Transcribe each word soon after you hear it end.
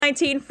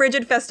2019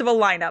 Frigid Festival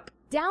lineup.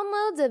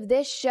 Downloads of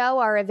this show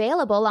are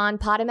available on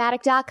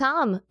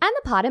Podomatic.com and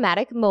the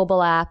Podomatic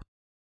mobile app.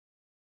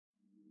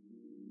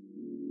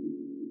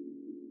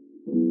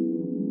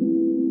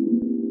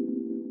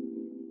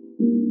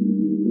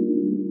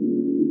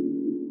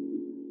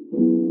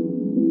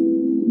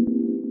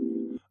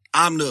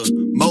 I'm the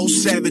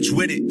most savage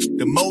with it,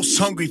 the most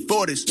hungry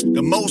for this,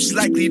 the most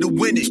likely to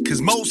win it, cause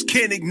most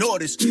can't ignore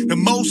this, the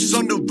most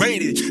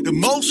underrated, the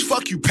most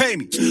fuck you pay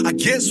me. I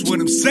guess what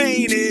I'm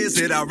saying is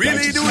that I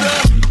really do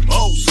the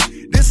most.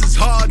 This is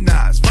hard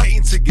knocks,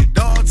 fighting to get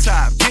on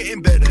top,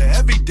 getting better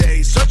every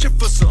day, searching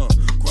for some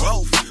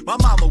growth. My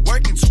mama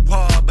working too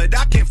hard, but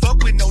I can't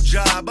fuck with no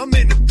job. I'm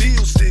in the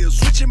field still,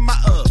 switching my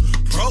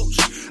approach.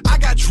 I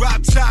got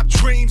drop top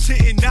dreams,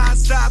 hitting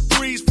non-stop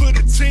threes for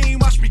the team.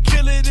 Watch me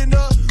kill it in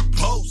the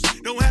post.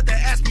 Don't have to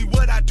ask me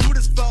what I do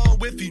this for.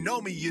 If you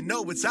know me, you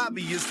know it's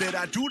obvious that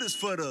I do this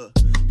for the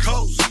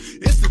coast.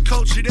 It's the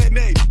culture that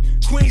made me.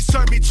 Queens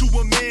turned me to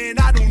a man,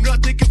 I do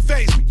nothing can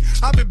faze me.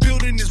 I've been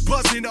building this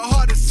buzz in the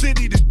hardest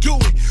city to do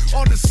it.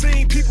 On the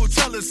scene, people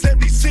tell us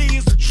MDC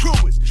is the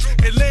truest.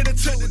 Atlanta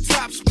to the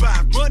top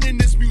spot, running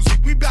this music.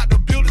 We bout to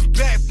build this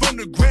back from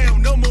the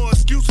ground. No more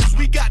excuses,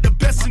 we got the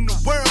best in the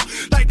world.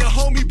 Like the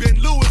homie Ben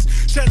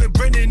Lewis, telling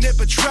Brendan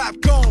Nipper trap,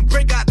 gon'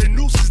 break out the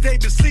nooses. They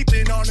been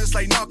sleeping on us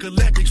like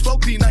narcoleptics. Flow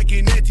clean like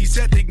an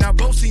antiseptic. Now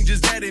both seem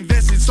just that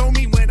invested. So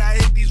me when I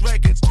hit these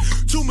records.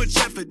 Too much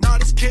effort, nah,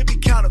 this can't be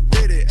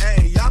counterfeited.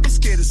 Hey, y'all be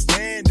scared to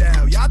stand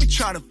out. Y'all be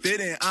trying to fit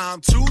in.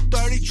 I'm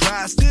 230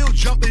 dry, still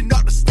jumping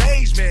up the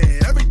stage,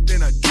 man.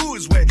 Everything I do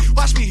is wet.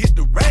 Watch me hit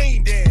the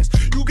rain dance.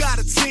 You got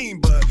a team,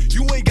 but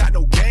you ain't got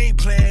no game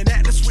plan.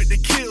 Atlas with the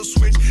kill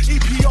switch.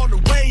 EP on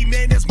the way,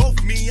 man. There's more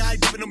for me. I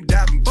ain't dipping them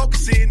diving.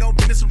 Focusing on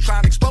business. I'm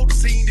trying to explode the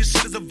scene. This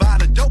shit is a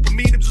vibe of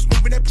dopamine. I'm just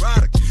moving that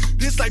product.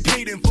 This like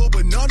paid in full,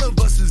 but none of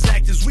us is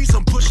actors. We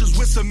some pushers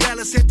with some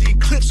malice, empty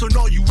clips on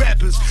all you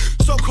rappers.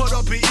 So caught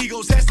up in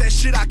egos, that's that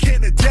shit I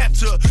can't adapt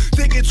to.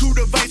 Thinking too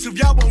divisive,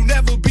 y'all won't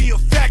never be a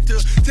factor.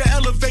 To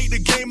elevate the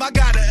game, I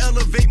gotta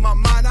elevate my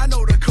mind. I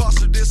know the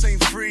cost of this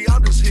ain't free.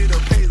 I'm just here to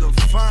pay the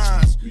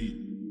fines.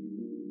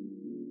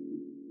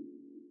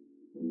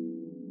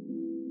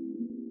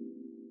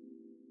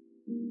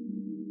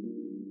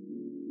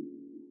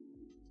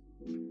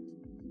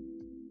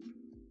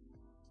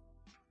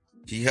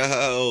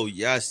 Yo,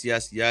 yes,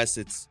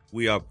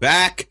 we are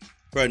back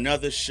for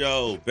another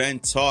show. Ben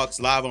Talks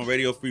live on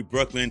Radio Free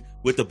Brooklyn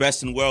with the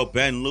best in the world,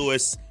 Ben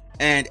Lewis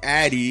and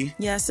Addie.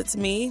 Yes, it's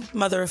me,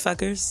 mother of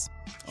fuckers,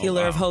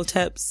 healer of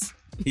Hoteps.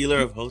 Healer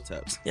of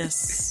Hoteps.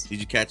 Yes. Did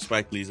you catch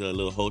Spike Lee's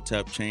little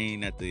Hotep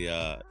chain at the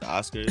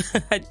Oscars?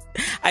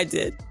 I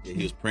did. Yeah,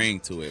 he was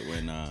praying to it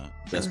when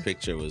Best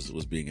Picture was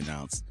being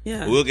announced. Yeah.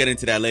 But we'll get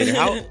into that later.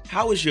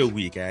 How was your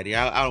week, Addie?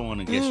 I don't want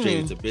to get straight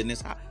into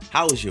business.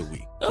 How was your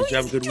week? Did you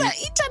have a good week?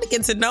 You trying to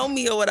get to know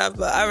me or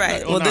whatever? All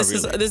right. Well, this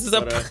is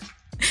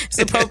it's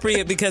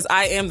appropriate because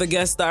I am the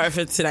guest star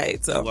for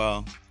tonight. So,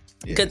 well,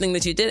 yeah. Good thing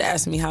that you did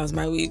ask me how was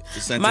my week.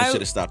 The sentence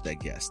should have stopped that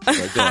guest.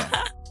 But go on.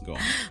 Go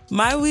on.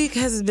 My week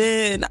has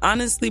been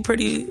honestly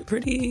pretty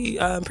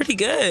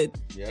good.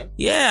 Yeah.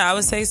 Yeah, I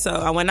would say so.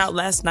 I went out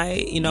last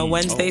night. You know,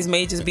 Wednesdays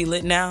may just be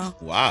lit now.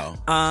 Wow.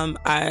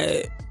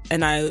 I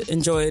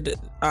enjoyed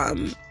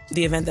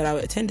the event that I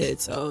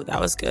attended, so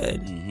that was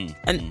good.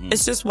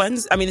 It's just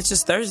Wednesday. I mean, it's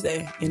just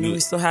Thursday. You know,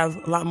 we still have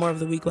a lot more of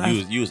the week left.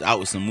 You was out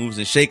with some movers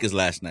and shakers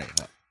last night,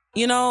 huh?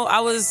 You know,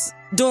 I was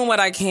doing what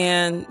I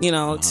can, you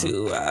know,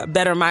 to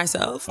better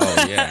myself.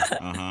 Oh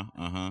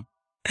yeah.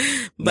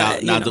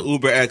 But now the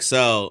Uber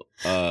XL.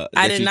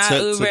 I did not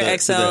Uber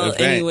XL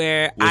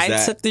anywhere.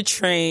 I took the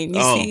train.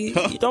 You see,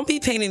 you don't be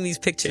painting these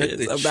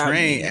pictures about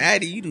train. me.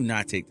 Addie, you do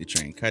not take the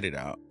train. Cut it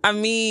out. I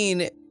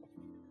mean,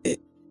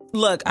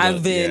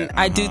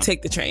 I do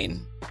take the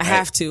train. I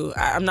have to.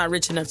 I'm not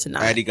rich enough to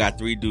not. Addie got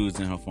 3 dudes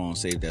in her phone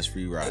saved as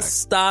free rides.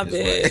 Stop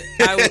it.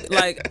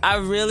 I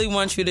really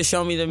want you to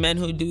show me the men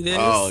who do this.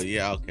 Oh,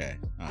 yeah, okay.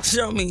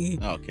 Show me.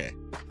 Okay.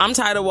 I'm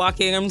tired of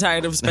walking. I'm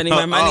tired of spending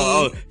my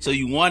money. So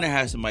you want to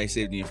have somebody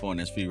saved in your phone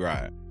as free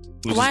ride?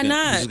 Why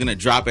not? He's just going to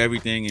drop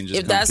everything and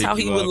just if that's how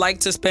he would like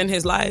to spend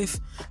his life.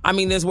 I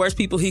mean, there's worse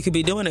people he could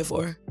be doing it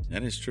for.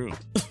 That is true.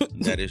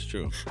 That is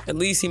true. At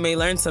least he may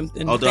learn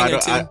something.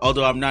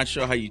 Although I'm not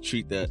sure how you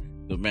treat the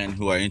men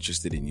who are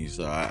interested in you,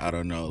 so I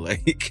don't know.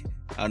 Like,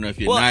 I don't know if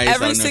you're nice.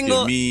 Every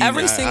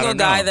single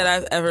guy that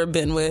I've ever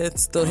been with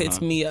still hits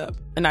me up,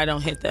 and I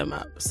don't hit them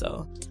up.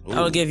 So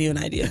that'll give you an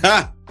idea.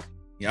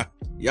 Yeah,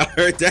 y'all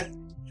heard that?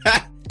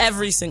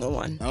 Every single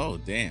one. Oh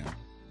damn.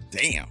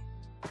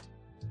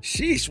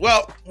 Sheesh.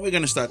 Well, we're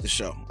gonna start the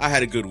show. I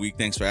had a good week.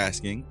 Thanks for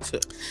asking.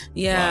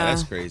 Yeah, wow,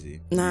 that's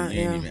crazy. You didn't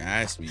even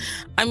ask me.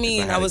 I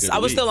mean, I was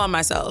still on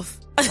myself.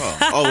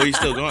 Were you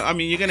still going? I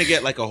mean, you're gonna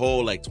get like a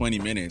whole 20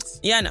 minutes.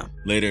 Yeah, I know.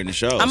 Later in the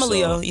show. I'm a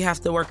Leo. You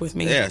have to work with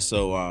me. Yeah.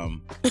 So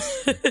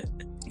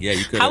yeah,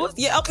 you could.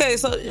 Okay.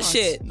 So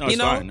shit. No, it's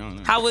fine. No.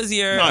 How was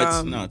your?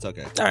 No, it's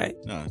okay. All right.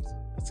 No,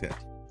 it's good.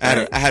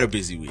 I had a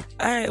busy week.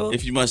 All right. Well,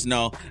 if you must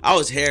know, I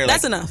was here.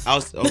 That's enough.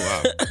 Oh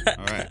wow.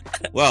 All right.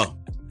 Well,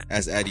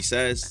 As Addie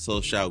says,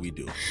 so shall we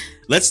do.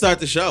 Let's start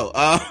the show.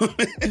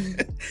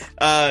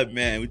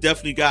 Man, we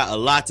definitely got a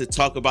lot to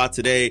talk about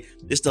today.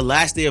 It's the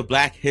last day of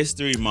Black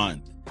History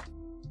Month.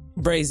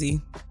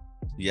 Brazy.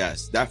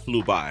 Yes, that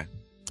flew by.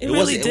 It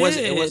really did.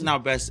 It wasn't our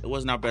best. It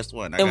wasn't our best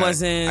one. It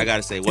wasn't. I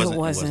gotta say, it wasn't. It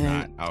was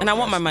not. And I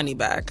want my money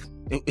back.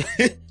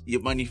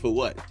 Your money for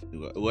what?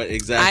 What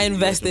exactly? I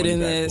invested in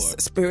this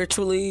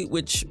spiritually,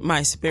 which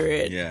my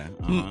spirit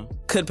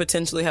could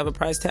potentially have a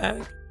price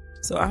tag.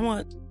 So I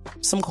want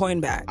some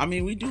coin back. I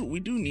mean, we do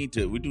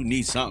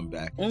need something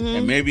back,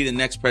 and maybe the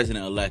next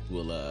president-elect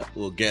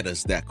will get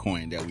us that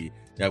coin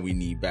that we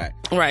need back.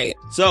 Right.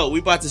 So we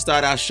about to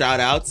start our shout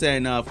outs,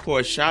 and of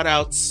course, shout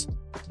outs.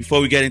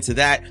 Before we get into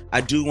that,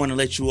 I do want to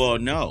let you all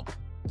know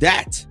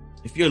that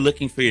if you're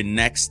looking for your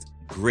next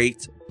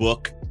great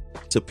book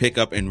to pick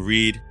up and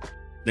read,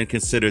 then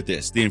consider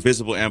this: The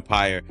Invisible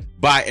Empire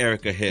by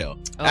Erica Hale.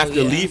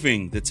 After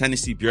leaving the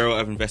Tennessee Bureau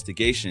of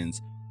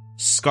Investigations,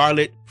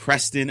 Scarlett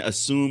Preston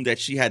assumed that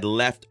she had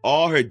left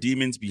all her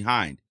demons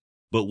behind.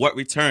 But what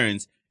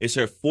returns is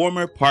her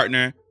former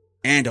partner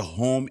and a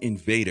home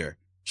invader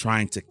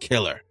trying to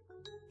kill her.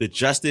 The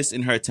justice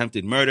in her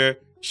attempted murder,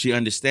 she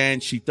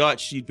understands. She thought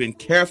she'd been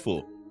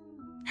careful.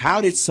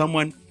 How did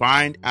someone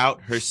find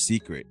out her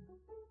secret?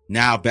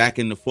 Now back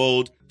in the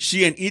fold,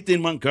 she and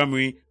Ethan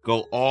Montgomery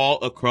go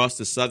all across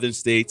the southern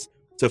states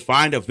to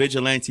find a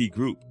vigilante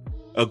group.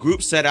 A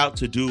group set out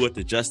to do what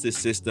the justice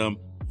system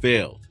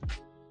failed.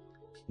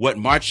 What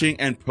marching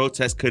and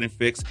protest couldn't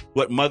fix,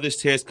 what mother's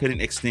tears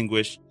couldn't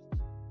extinguish,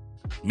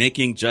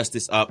 making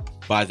justice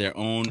up by their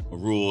own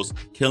rules,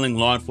 killing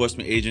law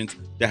enforcement agents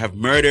that have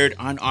murdered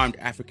unarmed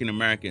African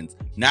Americans.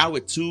 Now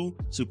with two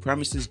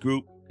supremacist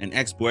group, an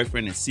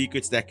ex-boyfriend, and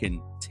secrets that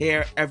can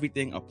tear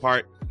everything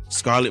apart,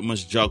 Scarlett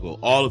must juggle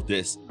all of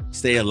this,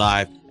 stay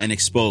alive, and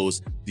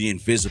expose the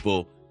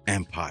invisible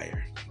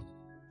empire.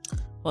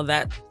 Well,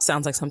 that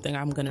sounds like something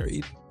I'm going to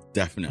read.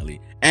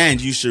 Definitely. And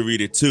you should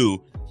read it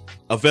too.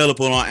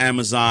 Available on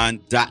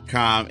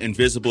Amazon.com,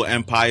 Invisible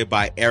Empire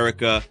by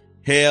Erica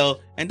Hale.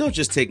 And don't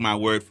just take my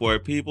word for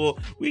it, people.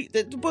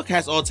 The book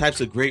has all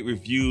types of great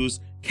reviews,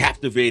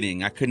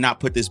 captivating. I could not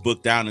put this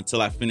book down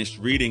until I finished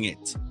reading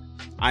it.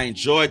 I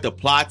enjoyed the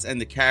plots and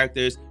the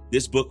characters.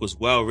 This book was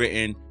well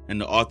written, and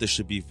the author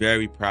should be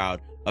very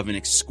proud of an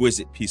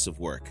exquisite piece of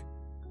work.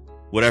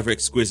 Whatever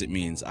exquisite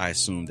means, I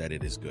assume that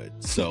it is good.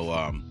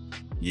 So,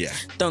 yeah.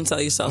 Don't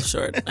sell yourself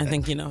short. I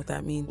think you know what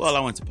that means. Well, I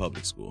went to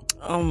public school.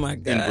 Oh my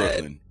God. In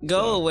Brooklyn.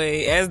 Go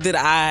away, as did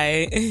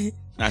I.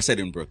 I said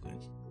in Brooklyn.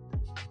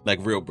 Like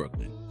real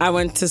Brooklyn. I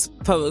went to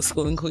public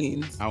school in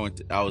Queens. I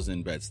was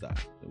in Bed-Stuy.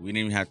 We didn't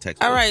even have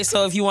textbooks. All right,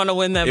 so if you want to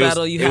win that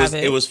battle, you have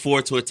it. It was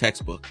 4 to a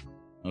textbook.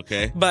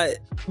 Okay. But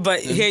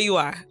here you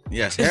are.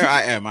 Yes, here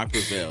I am. I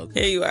prevailed.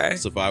 Here you are.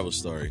 Survival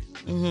story.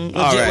 Mm-hmm.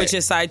 All right. With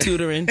your side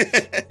tutoring. All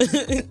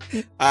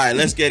right,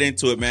 let's get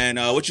into it, man.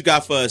 What you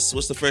got for us?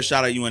 What's the first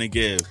shout out you want to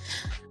give?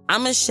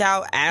 I'm going to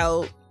shout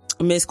out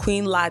Miss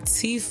Queen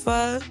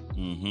Latifah.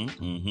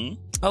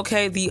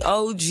 Okay, the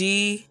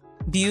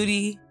OG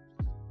beauty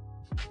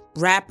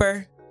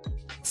rapper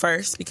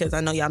first, because I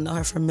know y'all know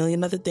her for a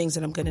million other things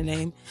that I'm going to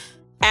name.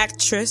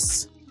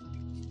 Actress.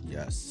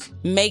 Yes.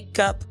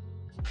 Makeup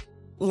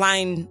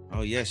line.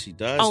 Oh yeah, she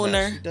does.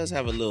 Owner. She does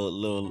have a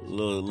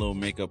little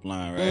makeup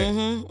line, right?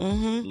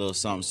 A little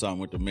something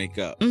with the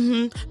makeup.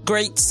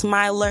 Great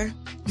smiler,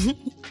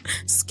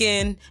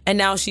 skin, and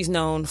now she's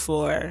known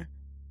for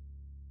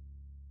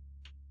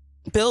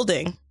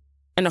building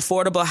an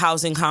affordable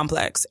housing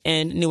complex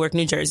in Newark,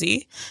 New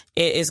Jersey.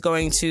 It is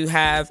going to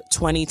have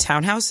 20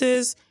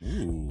 townhouses,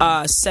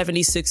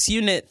 76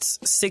 units,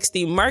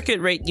 60 market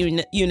rate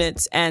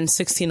units, and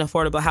 16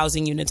 affordable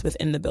housing units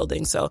within the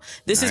building. So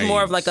this is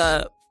more of like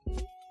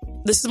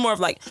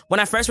when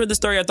I first read the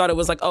story, I thought it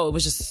was like, oh, it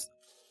was just,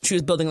 she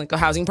was building like a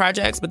housing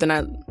projects. But then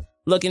I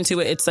look into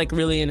it, it's like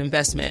really an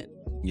investment.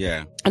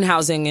 Yeah. In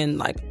housing and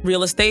like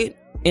real estate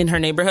in her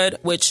neighborhood,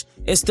 which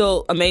is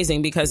still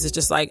amazing because it's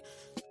just like,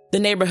 the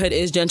neighborhood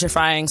is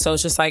gentrifying, so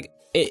it's just like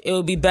it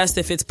would be best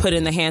if it's put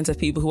in the hands of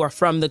people who are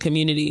from the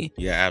community,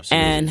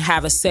 absolutely, and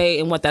have a say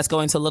in what that's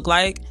going to look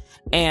like.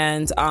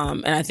 And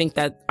I think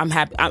that I'm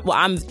happy.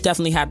 I'm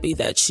definitely happy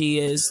that she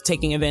is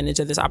taking advantage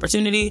of this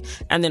opportunity,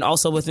 and then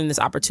also within this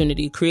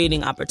opportunity,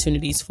 creating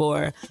opportunities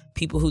for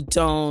people who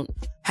don't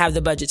have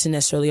the budget to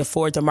necessarily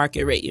afford the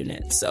market rate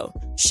units. So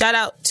shout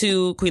out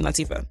to Queen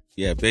Latifah.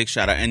 Yeah, big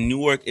shout out. And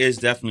Newark is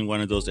definitely one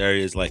of those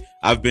areas. Like,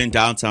 I've been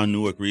downtown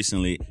Newark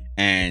recently,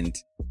 and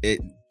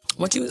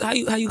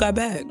how you got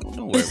back?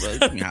 Don't worry,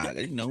 bro.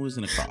 You know who's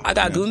in the car. I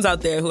got goons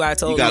out there who I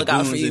told look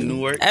out for you. In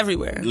Newark?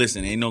 Everywhere.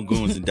 Listen, ain't no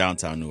goons in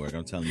downtown Newark.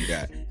 I'm telling you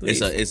that.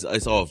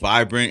 It's all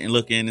vibrant and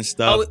looking and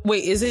stuff. Oh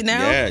wait, is it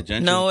now? Yeah,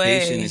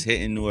 gentrification is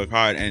hitting Newark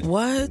hard. And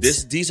what?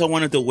 These are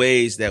one of the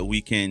ways that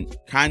we can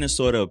kind of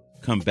sort of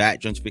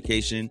combat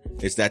gentrification.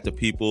 Is that the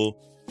people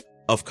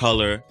of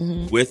color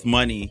with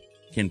money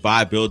can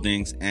buy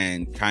buildings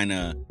and kind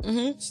of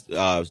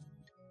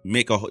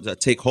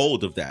take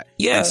hold of that.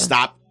 Yeah. And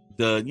stop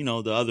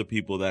the other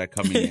people that are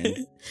coming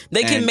in.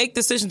 They can make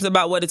decisions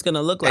about what it's going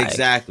to look like.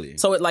 Exactly.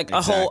 So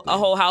a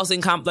whole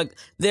housing like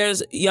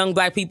there's young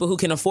Black people who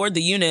can afford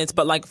the units,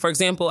 but like, for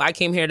example, I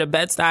came here to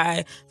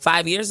Bed-Stuy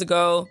 5 years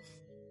ago.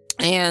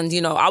 And,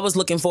 I was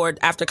looking forward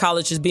after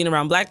college just being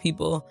around Black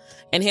people.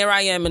 And here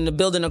I am in the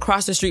building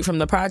across the street from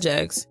the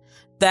projects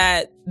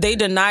that they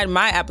denied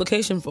my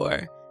application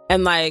for.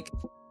 And like,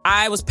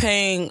 I was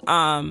paying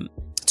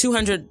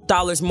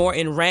 $200 more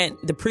in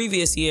rent the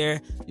previous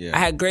year. Yeah. I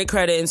had great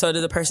credit, and so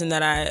did the person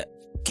that I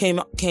came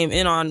in on came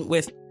in on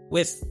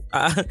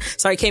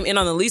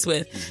the lease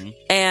with. Mm-hmm.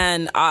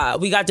 And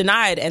we got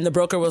denied, and the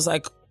broker was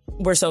like,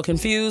 we're so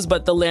confused,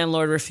 but the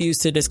landlord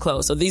refused to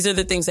disclose. So these are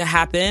the things that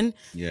happen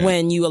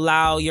when you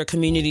allow your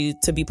community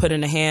to be put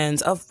in the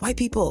hands of white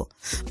people.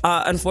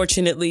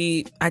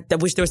 Unfortunately, I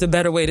wish there was a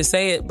better way to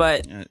say it,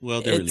 but there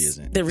really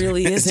isn't. There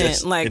really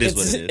isn't.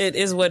 It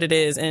is what it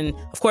is. And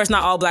of course,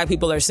 not all Black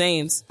people are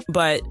saints,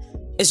 but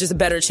it's just a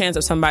better chance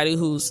of somebody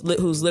who's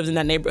lived in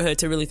that neighborhood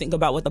to really think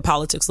about what the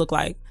politics look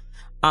like.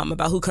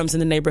 About who comes in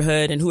the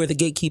neighborhood and who are the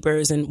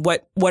gatekeepers and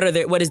what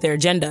is their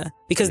agenda,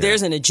 because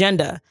there's an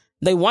agenda.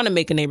 They want to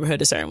make a neighborhood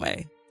a certain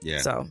way. Yeah.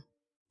 So.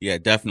 Yeah,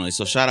 definitely.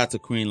 So shout out to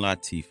Queen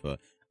Latifah.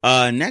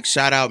 Next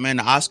shout out, man.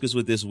 The Oscars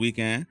were this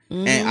weekend,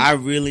 and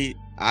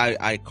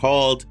I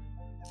called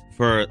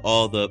for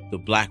all the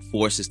Black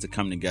forces to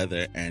come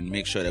together and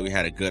make sure that we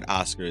had a good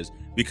Oscars,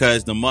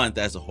 because the month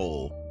as a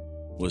whole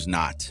was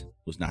not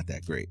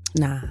that great.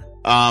 Nah.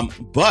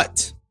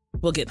 But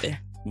we'll get there.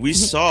 We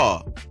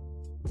saw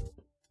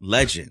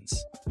legends.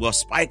 Well,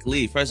 Spike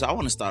Lee. First, I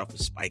want to start off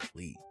with Spike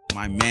Lee.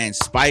 My man,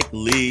 Spike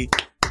Lee.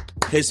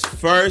 His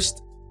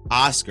first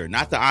Oscar,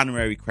 not the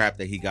honorary crap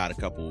that he got a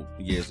couple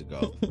years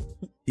ago.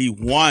 He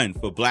won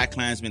for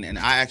BlacKkKlansman, and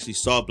I actually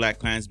saw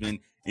BlacKkKlansman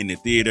in the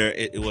theater.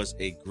 It was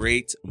a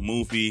great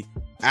movie.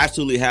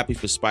 Absolutely happy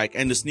for Spike.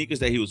 And the sneakers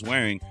that he was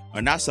wearing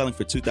are now selling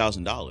for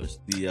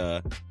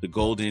 $2,000. The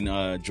golden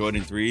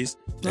Jordan 3s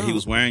that he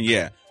was wearing.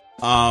 Yeah.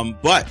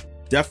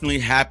 But definitely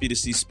happy to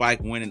see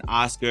Spike win an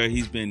Oscar.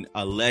 He's been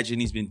a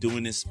legend. He's been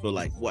doing this for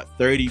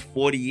 30,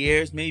 40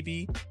 years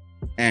maybe.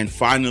 And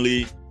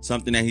finally,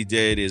 something that he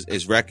did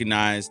is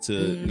recognized to,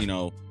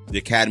 the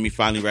Academy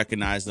finally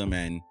recognized him,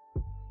 and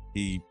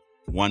he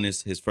won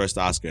his first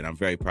Oscar, and I'm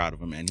very proud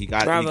of him. And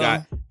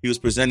he was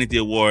presented the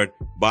award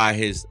by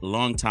his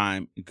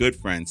longtime good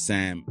friend,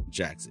 Sam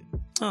Jackson.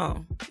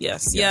 Oh,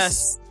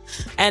 yes.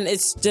 And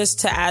it's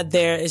just to add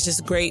there, it's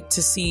just great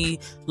to see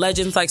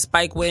legends like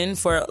Spike win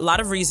for a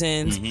lot of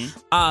reasons.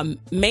 Mm-hmm.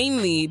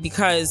 Mainly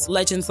because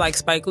legends like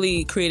Spike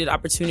Lee created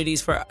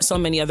opportunities for so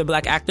many other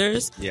Black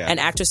actors and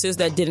actresses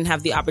that didn't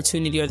have the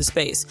opportunity or the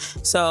space.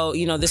 So,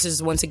 this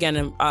is once again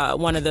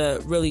one of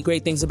the really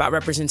great things about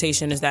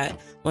representation, is that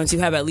once you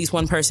have at least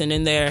one person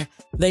in there,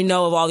 they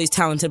know of all these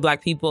talented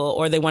Black people,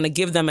 or they want to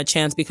give them a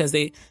chance because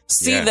they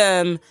see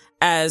them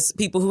as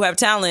people who have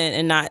talent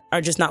and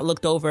are just not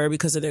looked over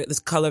because of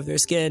the color of their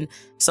skin.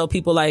 So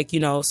people like,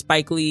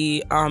 Spike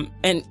Lee,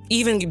 and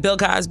even Bill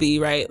Cosby,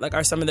 right?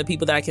 Are some of the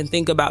people that I can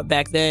think about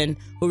back then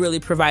who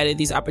really provided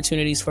these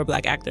opportunities for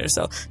Black actors.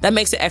 So that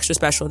makes it extra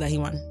special that he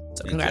won.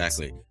 So congrats.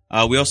 Exactly.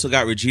 We also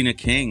got Regina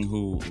King,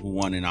 who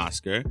won an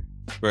Oscar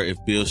for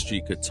If Beale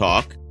Street Could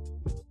Talk.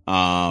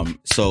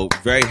 So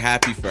very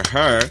happy for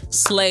her.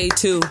 Slay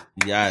too.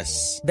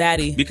 Yes.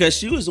 Baddie. Because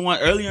she was the one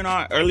earlier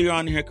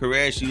on in her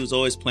career, she was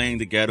always playing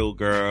the ghetto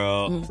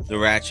girl, the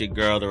ratchet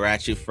girl, the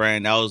ratchet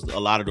friend. That was a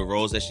lot of the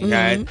roles that she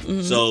had.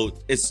 Mm-hmm. So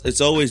it's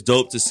always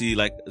dope to see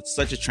it's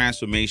such a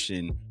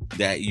transformation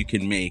that you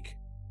can make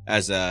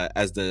as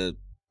the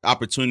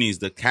opportunities,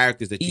 the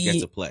characters that you get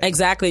to play.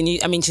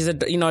 Exactly. And she's a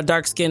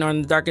dark skin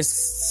on the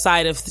darkest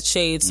side of the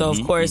shade. So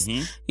of course,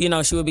 she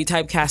would be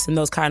typecast in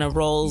those kind of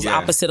roles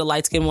opposite a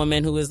light skinned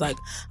woman who is a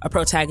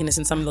protagonist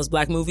in some of those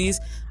Black movies.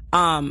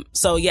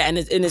 So yeah, and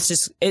it's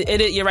just,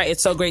 you're right.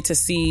 It's so great to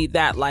see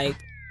that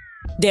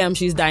damn,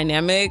 she's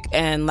dynamic,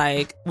 and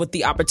with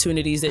the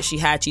opportunities that she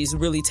had, she's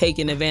really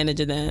taken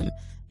advantage of them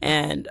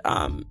and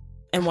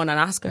won an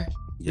Oscar.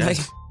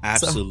 Yes,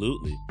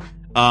 absolutely.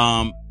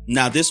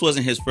 Now, this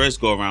wasn't his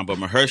first go-around, but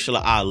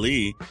Mahershala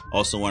Ali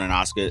also won an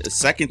Oscar. The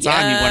second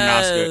time he won an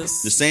Oscar,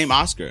 the same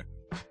Oscar.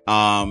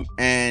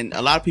 And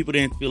a lot of people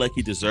didn't feel like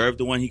he deserved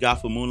the one he got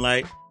for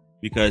Moonlight,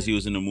 because he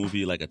was in the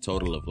movie a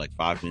total of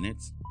 5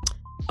 minutes.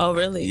 Oh,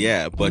 really?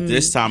 Yeah, but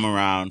this time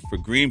around for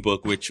Green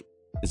Book, which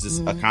is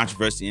just a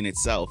controversy in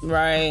itself.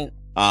 Right.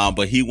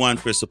 But he won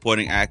for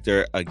supporting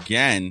actor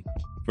again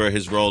for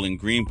his role in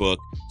Green Book.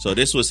 So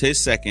this was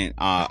his second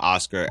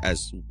Oscar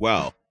as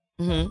well.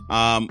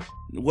 Mm-hmm.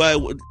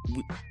 Well,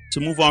 to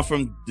move on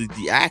from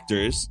the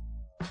actors,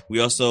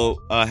 we also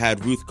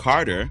had Ruth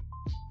Carter,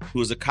 who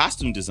was a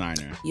costume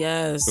designer.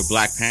 Yes. For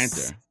Black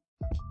Panther.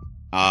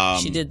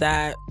 She did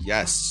that.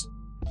 Yes.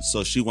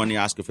 So she won the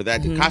Oscar for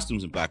that. The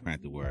costumes in Black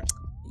Panther were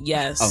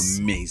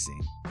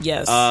amazing.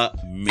 Yes.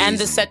 Amazing. And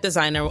the set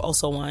designer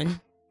also won.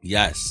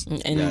 Yes.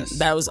 And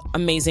that was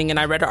amazing. And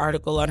I read an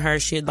article on her.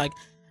 She had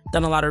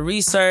done a lot of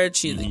research.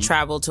 She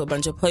traveled to a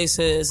bunch of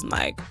places and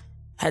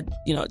had,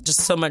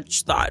 just so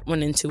much thought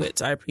went into it.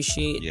 So I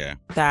appreciate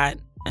that.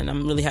 And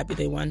I'm really happy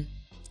they won.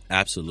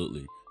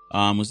 Absolutely.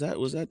 Was that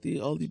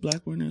all the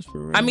black winners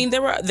for real? I mean,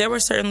 there were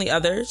certainly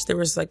others. There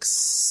was like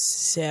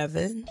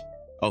 7.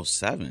 Oh,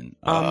 7.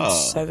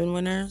 7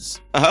 winners.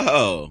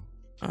 Oh.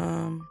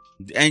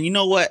 And you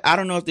know what? I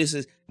don't know if these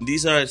are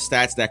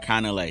stats that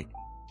kind of like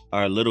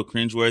are a little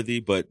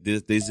cringeworthy, but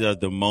these are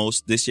the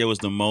most. This year was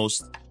the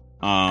most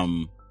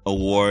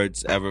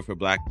awards ever for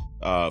black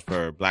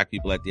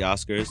people at the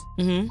Oscars.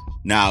 Mm-hmm.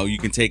 Now you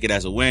can take it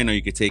as a win, or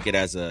you could take it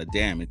as a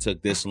damn. It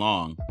took this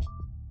long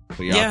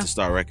for y'all to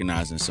start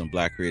recognizing some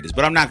black creators,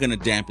 but I'm not gonna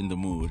dampen the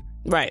mood.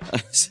 Right.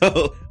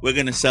 So we're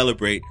gonna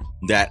celebrate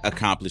that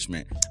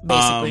accomplishment.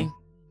 Basically.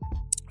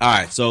 All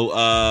right.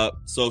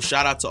 So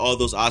shout out to all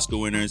those Oscar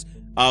winners.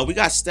 We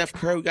got Steph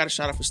Curry. We got a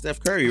shout out for Steph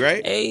Curry,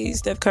 right? Hey,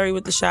 Steph Curry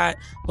with the shot.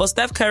 Well,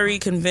 Steph Curry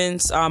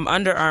convinced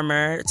Under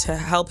Armour to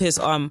help his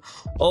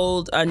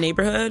old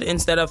neighborhood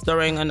instead of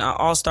throwing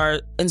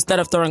all-star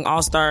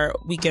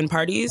weekend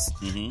parties.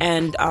 Mm-hmm.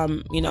 And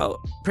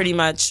pretty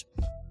much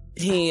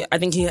I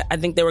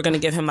think they were going to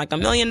give him like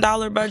 $1 million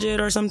budget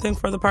or something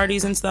for the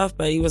parties and stuff,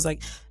 but he was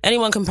like,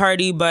 anyone can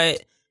party,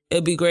 but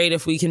it'd be great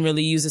if we can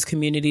really use this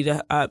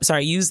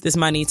use this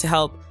money to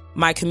help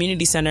my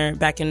community center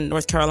back in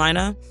North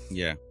Carolina.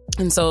 Yeah.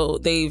 And so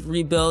they've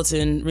rebuilt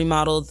and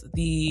remodeled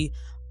the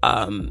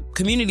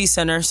community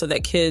center so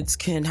that kids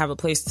can have a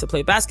place to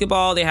play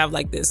basketball. They have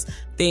like this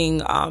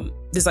thing,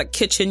 this like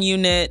kitchen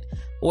unit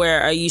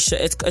where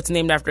Ayesha, it's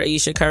named after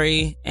Ayesha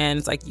Curry, and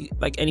it's like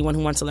anyone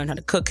who wants to learn how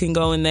to cook can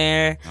go in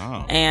there.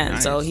 Oh, and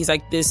nice. So he's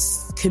like,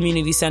 this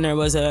community center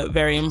was a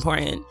very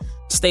important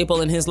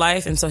staple in his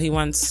life, and so he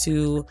wants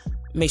to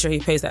make sure he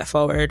pays that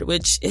forward,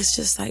 which is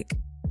just like,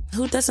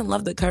 who doesn't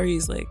love the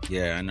Currys? Like,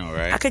 yeah, I know,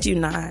 right? How could you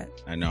not?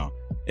 I know.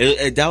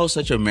 That was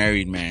such a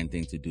married man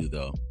thing to do,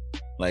 though.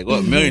 Like,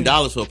 what, $1 million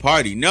for a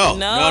party? No.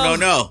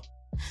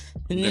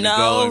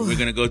 We're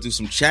gonna go do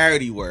some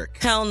charity work.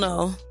 Hell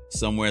no.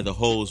 Somewhere the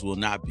hoes will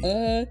not be.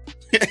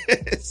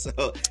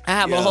 So I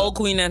have a whole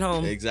queen at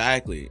home.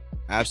 Exactly.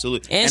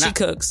 Absolutely. And she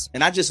cooks.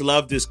 And I just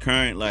love this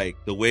current, like,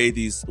 the way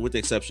these, with the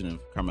exception of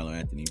Carmelo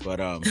Anthony, but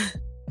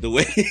the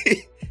way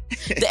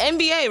the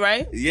NBA,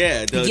 right?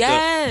 Yeah.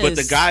 Yes. But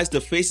the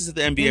faces of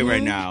the NBA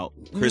right now,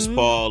 Chris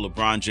Paul,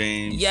 LeBron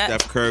James,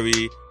 Steph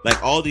Curry,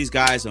 like all these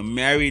guys are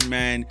married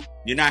men.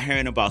 You're not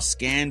hearing about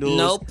scandals.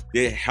 Nope.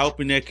 They're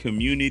helping their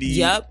community.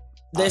 Yep.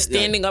 They're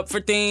standing up for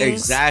things.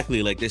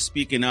 Exactly. Like, they're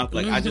speaking up.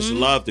 Like, I just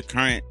love the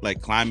current,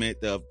 like,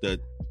 climate of the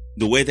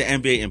way the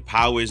NBA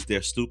empowers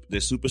their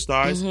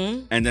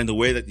superstars, and then the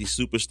way that these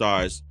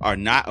superstars are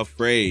not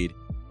afraid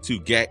to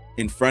get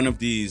in front of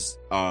these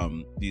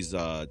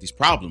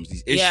problems,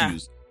 these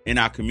issues in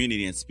our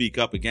community and speak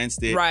up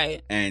against it,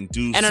 right? And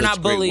do and are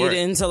not bullied work.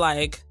 Into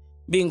like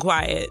being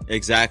quiet.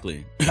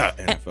 Exactly.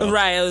 NFL.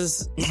 Right. It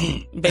was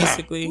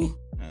basically.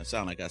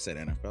 Sound like I said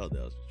NFL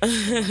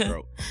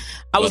though.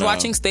 I was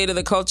watching State of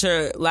the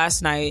Culture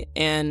last night,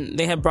 and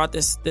they had brought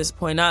this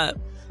point up.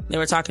 They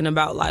were talking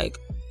about like,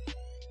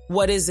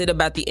 what is it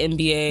about the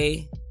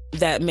NBA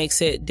that makes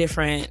it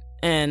different?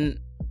 And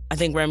I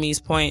think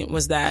Remy's point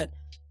was that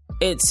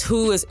it's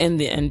who is in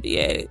the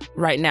NBA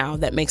right now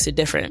that makes it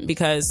different,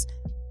 because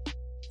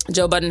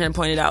Joe Budden had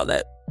pointed out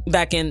that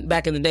back in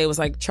the day it was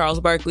like Charles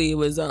Barkley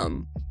was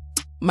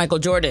Michael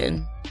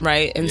Jordan,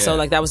 right? And so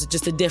like that was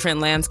just a different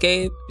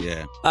landscape.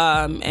 Yeah.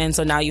 And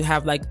so now you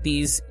have like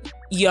these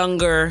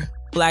younger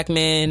black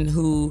men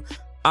who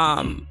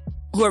are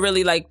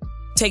really like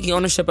taking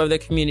ownership of their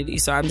community.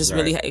 So I'm just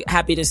really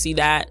happy to see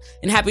that,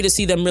 and happy to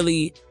see them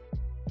really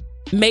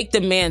make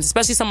demands,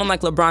 especially someone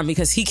like LeBron,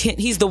 because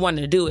he's the one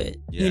to do it.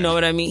 Yeah. You know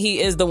what I mean?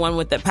 He is the one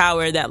with the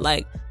power that,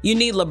 like, you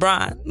need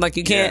LeBron. Like,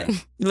 you can't,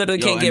 you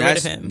literally can't get rid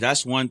of him.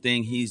 That's one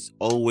thing he's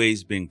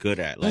always been good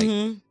at. Like,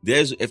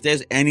 if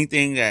there's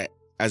anything that,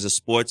 as a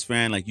sports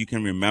fan, like, you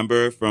can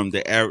remember from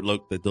the era,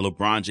 the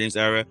LeBron James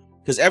era,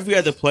 because every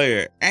other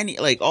player,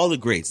 all the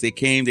greats, they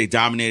came, they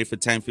dominated for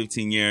 10,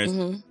 15 years,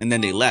 and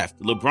then they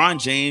left. LeBron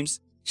James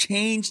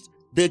changed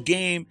the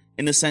game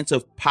in the sense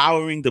of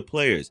powering the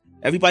players.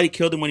 Everybody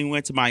killed him when he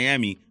went to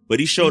Miami, but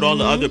he showed all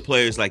the other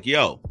players, like,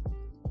 yo,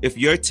 if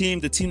your team,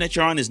 the team that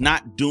you're on, is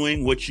not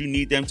doing what you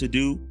need them to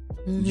do,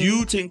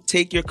 you can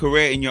take your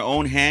career in your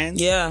own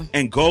hands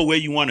and go where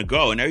you want to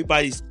go. And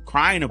everybody's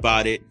crying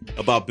about it,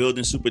 about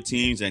building super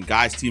teams and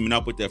guys teaming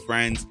up with their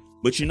friends.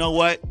 But you know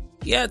what?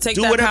 Yeah, take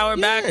that power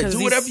back.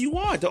 Do whatever you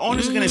want. The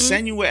owners are going to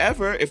send you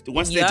wherever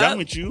once they're done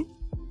with you.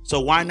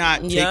 So why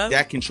not take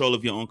that control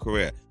of your own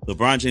career?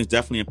 LeBron James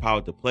definitely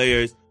empowered the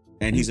players,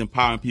 and he's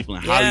empowering people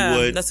in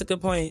Hollywood. That's a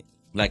good point.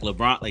 Like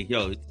LeBron, like,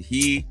 yo,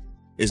 he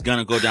is going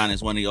to go down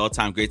as one of the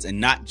all-time greats, and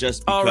not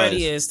just because...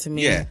 Already is to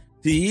me. Yeah.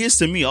 He is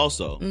to me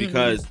also,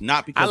 because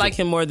I like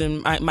him more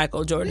than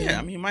Michael Jordan. Yeah,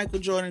 I mean, Michael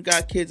Jordan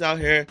got kids out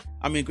here.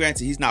 I mean,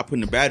 granted, he's not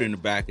putting the battery in the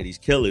back of these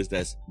killers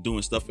that's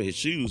doing stuff for his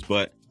shoes,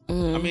 but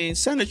I mean,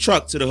 send a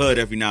truck to the hood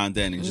every now and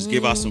then and just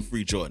give out some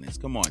free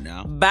Jordans. Come on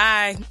now.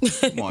 Bye.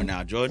 Come on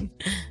now, Jordan.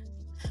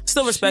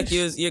 Still respect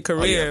your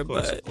career, of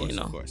course, but,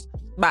 of course.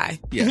 Bye.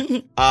 Yeah.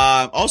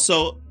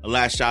 Also, a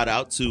last shout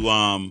out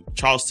to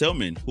Charles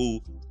Tillman,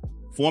 who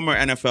former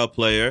NFL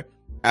player.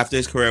 After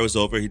his career was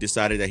over, he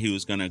decided that he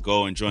was going to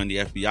go and join the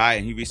FBI,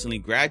 and he recently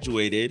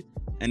graduated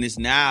and is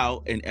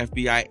now an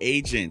FBI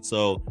agent.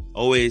 So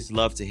always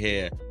love to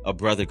hear a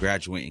brother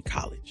graduating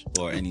college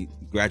or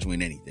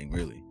graduating anything,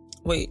 really.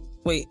 Wait.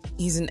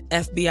 He's an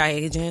FBI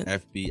agent?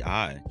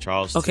 FBI.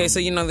 Charles Okay,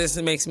 Tillman. so this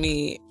makes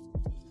me,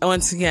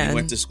 once again. He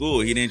went to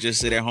school. He didn't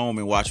just sit at home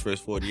and watch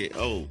First 48.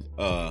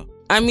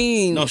 I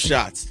mean. No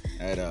shots.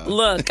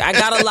 Look, I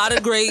got a lot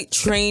of great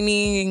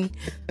training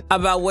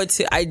about what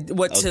to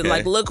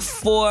like look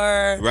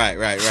for.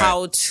 Right.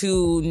 How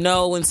to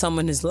know when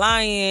someone is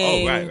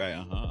lying.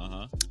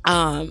 Oh,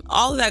 right.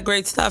 All of that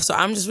great stuff. So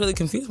I'm just really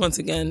confused once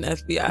again,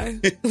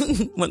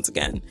 FBI. Once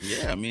again.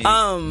 Yeah, I mean,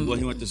 well,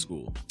 he went to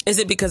school. Is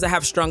it because I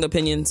have strong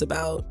opinions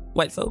about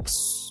white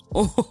folks?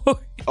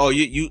 Oh,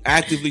 you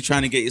actively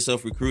trying to get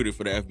yourself recruited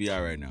for the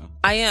FBI right now?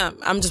 I am.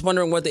 I'm just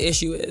wondering what the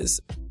issue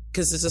is.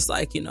 Because it's just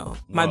like,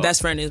 my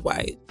best friend is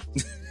white.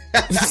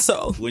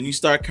 So when you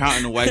start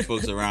counting the white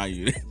folks around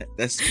you,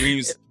 that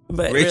screams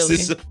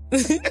racism.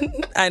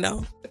 Really, I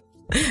know.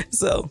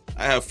 So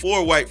I have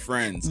 4 white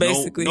friends.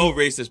 Basically, no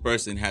racist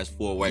person has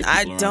 4 white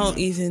people. I don't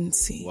even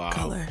see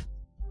color.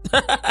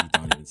 You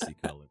don't even see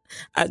color.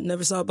 I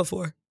never saw it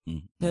before.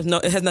 Mm-hmm.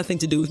 It has nothing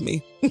to do with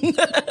me.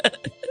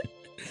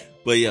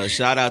 But yeah,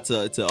 shout out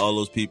to all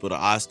those people, the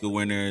Oscar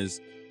winners.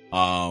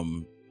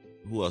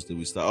 Who else did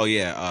we start? Oh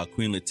yeah,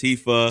 Queen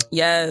Latifah.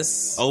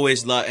 Yes.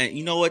 Always love, and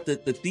you know what? The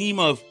theme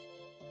of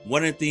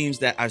one of the themes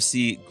that I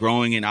see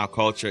growing in our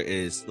culture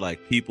is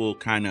like people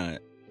kind of,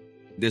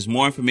 there's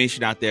more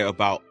information out there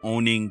about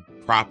owning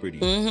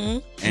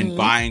property and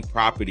buying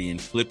property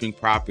and flipping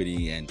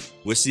property. And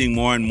we're seeing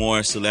more and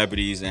more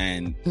celebrities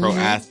and pro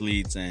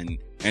athletes and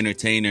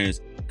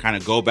entertainers kind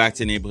of go back to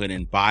the neighborhood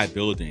and buy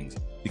buildings,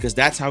 because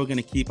that's how we're going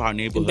to keep our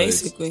neighborhoods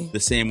basically the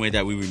same way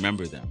that we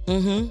remember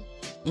them.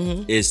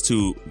 Is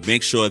to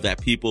make sure that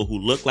people who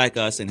look like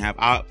us and have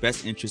our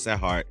best interests at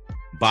heart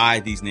buy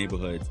these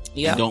neighborhoods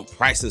and don't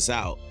price us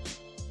out.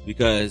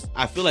 Because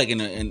I feel like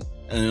in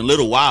a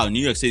little while, New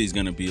York City is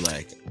going to be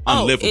like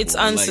unlivable. It's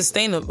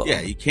unsustainable.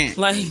 Like, you can't.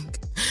 Like,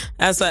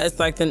 it's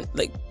like I'm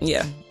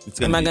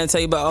not going to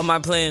tell you about all my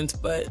plans,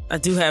 but I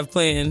do have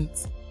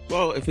plans.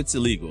 Well, if it's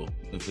illegal,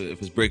 if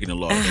it's breaking the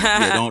law,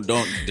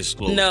 don't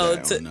disclose.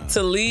 No,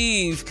 to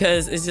leave,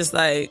 because it's just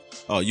like.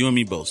 Oh, you and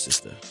me both,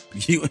 sister.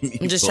 You and me.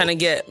 I'm just trying to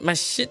get my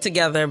shit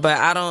together, but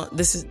I don't.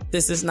 This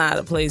is not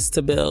a place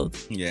to build.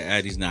 Yeah,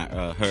 Addie's not.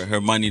 Her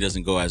money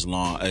doesn't go as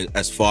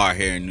far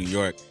here in New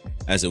York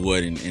as it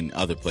would in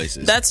other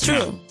places. That's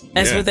true.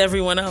 As with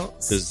everyone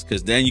else.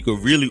 Because then you could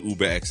really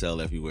Uber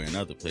XL everywhere in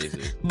other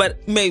places.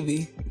 But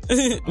maybe,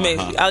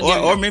 maybe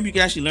or maybe you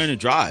can actually learn to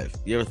drive.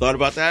 You ever thought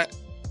about that?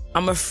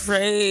 I'm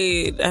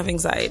afraid. I have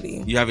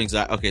anxiety. You have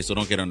anxiety? Okay, so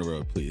don't get on the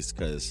road, please,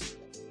 because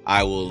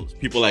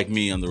people like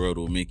me on the road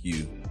will make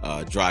you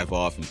drive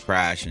off and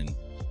crash. And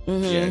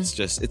yeah,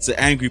 it's an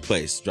angry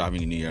place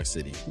driving in New York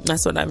City.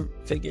 That's what I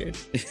figured.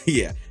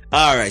 Yeah.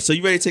 All right. So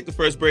you ready to take the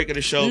first break of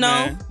the show,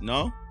 man?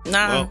 No?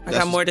 Nah, well, I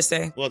got more to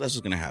say. Well, that's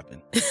what's going to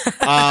happen.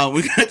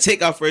 We're going to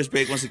take our first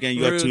break. Once again,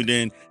 you are tuned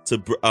in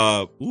to,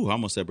 I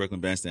almost said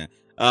Brooklyn Bandstand.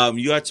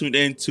 You are tuned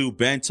in to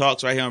Ben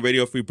Talks right here on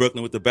Radio Free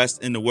Brooklyn with the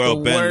best in the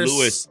world, Ben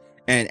Lewis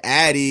and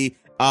Addie.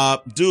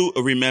 Do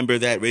remember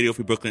that Radio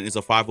Free Brooklyn is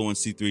a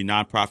 501c3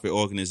 nonprofit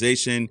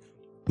organization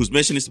whose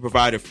mission is to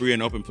provide a free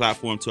and open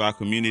platform to our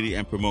community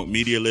and promote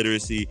media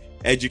literacy,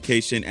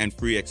 education, and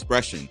free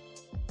expression.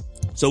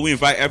 So we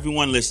invite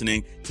everyone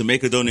listening to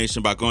make a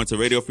donation by going to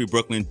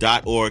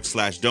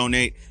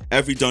radiofreebrooklyn.org/donate.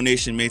 Every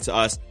donation made to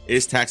us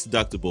is tax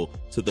deductible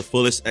to the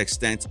fullest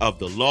extent of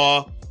the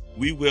law.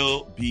 We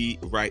will be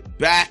right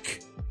back.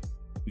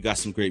 We got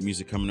some great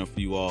music coming up for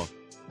you all,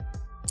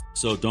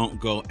 so don't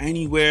go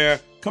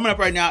anywhere. Coming up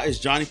right now is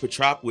Johnny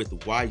Petrop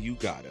with Why You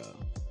Gotta.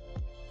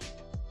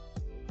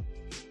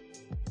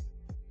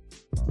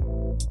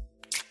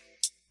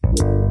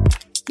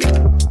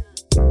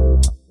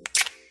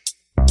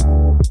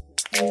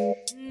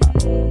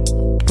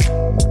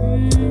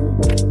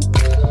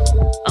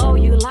 Oh,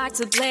 you like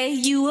to play,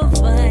 you a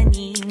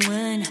funny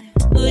one.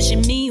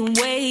 Pushing me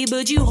away,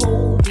 but you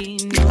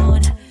holding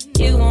on.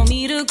 You want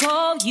me to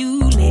call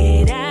you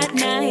late at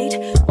night.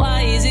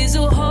 Why is it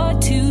so hard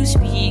to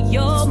speak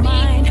your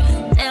mind?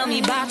 Tell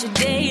me about your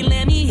day,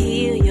 let me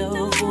hear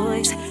your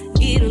voice.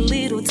 Get a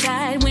little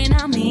tired when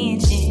I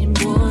mention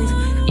boys.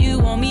 You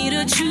want me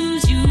to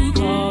choose you,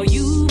 call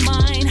you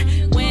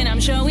mine. When I'm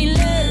showing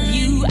love,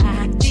 you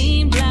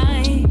acting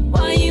blind.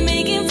 Why you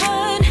making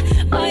fun?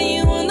 Why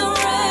you on the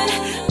run?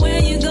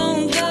 Where you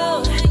gon'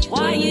 go?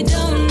 Why you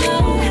don't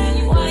know?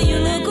 Why you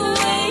look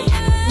away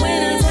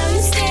when I tell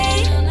you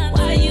stay?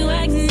 Why you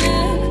acting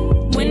up?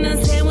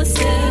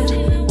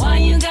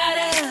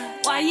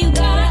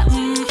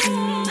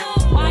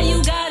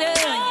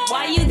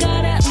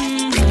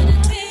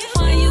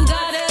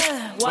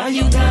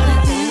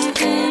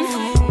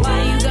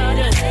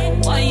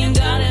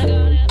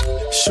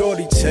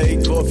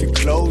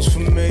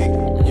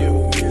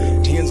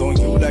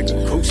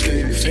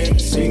 acoustic.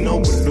 Fantasy, no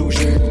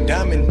illusion.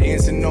 Diamond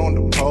dancing on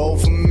the pole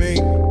for me.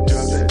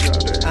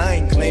 I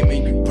ain't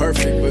claiming you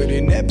perfect, but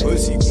in that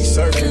pussy we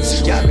surfing.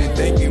 See, I've been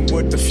thinking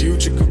what the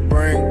future could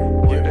bring.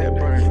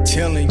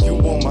 Telling you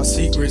all my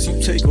secrets,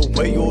 you take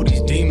away all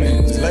these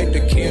demons. Light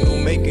the candle,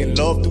 making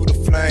love through the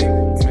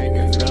flame.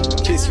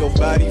 Kiss your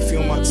body,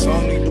 feel my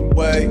tongue lead the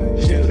way.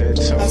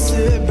 I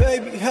said,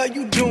 baby, how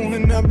you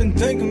doing? I've been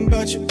thinking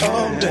about you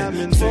all day.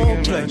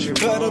 Foreplay,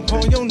 right up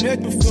on your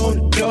neck before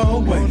the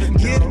doorway.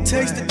 Get a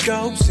taste of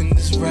ghosts in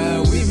this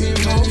ride. We've been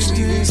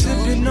roasting,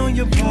 sipping on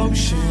your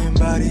potion.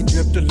 Body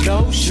drip the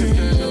lotion.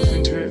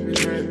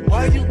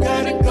 Why you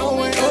got it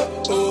going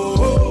up?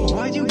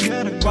 Why you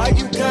got it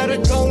going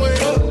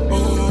up?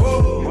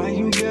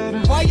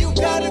 Why you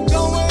got it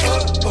going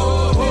up?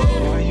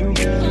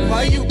 Why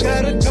you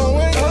got it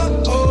going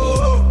up?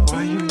 Why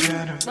you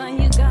got it? Why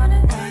you got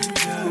it?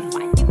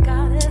 Why you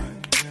got it?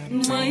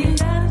 Why you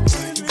got it?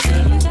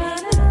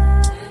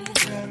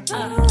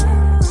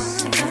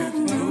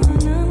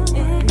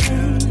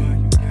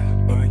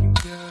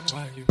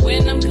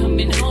 When I'm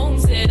coming home,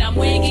 said I'm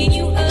waking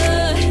you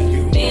up.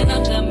 Then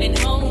I'm coming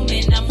home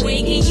and I'm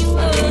waking you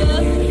up.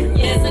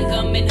 Yes, I'm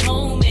coming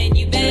home and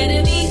you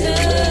better be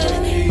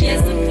up.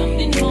 Yes, I'm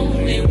coming home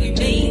and we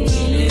made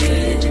you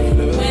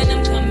good. When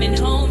I'm coming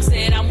home,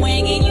 said I'm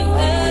waking you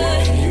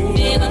up.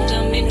 Then I'm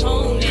coming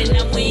home and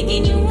I'm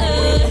waking you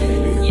up.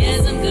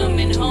 Yes, I'm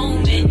coming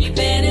home and you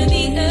better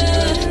be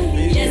up.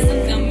 Yes,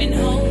 I'm coming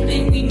home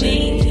and we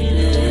made you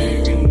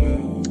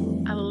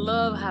love. I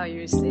love how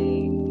you're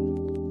saying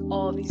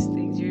all these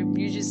things.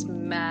 You're just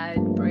mad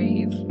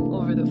brave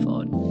over the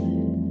phone.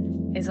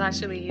 It's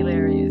actually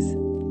hilarious.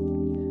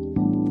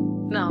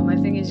 No, my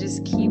thing is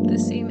just keep the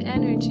same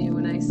energy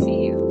when I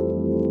see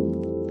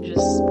you.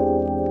 Just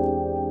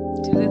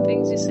do the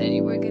things you said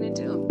you were gonna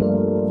do.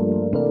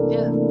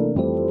 Yeah.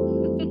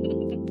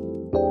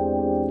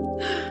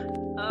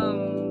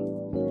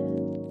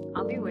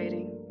 I'll be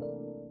waiting.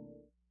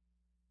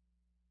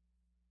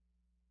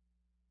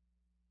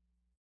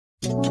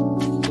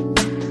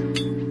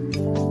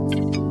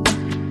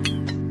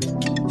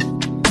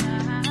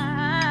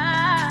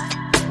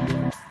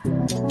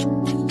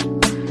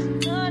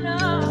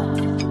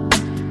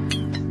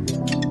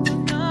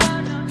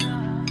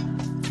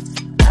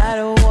 I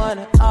don't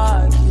wanna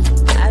argue,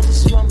 I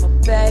just want my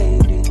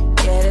baby.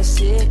 Yeah, that's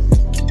it.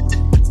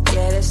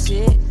 Yeah, that's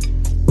it.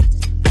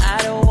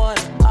 I don't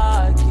wanna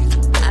argue,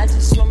 I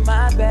just want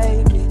my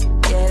baby.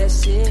 Yeah,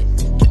 that's it.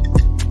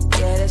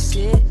 Yeah, that's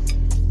it.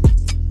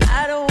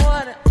 I don't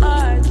wanna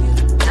argue,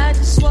 I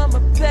just want my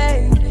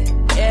baby.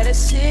 Yeah,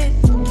 that's it.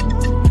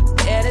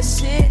 Yeah,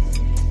 that's it.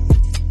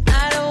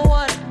 I don't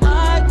wanna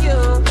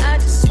argue, I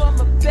just want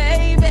my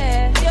baby.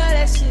 Yeah,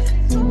 that's it.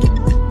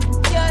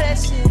 Yeah,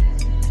 that's it.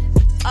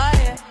 Oh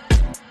yeah,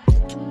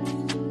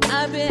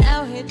 I've been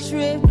out here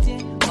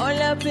drifting,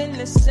 all up in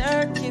the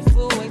circuit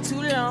for way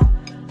too long.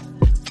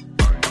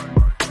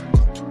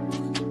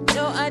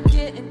 No, I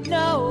didn't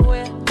know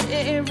where,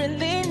 didn't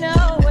really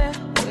know where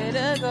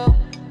to go.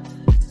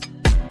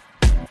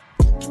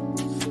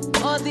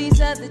 All these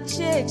other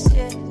chicks,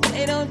 yeah,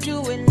 they don't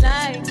do it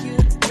like you,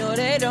 no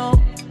they don't.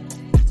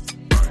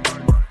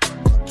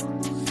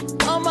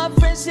 All my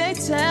friends, they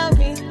tell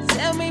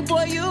me,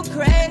 boy, you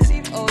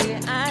crazy. Oh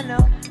yeah, I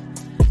know.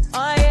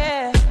 Oh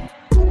yeah,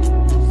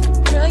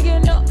 girl, you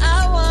know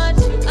I want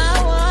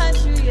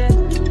you, yeah.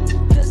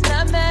 'Cause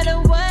no matter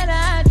what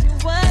I do,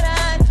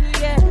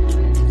 yeah,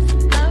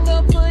 I'm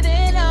gonna put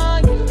it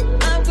on you,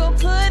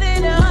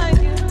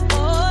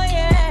 oh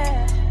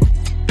yeah.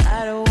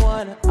 I don't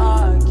wanna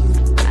argue,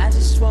 I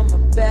just want my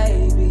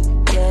baby,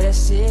 yeah,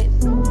 that's it,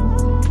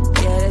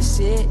 yeah, that's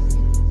it.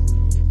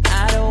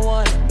 I don't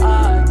wanna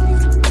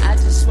argue, I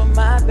just want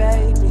my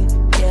baby,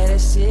 yeah,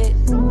 that's it,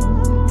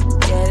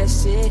 yeah,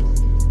 that's it.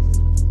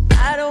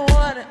 I don't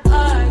wanna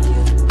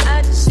argue,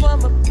 I just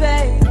want my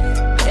baby.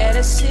 Yeah,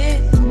 that's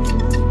it.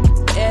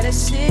 Yeah,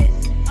 that's it.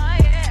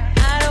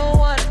 I don't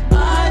wanna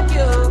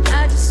argue,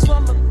 I just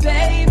want my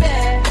baby.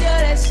 Yeah,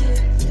 that's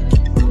it.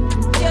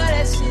 Yeah,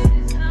 that's it.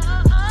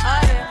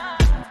 Oh yeah.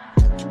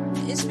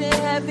 It's been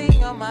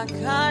heavy on my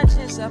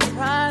conscience, I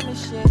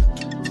promise you.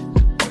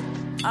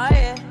 Oh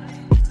yeah.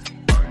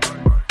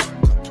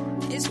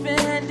 It's been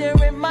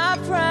hindering my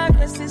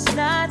progress, it's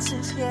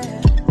nonsense,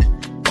 yeah.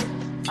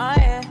 Oh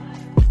yeah.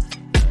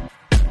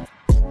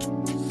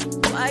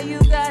 Why you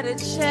gotta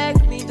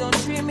check me? Don't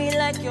treat me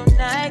like your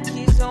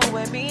Nikes, don't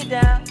wear me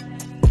down.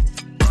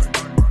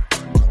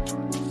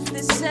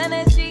 This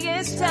energy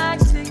is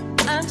toxic,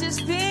 I'm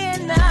just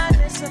being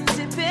honest, I'm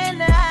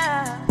dipping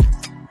out.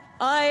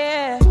 Oh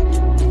yeah,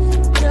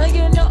 girl,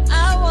 you know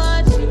I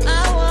want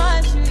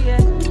you,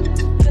 yeah.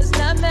 'Cause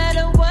no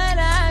matter what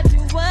I do,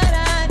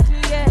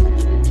 yeah,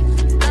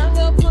 I'm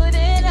gonna put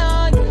it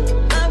on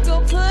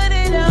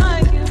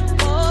you,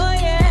 oh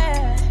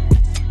yeah.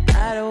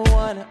 I don't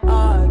wanna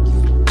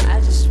argue, I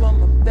just want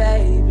my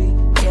baby.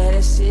 Yeah,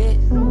 that's it.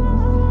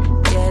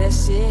 Yeah,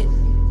 that's it.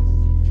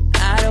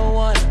 I don't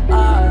wanna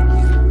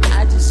argue,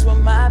 I just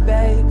want my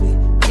baby.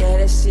 Yeah,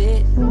 that's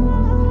it.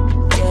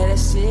 Yeah,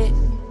 that's it.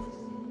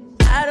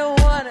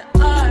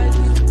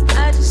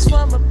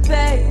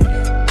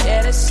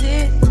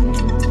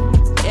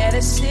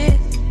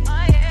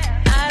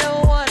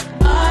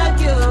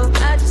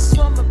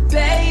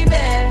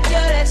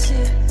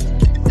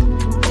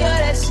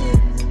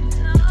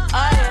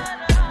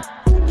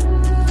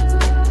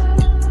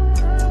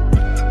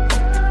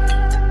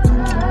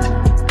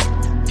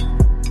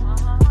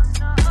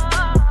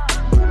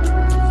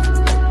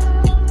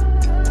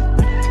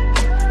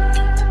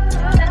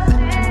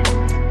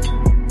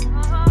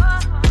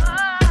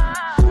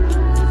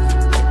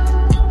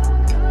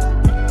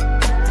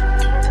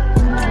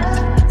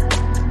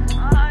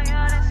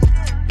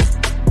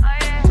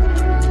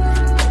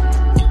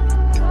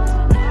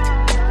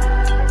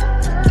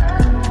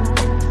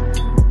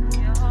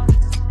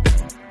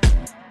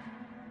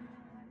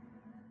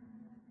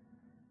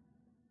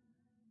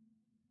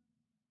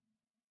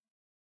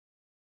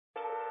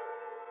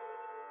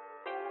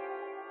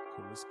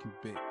 as can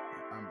be.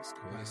 I'm as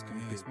cool as can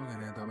be. Smoking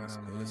that dope, I'm as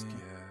cool as can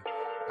be.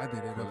 I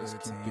did it over the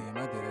team.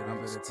 I did it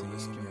over the team.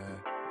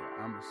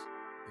 Yeah, I'm as,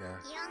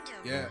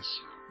 yeah.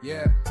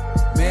 Yeah,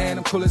 man,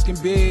 I'm cool as can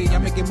be.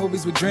 I'm making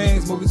movies with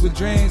dreams.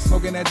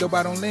 Smoking that dope,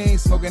 I don't lean.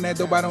 Smoking that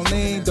dope, I don't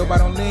lean. Dope, I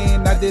don't lean.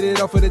 I did it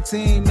all for the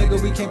team, nigga.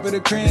 We came for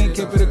the cream,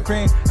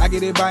 I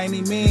get it by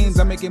any means.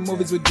 I'm making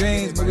movies with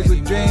dreams.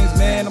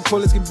 Man, I'm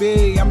cool as can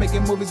be. I'm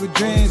making movies with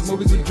dreams.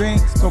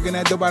 Smoking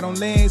that dope, I don't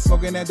lean.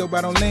 Smoking that dope,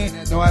 I don't lean.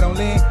 No, I don't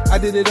lean. I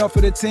did it all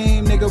for the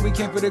team, nigga. We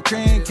came for the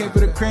cream,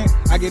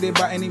 I get it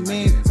by any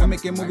means. I'm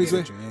making movies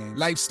with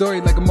life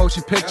story like a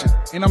motion picture,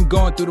 and I'm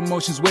going through the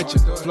motions with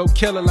you. Flow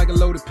killer like a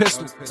loaded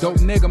pistol. Dope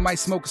nigga might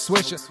smoke a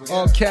swisher.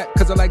 All cat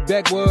cause I like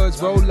backwoods.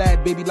 Roll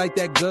that baby like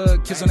that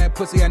good. Kiss on that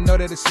pussy, I know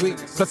that it's sweet.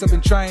 Plus I've been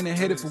trying to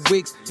hit it for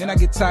weeks. Then I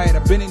get tired,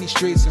 I've been in these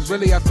streets, and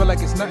really I feel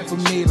like it's nothing for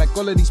me. Like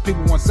all of these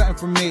people want something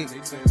from me,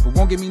 but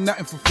won't give me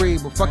nothing for free.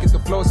 But fuck it, the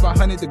flow is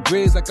 500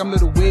 degrees. Like I'm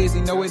Little Wiz,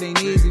 they know it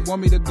ain't easy.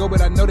 Want me to go,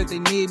 but I know that they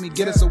need me.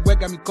 Get it so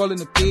wet, got me calling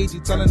the Fiji,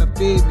 telling her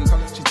feed me.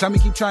 She tell me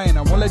keep trying,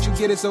 I won't let you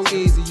get it so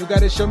easy. You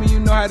gotta show me you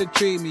know how to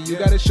treat me. You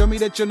gotta show me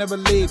that you'll never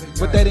leave,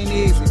 but that ain't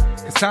easy.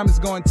 Cause time is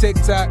going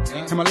tick-tock,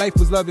 and my life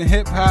was loving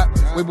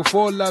hip-hop. Way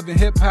before loving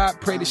hip-hop,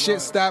 pray the shit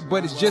stop,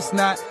 but it's just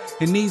not.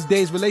 In these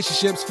days,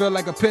 relationships feel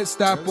like a pit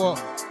stop or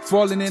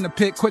falling in a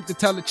pit, quick to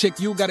tell a chick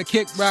you gotta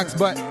kick rocks,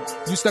 but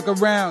you stuck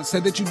around,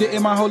 said that you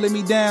didn't mind holding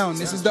me down.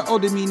 This is the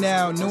older me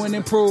now, new and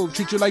improved,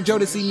 treat you like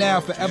Jodeci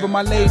now, forever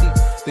my lady.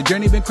 The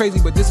journey been crazy,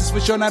 but this is for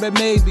sure not a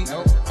maybe.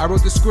 I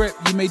wrote the script,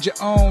 you made your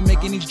own,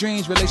 making these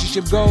dreams,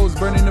 relationship goals,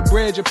 burning the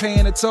bridge or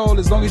paying a toll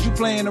as long as you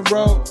playing the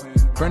role.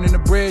 Burning the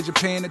bridge or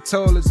paying a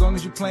toll as long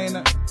as you playing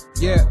the,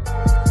 yeah.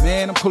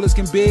 Man, I'm cool as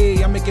can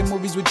be. I'm making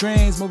movies with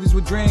dreams.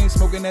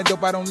 Smoking that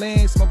dope, I don't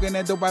lean. Smoking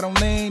that dope, I don't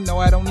lean. No,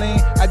 I don't lean.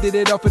 I did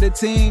it all for the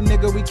team,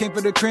 nigga. We came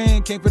for the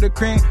cream.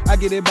 I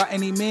get it by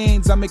any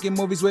means. I'm making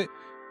movies with.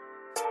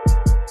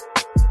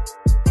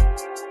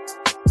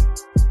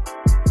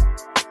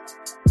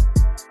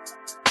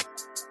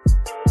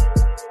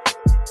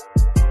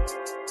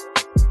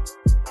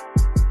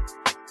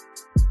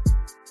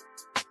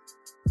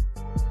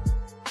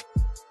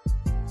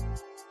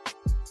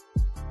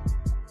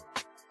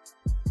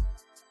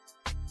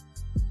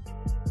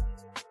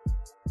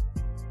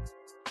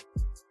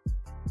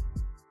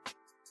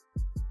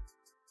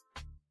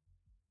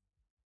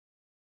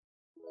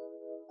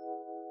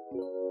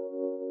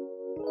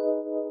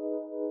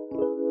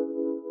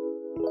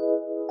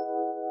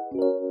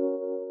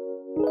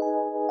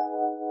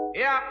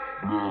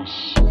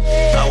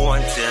 I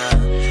want ya,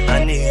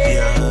 I need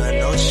ya,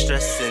 no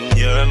stressing,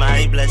 you're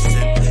my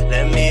blessing.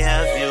 Let me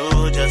have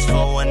you just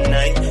for one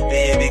night.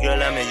 Baby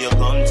girl, I made you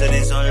come to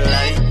this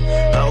online.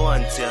 I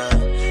want ya,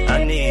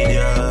 I need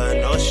ya,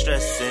 no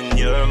stressing,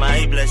 you're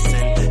my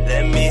blessing.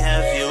 Let me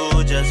have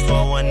you just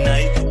for one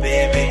night.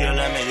 Baby girl,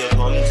 I made you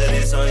come to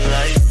this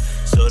online.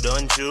 So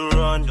don't you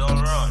run,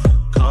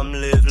 come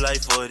live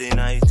life for the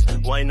night.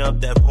 Wind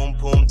up that pum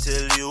pum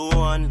till you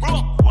won.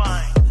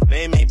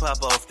 Made me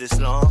pop off this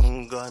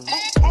long gun.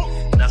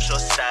 Now show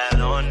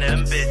style on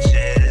them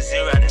bitches.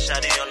 You riding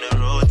shoddy on the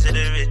road to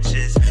the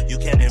riches. You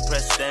can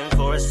impress them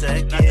for a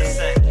second,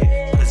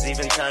 cause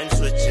even time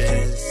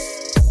switches.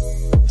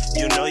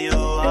 You know you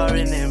are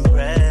an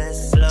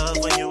impress. Love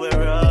when you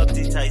wear up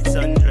the tight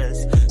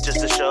sundress, just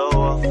to show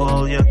off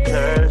all your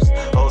curves.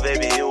 Oh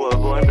baby, you were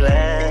born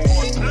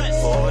blessed.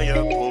 For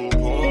your boom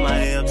boom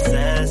I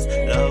obsess.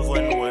 Love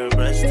when we're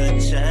breast to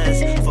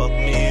chest. Fuck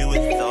me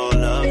with all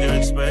of your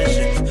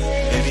expressions.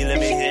 Baby, let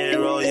me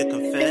hear all your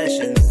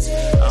confessions.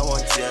 I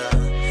want ya,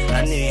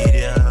 I need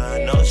ya,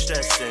 no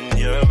stressing,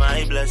 you're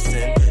my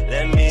blessing.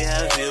 Let me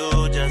have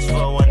you just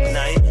for one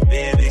night.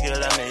 Baby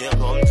girl, I made you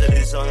come to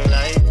this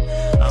online.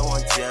 I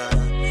want ya,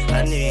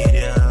 I need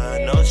ya,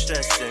 no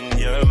stressing,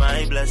 you're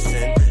my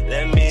blessing.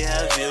 Let me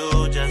have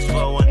you just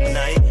for one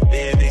night.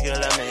 Baby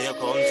girl, I made you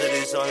come to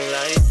this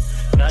online.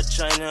 Not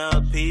trying to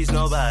appease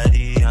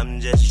nobody, I'm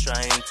just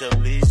trying to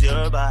please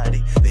your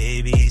body.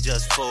 Baby,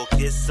 just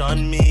focus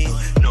on me.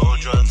 No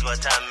drugs,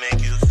 but I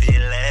make you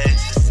feel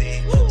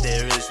ecstasy.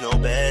 There is no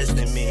best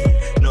in me,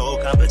 no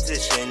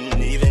competition.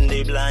 Even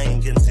the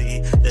blind can see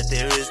that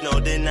there is no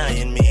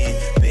denying me.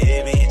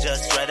 Baby,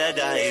 just rather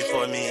die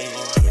for me.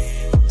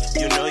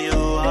 You know you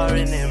are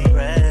an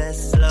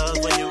impress. Love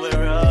when you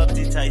wear up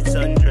the tight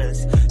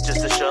sundress, just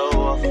to show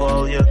off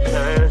all your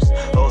curves.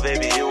 Oh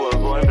baby, you were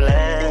born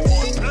blessed.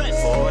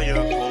 For your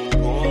boom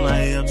boom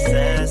I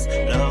obsess.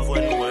 Love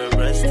when we're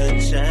breast to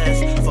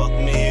chest. Fuck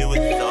me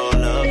with all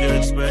of your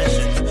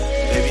expressions.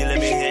 Baby, let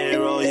me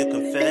hear all your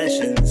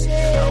confessions.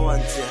 I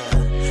want ya,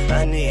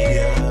 I need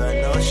ya,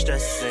 no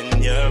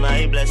stressing, you're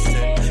my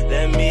blessing.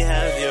 Let me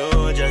have you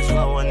just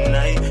for one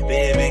night.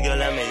 Baby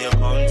girl, I made you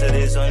come to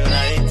this all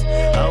night.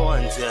 I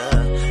want ya,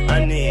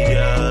 I need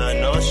ya,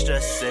 no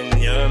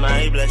stressing, you're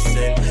my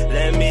blessing.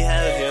 Let me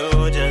have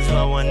you just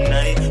for one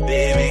night.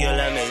 Baby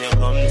girl, I made you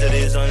come to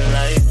this all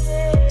night.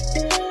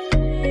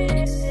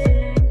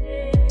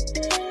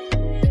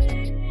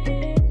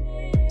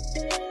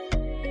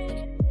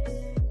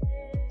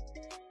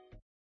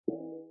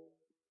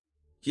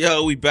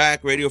 Yo, we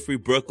back. Radio Free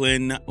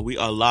Brooklyn. We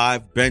are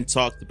live. Ben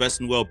Talk, the best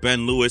in the world.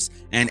 Ben Lewis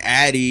and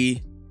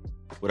Addie.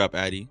 What up,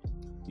 Addie?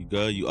 You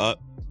good? You up?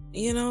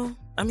 You know,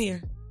 I'm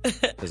here.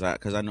 Cause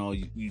I know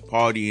you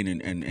partying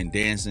and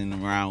dancing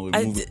around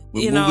with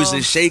movers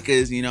and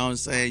shakers. You know what I'm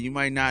saying? You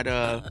might not.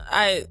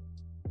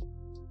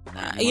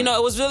 You know,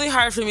 it was really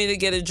hard for me to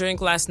get a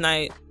drink last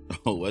night.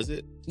 Oh, was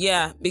it?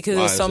 Yeah, because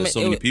Why, there's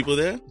so many people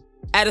there.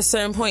 At a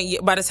certain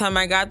point, by the time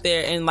I got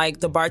there, and like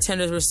the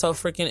bartenders were so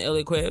freaking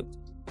ill-equipped.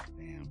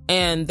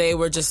 And they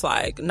were just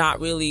like not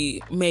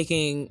really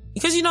making,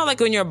 because you know, like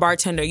when you're a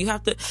bartender, you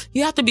have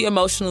to be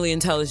emotionally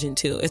intelligent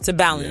too. It's a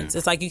balance. Yeah.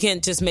 It's like you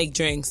can't just make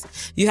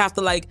drinks. You have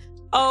to like,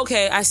 oh,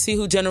 okay, I see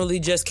who generally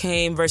just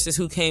came versus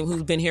who's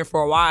been here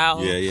for a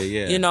while.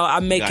 Yeah. You know,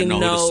 I'm making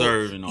notes. Who to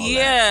serve and all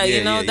that.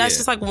 You know, that's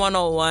just like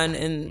 101.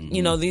 And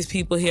you know, these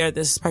people here at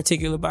this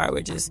particular bar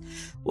were just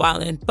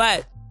wildin'.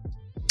 But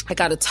I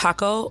got a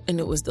taco and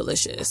it was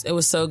delicious. It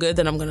was so good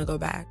that I'm gonna go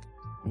back.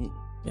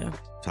 Yeah.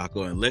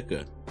 Taco and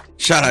liquor.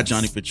 Shout out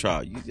Johnny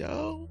Petrard.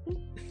 Yo,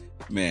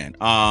 man.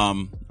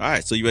 All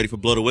right. So you ready for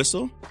Blow the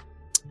Whistle?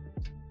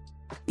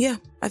 Yeah,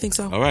 I think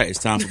so. All right, it's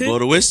time for Blow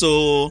the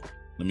Whistle.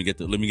 Let me get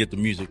the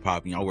music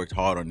popping. I worked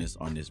hard on this,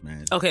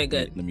 man. Okay,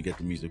 good. Let me get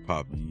the music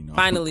popping. You know.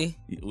 Finally.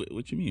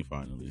 What you mean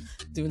finally?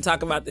 We've been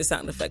talking about this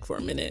sound effect for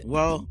a minute.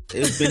 Well,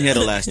 it's been here the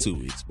last 2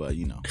 weeks, but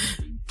you know.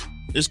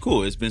 It's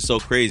cool. It's been so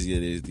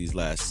crazy these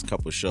last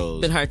couple shows.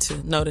 Been hard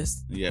to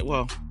notice. Yeah,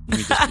 well,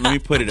 let me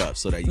put it up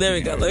so that you there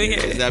we go. Let me hear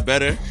it. Is that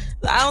better?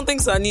 I don't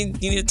think so. You need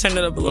to turn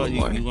it up a little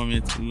more. You want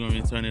me to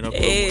turn it up a little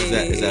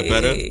more? Is that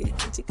better?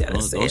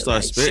 Don't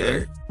start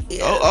spitting.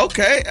 Yeah. Oh,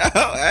 okay.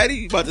 Addie,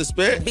 you about to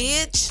spit?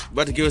 Bitch.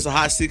 About to give us a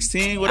hot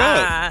 16? What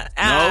up?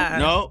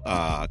 No?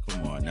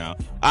 Come on now. All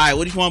right,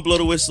 what do you want to blow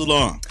the whistle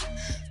on?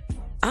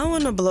 I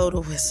want to blow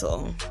the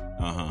whistle.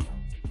 Uh-huh.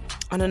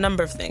 On a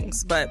number of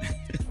things, but...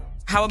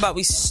 How about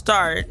we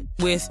start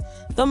with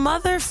the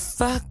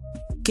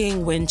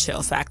motherfucking wind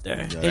chill factor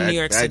in New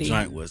York City?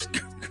 That joint was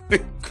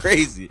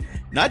crazy.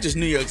 Not just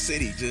New York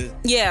City, just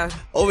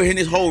over here in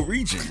this whole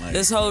region. Like,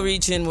 this whole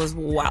region was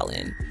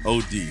wildin'.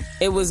 OD.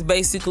 It was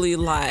basically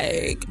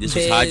like this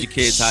was hide your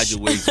kids, hide your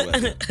wigs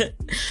weather.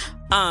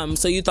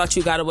 So you thought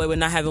you got away with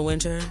not having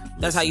winter?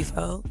 That's how you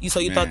felt? You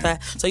thought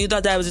that? So you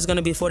thought that was just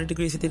gonna be 40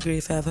 degrees, 50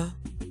 degrees forever?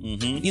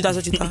 Mm-hmm. That's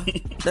what you thought?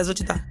 That's what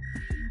you thought?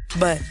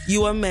 But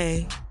you are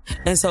May,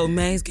 and so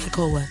May's get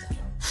cold weather.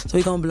 So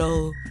we gonna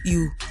blow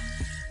you.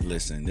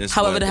 Listen, this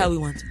however weather, the hell we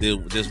want.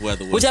 This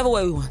weather was whichever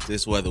way we want.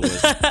 This weather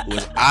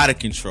was out of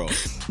control.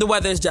 The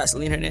weather is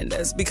Jocelyn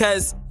Hernandez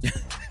because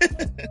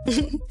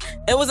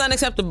it was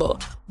unacceptable.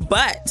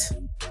 But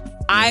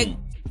I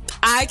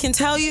can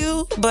tell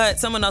you, but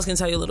someone else can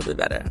tell you a little bit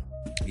better.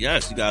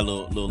 Yes, you got a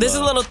little. This is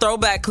a little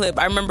throwback clip.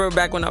 I remember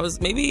back when I was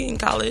maybe in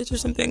college or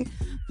something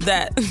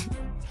that.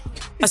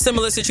 A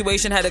similar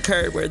situation had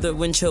occurred where the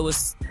wind chill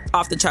was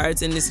off the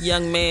charts and this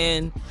young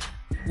man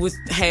with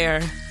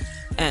hair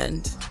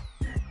and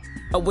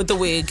with the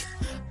wig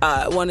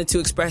wanted to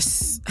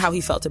express how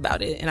he felt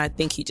about it. And I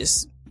think he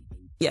just,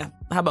 how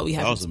about we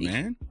have him speak?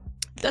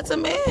 That was a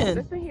man? That's a man.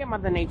 Listen here,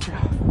 Mother Nature.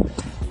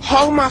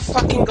 Oh my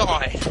fucking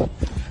God.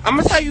 I'm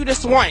gonna tell you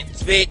this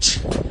once, bitch.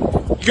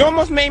 You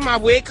almost made my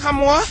wig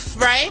come off,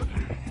 right?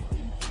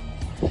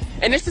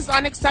 And this is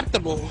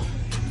unacceptable.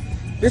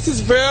 This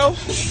is real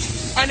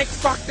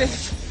unexpected.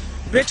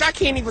 Bitch, I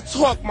can't even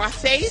talk. My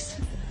face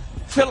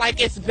feel like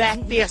it's back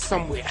there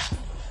somewhere.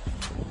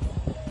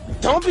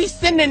 Don't be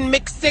sending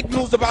mixed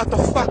signals about the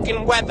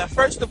fucking weather.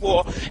 First of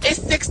all,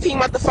 it's 16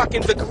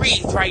 motherfucking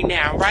degrees right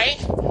now, right?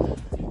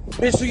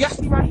 Bitch, so y'all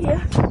see right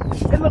here?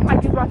 It look like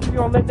it's about to be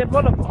on Linden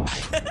Boulevard.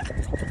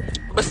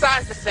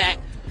 Besides the fact,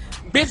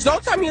 bitch,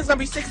 don't tell me it's gonna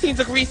be 16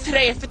 degrees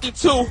today and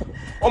 52 on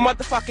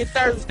motherfucking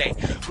Thursday.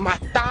 My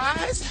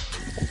thighs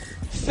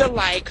feel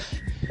like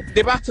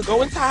they're about to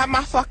go inside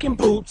my fucking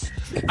boots.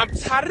 I'm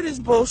tired of this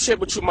bullshit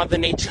with you, Mother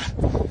Nature.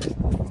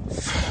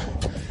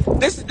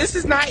 This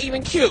is not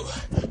even cute.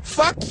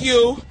 Fuck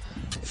you.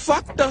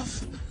 Fuck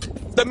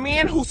the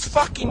man who's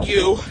fucking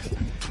you.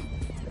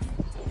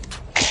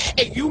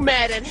 And you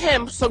mad at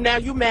him, so now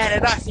you mad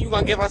at us. And you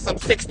gonna give us some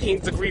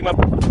 16-degree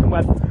motherfucking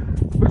weather.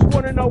 But you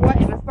wanna know what?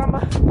 In the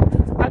summer,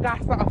 I got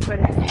something for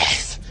that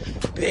ass,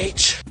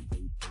 bitch.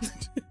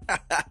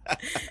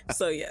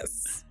 So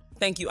yes.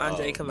 Thank you,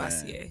 Andre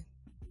Cavassier. Man.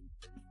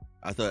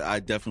 I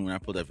definitely, when I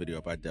pulled that video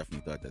up, I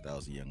definitely thought that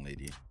was a young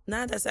lady.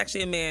 Nah, that's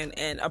actually a man.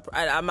 And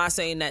I'm not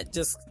saying that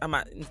it's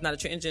not a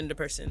transgender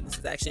person. This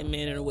is actually a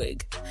man in a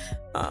wig.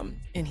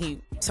 And he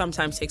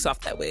sometimes takes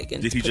off that wig.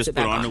 And did he just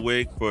put on the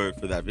wig for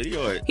that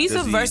video? Or he's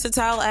a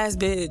versatile ass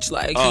bitch.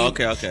 Like,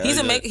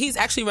 okay. He's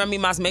actually Remy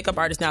Ma's makeup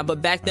artist now.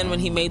 But back then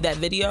when he made that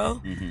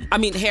video, I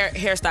mean,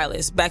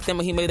 hairstylist. Back then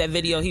when he made that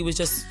video, he was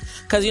just,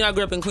 because, I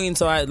grew up in Queens.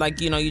 So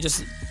you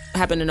just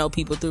happen to know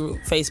people through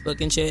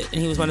Facebook and shit,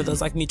 and he was one of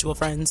those mutual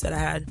friends that I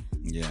had.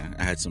 Yeah,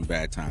 I had some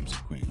bad times in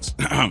Queens.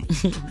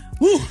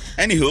 Woo.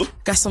 Anywho,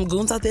 got some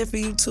goons out there for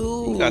you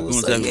too. Got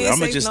goons out there. I'm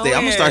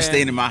gonna start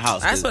staying in my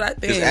house. That's what I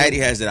think. Because Addie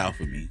has it out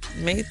for me.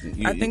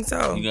 I think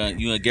so. You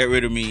gonna get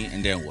rid of me,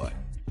 and then what?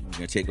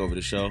 gonna take over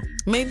the show?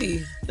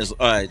 Maybe. All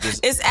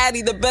right. Is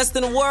Addie the best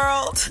in the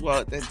world?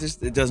 Well,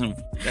 it doesn't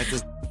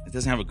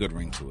have a good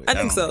ring to it. I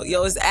think so.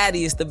 Yo, it's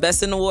Addie. It's the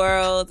best in the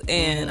world,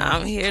 and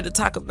I'm here to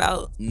talk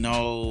about.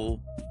 No.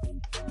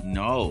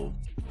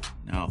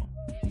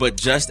 But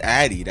just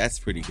Addie, that's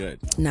pretty good.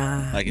 If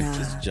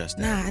it's just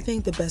Addie. I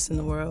think the best in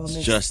the world.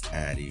 It's just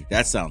Addie.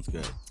 That sounds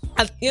good.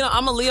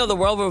 I'm a Leo. The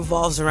world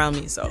revolves around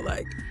me, so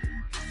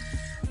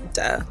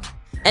duh.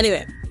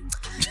 Anyway,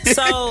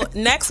 so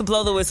next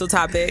blow the whistle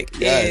topic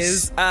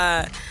is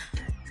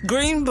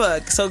Green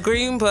Book. So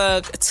Green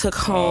Book took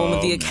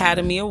home the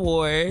Academy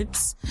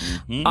Awards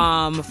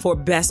for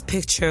Best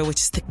Picture, which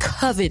is the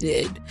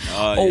coveted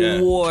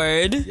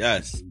award.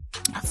 Yes.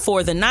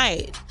 For the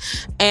night.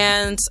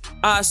 And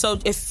so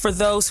if for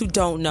those who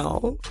don't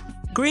know,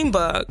 Green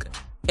Book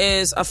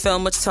is a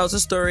film which tells the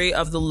story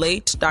of the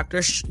late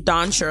Dr.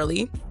 Don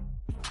Shirley,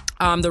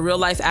 the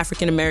real-life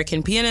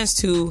African-American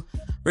pianist who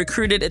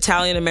recruited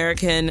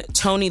Italian-American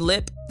Tony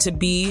Lip to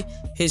be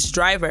his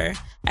driver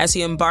as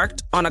he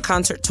embarked on a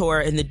concert tour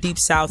in the Deep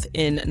South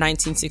in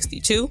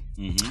 1962.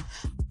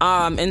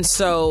 And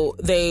so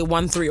they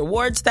won 3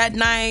 awards that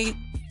night.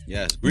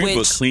 Yes, Green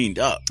Book cleaned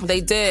up.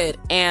 They did,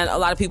 and a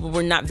lot of people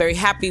were not very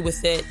happy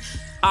with it.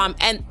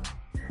 And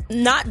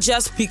not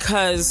just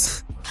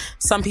because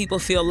some people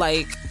feel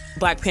like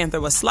Black Panther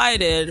was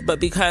slighted,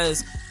 but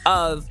because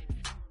of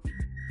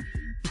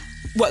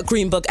what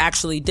Green Book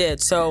actually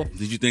did. So,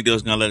 did you think they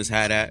was gonna let us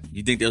have that?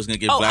 You think they was gonna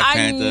give Black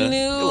Panther?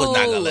 It was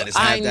not gonna let us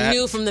have that. I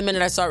knew from the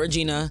minute I saw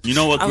Regina. You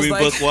know what Green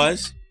Book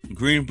was?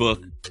 Green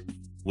Book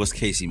was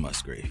Casey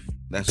Musgrave.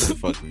 That's what the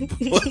fuck Green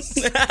Book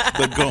was.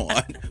 But go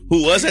on.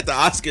 Who was at the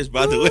Oscars,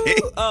 by the way?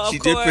 She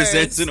did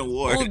present an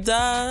award. Oh,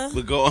 duh.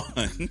 But go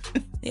on.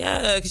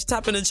 Yeah, she's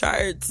topping the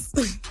charts.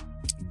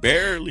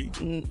 Barely.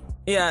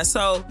 Yeah,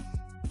 so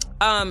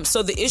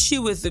the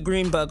issue with the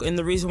Green Book and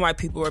the reason why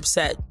people were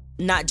upset,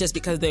 not just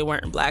because they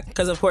weren't Black,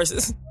 because of course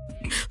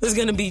there's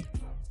going to be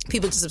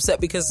people just upset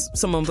because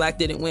someone Black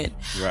didn't win.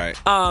 Right.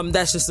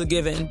 That's just a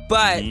given.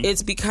 But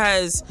it's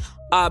because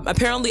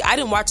apparently, I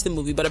didn't watch the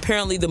movie, but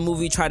apparently the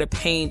movie tried to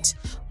paint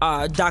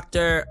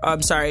Dr.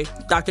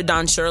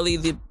 Don Shirley,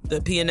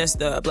 the pianist,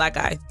 the Black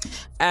guy,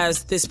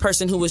 as this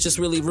person who was just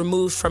really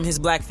removed from his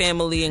Black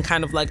family and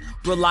kind of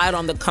relied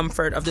on the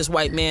comfort of this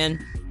white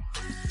man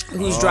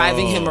who's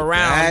driving him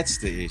around. That's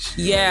the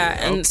issue.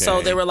 Yeah, and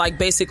so they were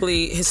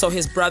basically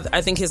his brother,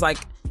 I think his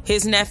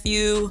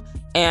nephew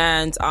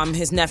and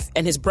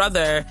his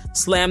brother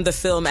slammed the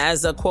film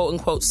as a quote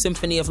unquote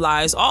symphony of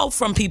lies, all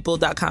from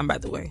people.com, by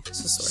the way.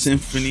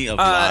 Symphony of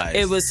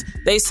lies.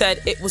 They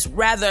said it was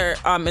rather,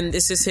 and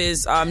this is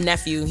his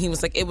nephew, he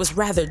was like, it was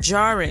rather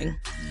jarring.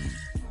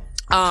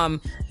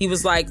 He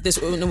was like,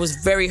 it was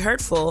very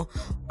hurtful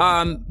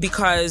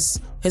because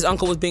his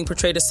uncle was being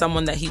portrayed as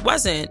someone that he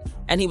wasn't.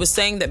 And he was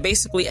saying that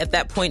basically at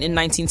that point in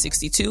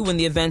 1962, when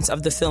the events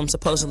of the film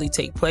supposedly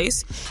take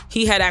place,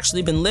 he had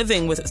actually been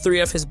living with 3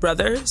 of his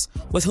brothers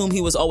with whom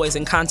he was always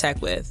in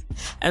contact with.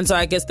 And so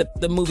I guess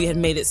the movie had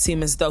made it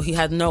seem as though he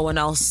had no one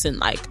else and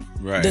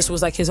this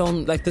was his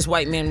own, this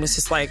white man was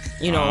just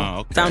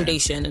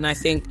foundation. And I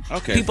think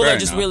people are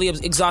just really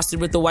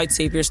exhausted with the white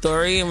savior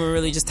story, and we're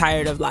really just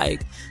tired of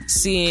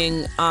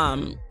seeing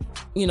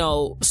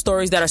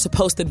stories that are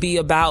supposed to be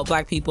about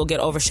Black people get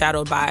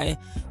overshadowed by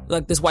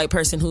this white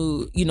person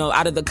who,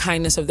 out of the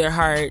kindness of their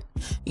heart,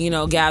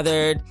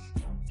 gathered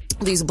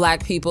these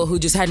Black people who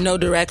just had no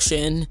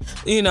direction,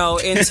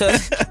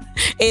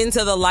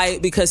 into the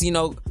light because,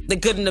 they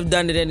couldn't have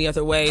done it any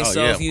other way.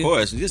 Oh, of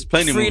course. There's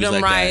plenty of Freedom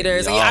movies like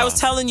Riders. that. I was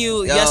telling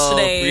you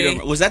yesterday.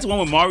 Was that the one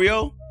with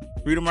Mario?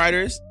 Freedom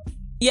Riders?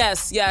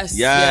 Yes.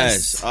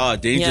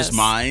 Dangerous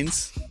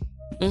Minds.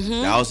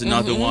 That was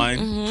another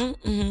one.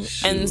 And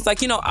it's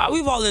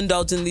we've all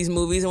indulged in these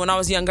movies, and when I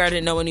was younger I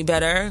didn't know any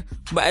better,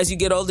 but as you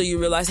get older you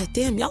realize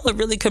damn, y'all are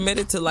really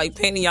committed to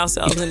painting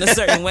yourselves in a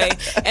certain way.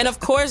 And of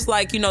course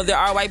there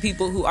are white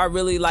people who are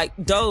really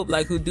dope,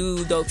 who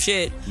do dope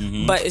shit,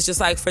 but it's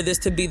just for this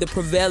to be the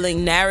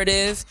prevailing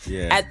narrative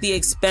at the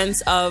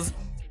expense of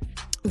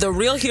the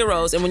real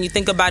heroes. And when you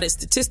think about it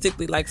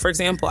statistically, for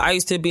example, I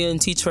used to be in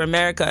Teach for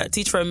America.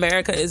 Teach for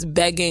America is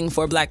begging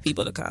for Black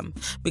people to come.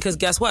 Because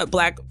guess what?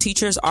 Black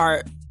teachers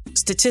are,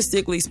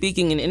 statistically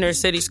speaking, in inner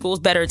city schools,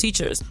 better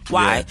teachers.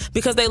 Why? Yeah.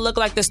 Because they look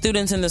like the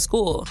students in the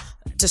school,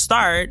 to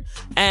start.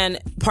 And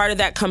part of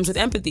that comes with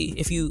empathy.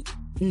 If you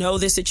know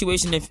this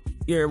situation, if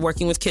you're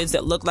working with kids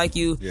that look like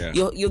you,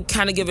 you'll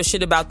kind of give a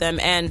shit about them.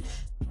 And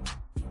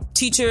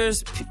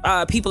teachers,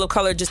 people of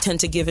color just tend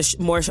to give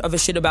more of a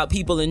shit about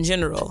people in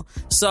general.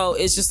 So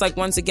it's just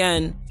once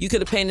again, you could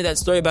have painted that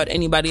story about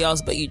anybody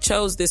else, but you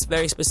chose this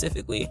very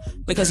specifically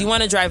because you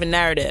want to drive a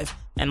narrative.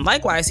 And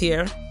likewise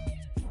here,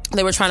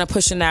 they were trying to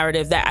push a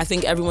narrative that I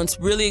think everyone's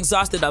really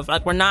exhausted of.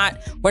 We're not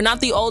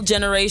the old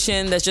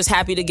generation that's just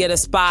happy to get a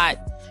spot,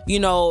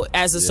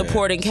 as a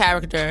supporting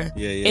character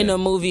in a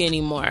movie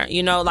anymore.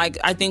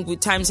 I think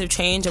times have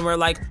changed and we're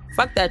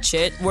fuck that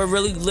shit. We're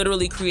really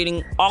literally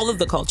creating all of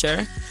the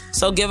culture.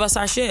 So give us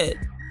our shit.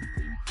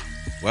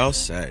 Well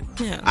said.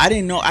 Yeah. I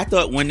didn't know. I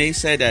thought when they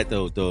said that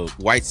the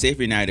white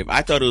savior narrative,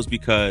 I thought it was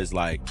because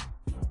like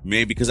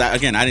maybe because I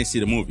didn't see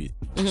the movie,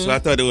 so I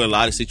thought there were a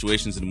lot of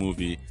situations in the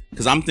movie.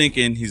 Because I'm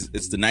thinking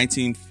it's the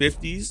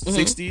 1950s,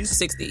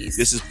 60s.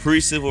 This is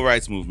pre-civil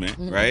rights movement,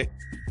 right?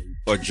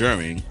 Or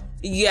during.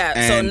 Yeah.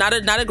 And so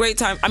not a great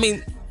time. I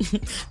mean,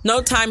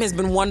 no time has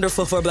been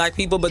wonderful for Black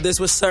people, but this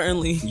was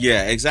certainly.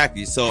 Yeah,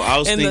 exactly. So I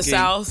was thinking the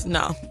South.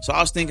 No. So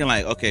I was thinking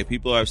like, okay,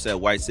 people are upset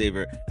white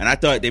savior, and I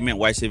thought they meant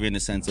white savior in the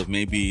sense of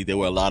maybe there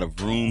were a lot of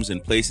rooms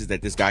and places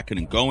that this guy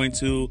couldn't go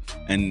into,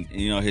 and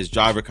his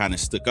driver kind of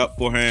stood up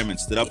for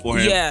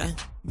him. Yeah.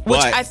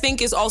 Which I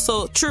think is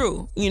also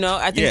true.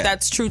 I think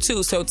that's true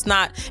too. So it's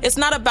not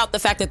about the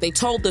fact that they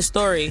told the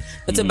story.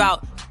 It's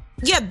about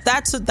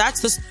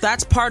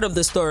that's part of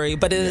the story,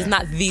 but it is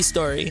not the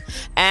story.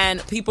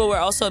 And people were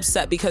also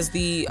upset because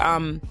the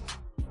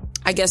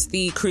I guess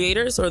the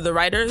creators or the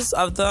writers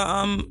of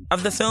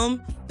the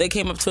film, they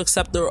came up to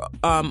accept the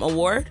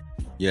award.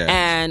 Yeah.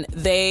 And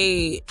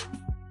they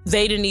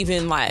didn't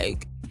even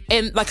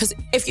because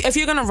if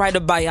you're gonna write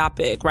a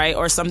biopic, right,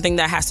 or something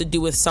that has to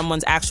do with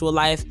someone's actual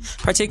life,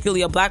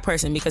 particularly a Black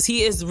person, because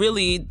he is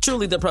really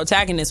truly the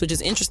protagonist, which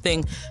is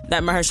interesting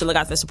that Mahershala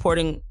got the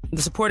supporting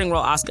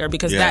role Oscar,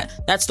 because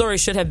that story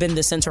should have been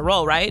the center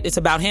role, right? It's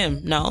about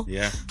him, no?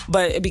 Yeah.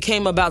 But it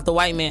became about the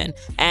white man,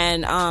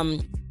 and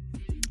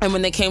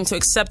when they came to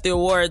accept the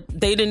award,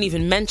 they didn't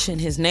even mention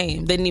his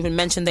name. They didn't even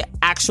mention the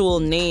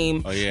actual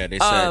name. Oh yeah, they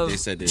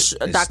said it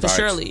Dr. starts,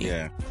 Shirley.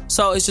 Yeah.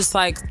 So it's just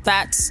like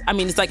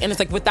it's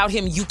like without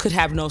him you could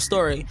have no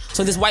story.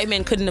 So this white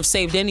man couldn't have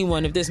saved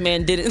anyone if this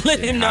man didn't let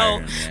him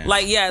know.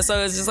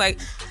 So it's just like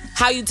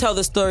how you tell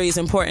the story is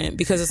important,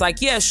 because it's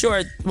like, yeah,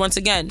 sure, once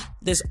again,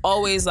 there's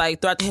always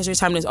throughout the history of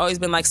time, there's always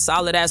been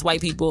solid ass white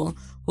people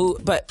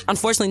but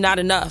unfortunately not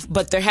enough.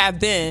 But there have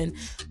been,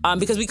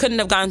 because we couldn't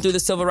have gone through the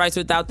civil rights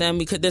without them.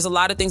 There's a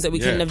lot of things that we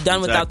couldn't have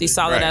done without these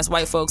solid ass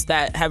white folks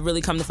that have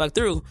really come the fuck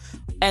through.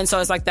 And so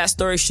it's like that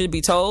story should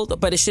be told,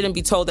 but it shouldn't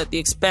be told at the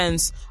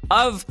expense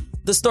of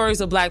the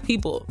stories of Black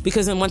people.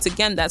 Because then once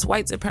again, that's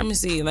white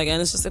supremacy. And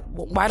it's just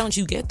why don't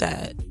you get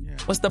that? Yeah.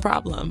 What's the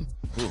problem?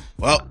 Ooh.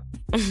 Well,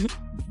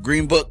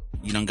 Green Book,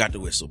 you done got the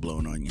whistle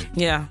blown on you.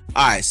 Yeah.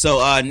 All right,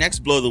 so next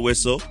blow the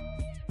whistle.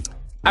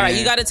 All right,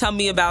 you got to tell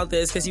me about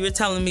this, because you were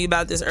telling me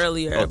about this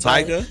earlier. Oh,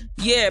 Tyga?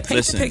 Yeah,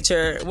 paint the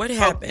picture. What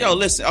happened?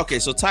 Listen. Okay,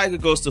 so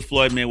Tyga goes to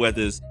Floyd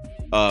Mayweather's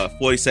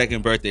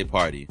 42nd birthday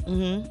party,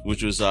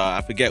 which was, I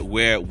forget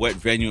what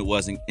venue it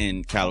was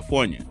in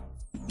California.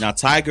 Now,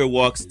 Tyga.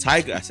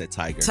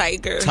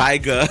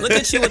 Look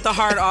at you with the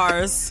hard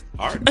R's.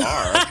 Hard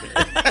R.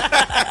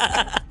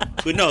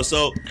 But no,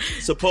 so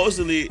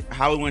supposedly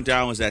how it went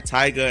down was that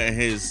Tyga and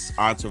his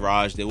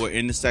entourage, they were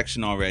in the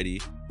section already.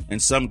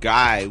 And some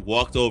guy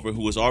walked over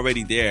who was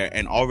already there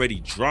and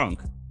already drunk,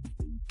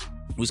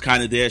 was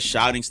kind of there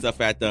shouting stuff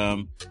at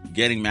them,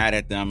 getting mad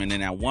at them. And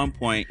then at one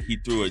point, he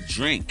threw a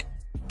drink.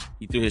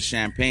 He threw his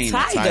champagne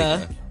at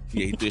Tyga.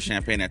 Yeah, he threw his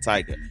champagne at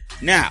Tyga.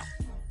 Now,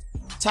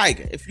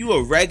 Tyga, if you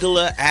a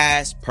regular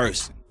ass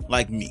person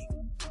like me,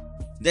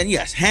 then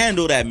yes,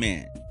 handle that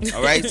man.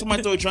 All right?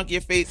 Somebody throw a drunk in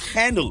your face,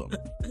 handle him.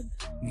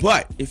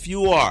 But if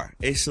you are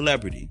a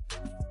celebrity,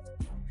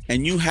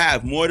 and you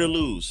have more to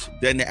lose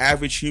than the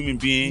average human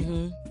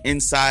being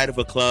inside of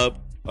a club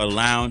or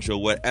lounge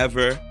or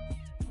whatever,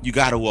 you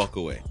got to walk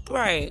away.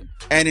 Right.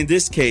 And in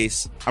this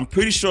case, I'm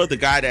pretty sure the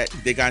guy that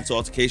they got into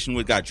altercation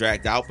with got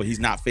dragged out, but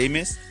he's not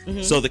famous.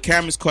 So the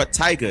cameras caught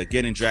Tyga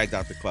getting dragged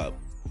out the club.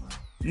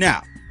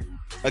 Now,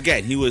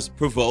 again, he was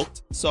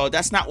provoked. So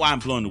that's not why I'm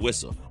blowing the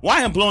whistle.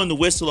 Why I'm blowing the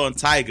whistle on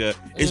Tyga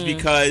is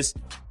because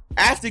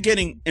after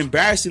getting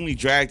embarrassingly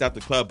dragged out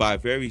the club by a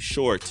very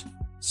short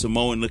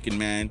Samoan-looking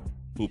man,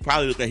 who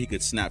probably looked like he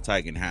could snap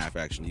Tyga in half,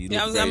 actually.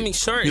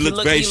 Short. He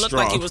looked very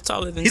strong. Like he was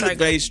taller than Tyga. He looked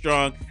very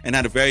strong and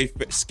had a very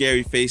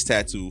scary face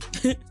tattoo.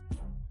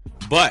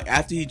 But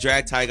after he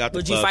dragged Tyga out the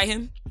club... Would you fight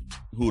him?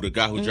 Who, the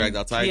guy who dragged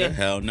out Tyga? Yeah.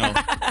 Hell no.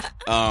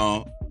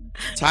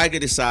 Tyga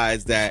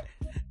decides that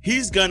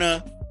he's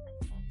gonna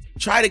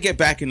try to get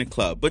back in the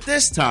club. But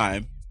this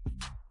time,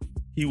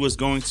 he was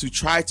going to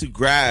try to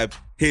grab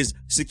his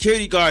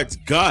security guard's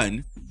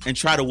gun and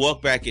try to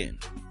walk back in.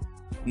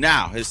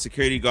 Now, his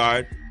security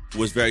guard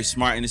was very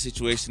smart in the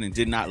situation and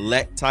did not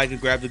let Tyga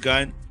grab the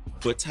gun.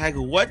 But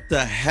Tyga, what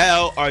the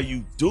hell are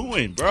you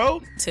doing,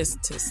 bro?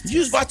 You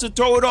was about to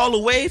throw it all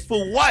away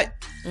for what?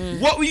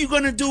 What were you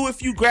gonna do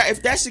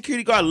if that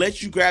security guard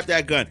let you grab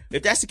that gun?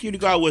 If that security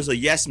guard was a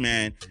yes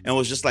man and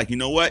was just like, you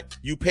know what?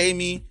 You pay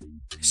me,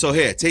 so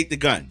here, take the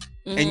gun.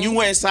 And you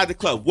went inside the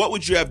club, what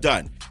would you have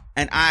done?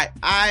 And I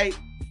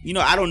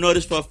don't know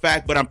this for a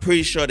fact, but I'm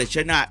pretty sure that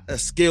you're not a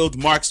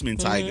skilled marksman,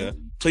 Tyga.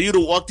 So you'd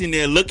have walked in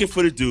there looking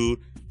for the dude,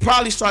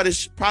 probably start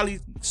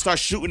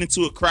shooting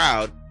into a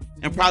crowd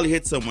and probably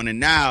hit someone. And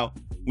now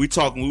we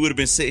would have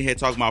been sitting here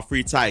talking about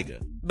free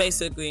Tyga.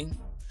 Basically.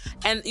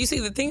 And you see,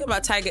 the thing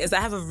about Tyga is I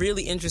have a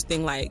really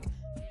interesting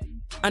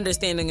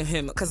understanding of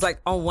him. Because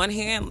on one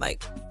hand,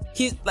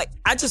 he's like,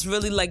 I just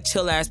really like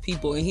chill ass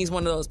people, and he's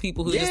one of those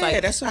people who just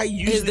like, that's how he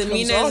his usually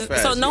demeanor. comes off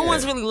as, So no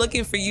one's really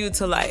looking for you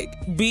to like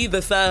be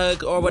the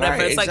thug or whatever.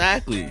 Right, it's like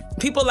exactly.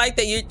 People like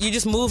that you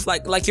just move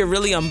like you're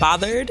really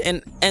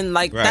unbothered, and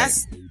like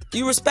that's,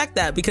 you respect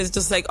that, because it's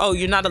just like, oh,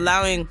 you're not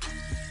allowing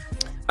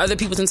other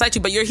people to incite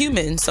you, but you're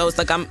human. So it's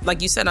like, I'm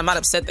like you said, I'm not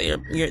upset that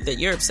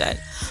you're upset.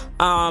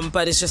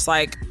 But it's just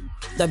like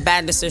the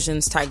bad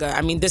decisions, Tyga.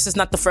 I mean, this is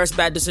not the first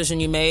bad decision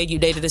you made. You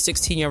dated a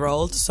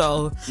 16-year-old,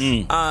 so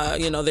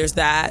you know, there's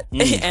that,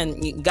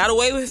 and you got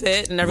away with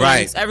it, and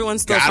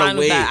everyone's still fine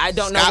with that. I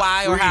don't know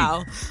why or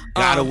how.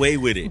 Got away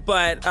with it,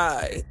 but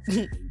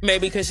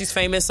maybe because she's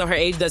famous, so her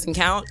age doesn't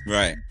count.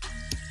 Right.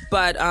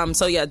 But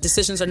so yeah,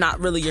 decisions are not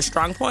really your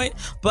strong point,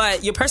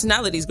 but your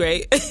personality is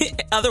great.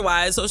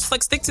 Otherwise, so it's just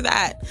like, stick to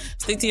that.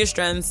 Stick to your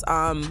strengths.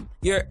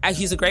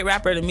 He's a great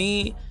rapper to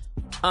me.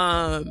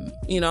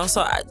 You know,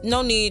 so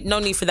no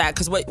need for that,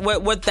 because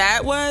what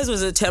that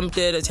was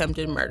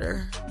attempted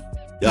murder.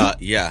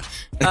 Yeah.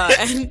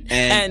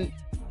 And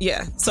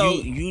yeah, so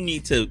you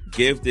need to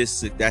give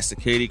that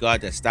security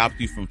guard that stopped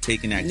you from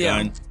taking that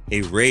gun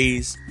a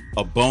raise,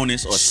 a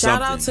bonus, or something.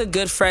 Shout out to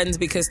Good Friends,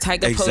 because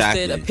Tyga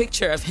posted a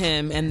picture of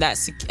him and that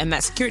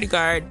security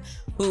guard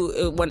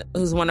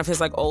who's one of his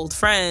like old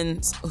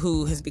friends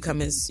who has become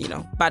his, you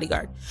know,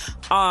 bodyguard.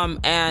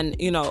 And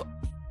you know,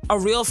 a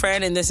real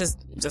friend, and this is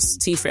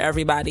just tea for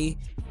everybody,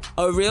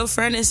 a real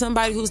friend is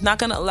somebody who's not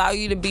going to allow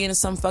you to be in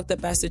some fucked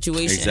up ass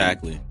situation.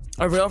 Exactly.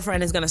 A real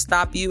friend is going to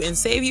stop you and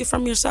save you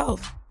from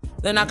yourself.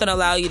 They're not going to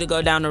allow you to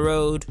go down the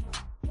road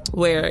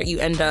where you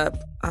end up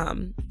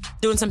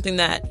doing something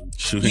that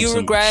you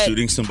regret.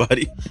 Shooting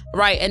somebody.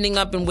 Right, ending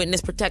up in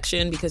witness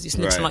protection because you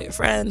snitched on all your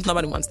friends.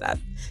 Nobody wants that.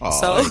 Oh,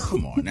 so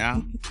come on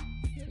now.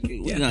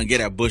 We're going to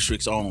get at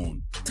Bushwick's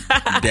own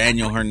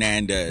Daniel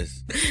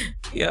Hernandez.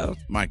 Yo.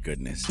 My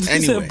goodness.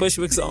 Anyway.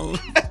 Bushwick's own.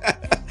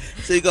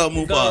 So you gotta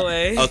move on.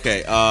 Away.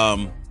 Okay.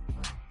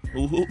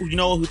 Who you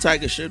know who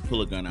Tyga should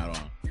pull a gun out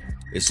on?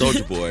 It's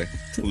Soulja Boy,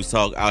 who's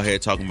out here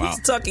talking about.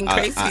 He's talking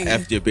crazy. I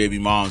effed your baby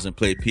moms and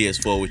played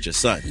PS4 with your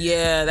son.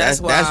 Yeah,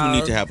 that's wild. That's when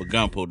you need to have a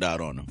gun pulled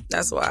out on him.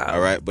 That's wild.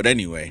 All right, but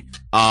anyway,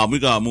 we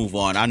gotta move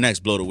on. Our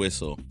next blow the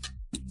whistle.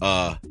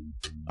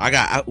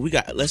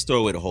 Let's throw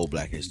away the whole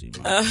Black History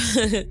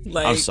Month.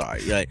 Like, I'm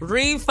sorry. Like,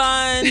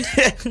 refund.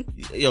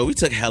 Yo, we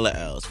took hella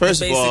L's.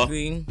 First of all,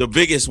 the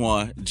biggest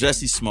one,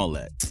 Jussie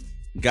Smollett.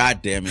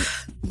 God damn it.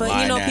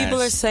 But you know,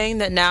 people are saying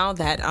that now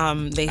that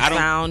they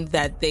found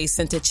that they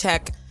sent a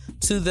check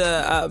to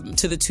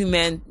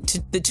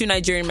the two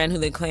Nigerian men who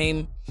they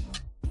claim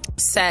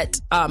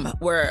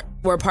were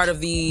part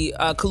of the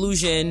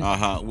collusion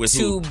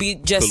to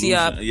beat Jussie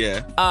up.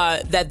 Yeah.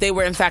 That they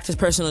were in fact his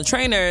personal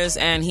trainers,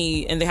 and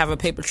they have a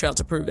paper trail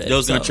to prove it.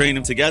 Those gonna train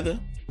them together?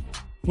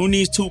 Who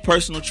needs two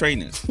personal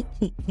trainers?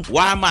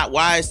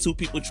 Why is two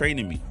people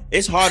training me?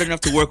 It's hard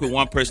enough to work with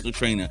one personal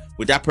trainer.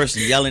 With that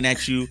person yelling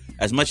at you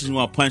as much as you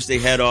want to punch their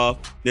head off.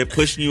 They're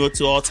pushing you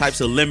to all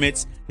types of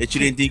limits that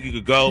you didn't think you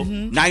could go.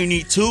 Mm-hmm. Now you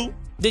need two?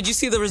 Did you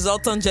see the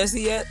results on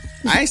Jussie yet?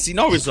 I ain't see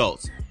no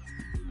results.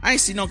 I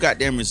ain't see no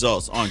goddamn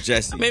results on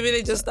Jussie. Maybe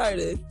they just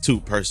started. Two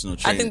personal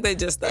trainers. I think they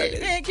just started.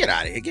 Hey, man, get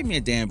out of here. Give me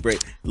a damn break.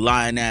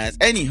 Lying ass.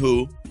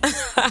 Anywho,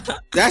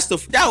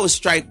 that was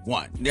strike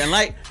one. And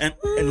like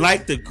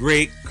the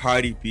great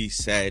Cardi B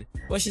said.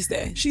 What'd she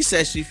say? She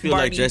said she feel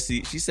like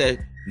Jussie. She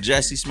said,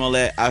 Jussie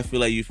Smollett, I feel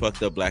like you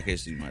fucked up Black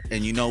History Month.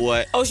 And you know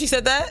what? Oh, she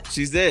said that?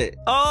 She did.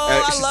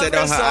 Oh, she I love said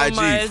her on her so IG.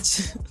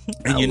 much.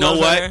 And you know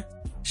what?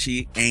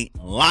 She ain't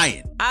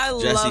lying. I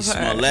love her. Jussie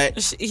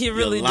Smollett, he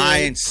really your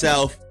lying did.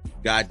 self.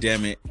 God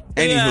damn it.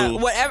 Anywho, yeah,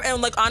 whatever,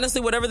 and like honestly,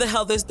 whatever the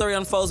hell this story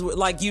unfolds,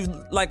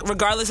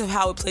 regardless of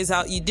how it plays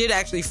out, you did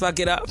actually fuck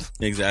it up.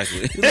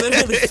 Exactly. You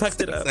literally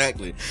fucked it up.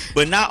 Exactly.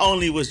 But not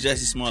only was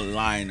Jussie Smollett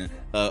lying,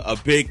 a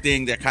big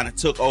thing that kind of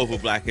took over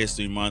Black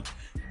History Month,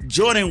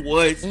 Jordyn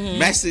Woods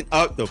messing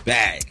up the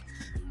bag.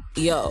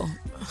 Yo.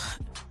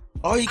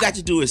 All you got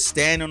to do is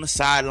stand on the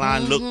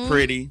sideline, look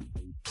pretty,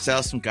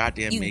 sell some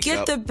goddamn makeup. You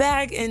get the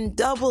bag and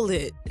double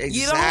it. Exactly.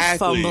 You don't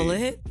fumble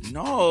it.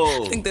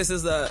 No. I think this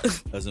is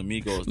That's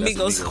Migos. That's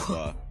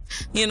Migos.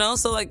 You know,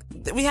 so like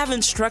we have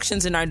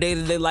instructions in our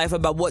day-to-day life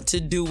about what to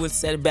do with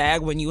said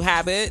bag when you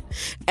have it.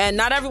 And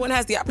not everyone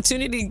has the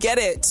opportunity to get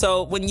it.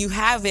 So when you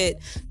have it,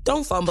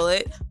 don't fumble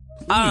it.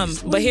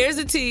 But here's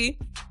the tea.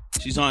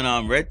 She's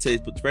on Red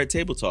Table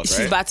Talk, right?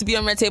 She's about to be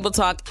on Red Table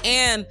Talk.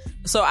 And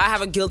so I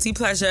have a guilty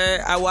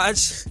pleasure. I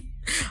watch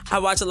a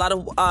lot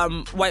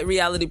of white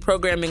reality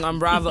programming on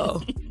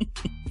Bravo.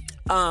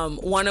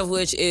 One of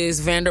which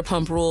is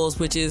Vanderpump Rules,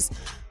 which is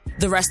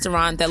the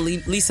restaurant that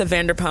Lisa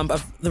Vanderpump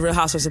of The Real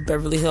Housewives of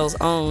Beverly Hills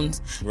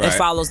owns. Right. And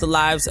follows the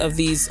lives of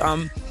these,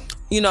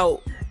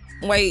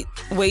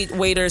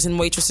 waiters and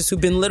waitresses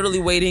who've been literally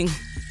waiting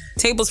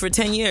tables for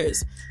 10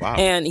 years. Wow.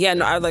 And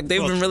they've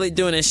been really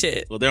doing this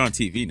shit. Well, they're on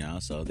TV now,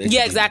 so they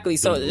exactly.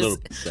 So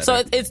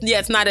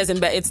it's not as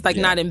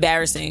not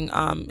embarrassing.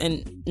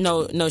 And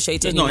no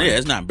shade to anyone.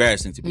 It's not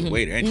embarrassing to be a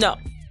waiter. Anyway. No.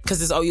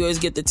 because you always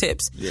get the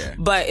tips. Yeah.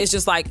 But it's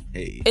just like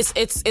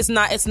it's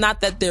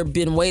not that they've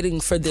been waiting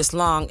for this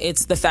long.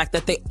 It's the fact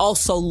that they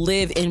also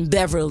live in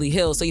Beverly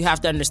Hills. So you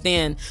have to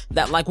understand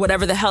that like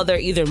whatever the hell they're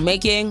either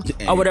making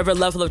or whatever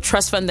level of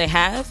trust fund they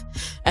have,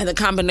 and the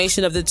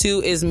combination of the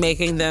two is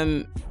making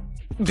them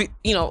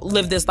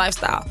live this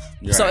lifestyle.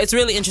 Right. So it's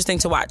really interesting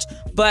to watch.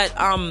 But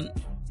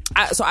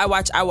I've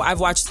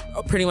watched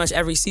pretty much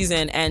every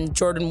season, and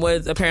Jordan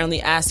Woods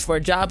apparently asked for a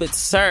job at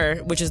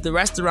Sir, which is the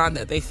restaurant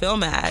that they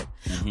film at.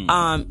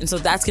 And so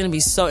that's going to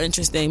be so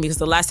interesting, because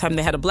the last time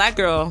they had a black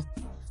girl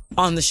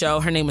on the show,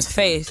 her name was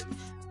Faith,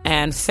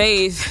 and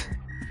Faith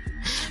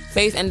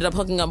ended up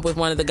hooking up with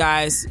one of the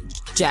guys,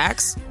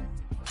 Jax,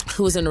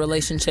 who was in a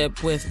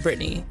relationship with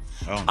Brittany.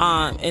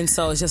 And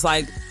so it's just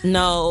like,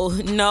 no,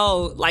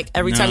 like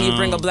every time you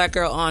bring a black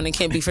girl on, it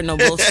can't be for no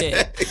bullshit.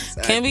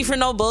 Exactly. Can't be for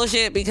no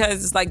bullshit,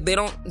 because it's like they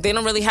don't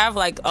really have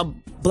like a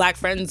black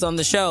friends on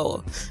the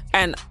show,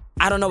 and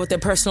I don't know what their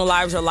personal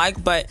lives are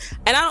like, but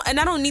I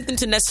don't need them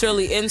to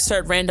necessarily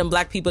insert random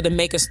black people to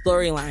make a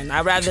storyline.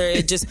 I rather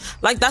it just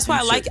like that's why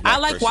I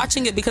like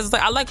watching it, because it's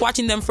like I like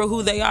watching them for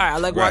who they are. I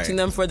like watching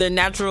them for their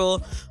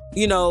natural,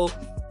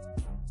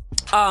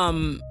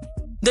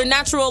 their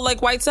natural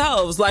like white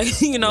selves, like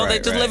they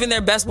just living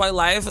their best white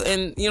life,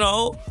 and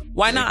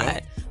why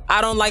not?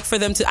 I don't like for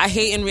them to. I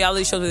hate in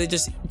reality shows where they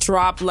just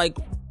drop like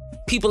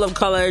people of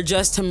color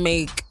just to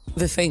make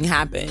the thing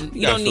happen.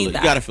 You don't need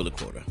that. You gotta fill the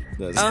quota.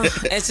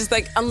 It's just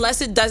like,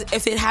 unless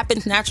if it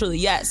happens naturally,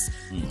 yes,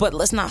 but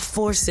let's not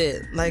force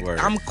it. Like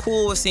I'm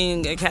cool with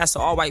seeing a cast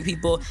of all white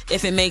people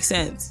if it makes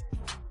sense.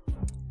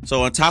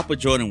 So on top of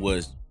Jordan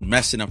Woods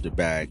messing up the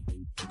bag,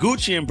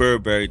 Gucci and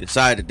Burberry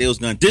decided they was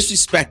gonna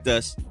disrespect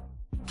us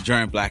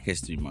during Black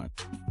History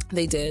Month.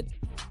 They did.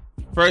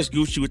 First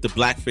Gucci with the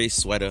blackface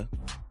sweater,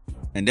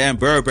 and then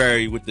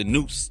Burberry with the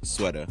noose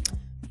sweater.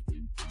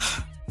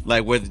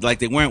 Like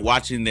they weren't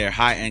watching their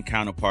high-end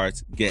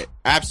counterparts get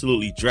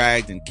absolutely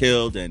dragged and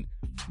killed and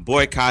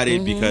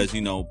boycotted, because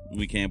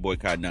we can't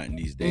boycott nothing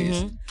these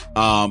days.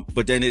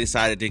 But then they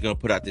decided they're gonna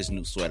put out this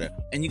new sweater,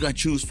 and you're gonna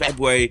choose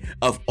February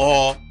of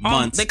all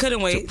months. They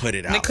couldn't wait to put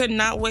it out. They could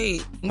not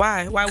wait.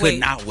 Why wait? Could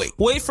not wait.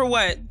 Wait for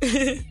what?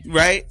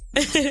 Right.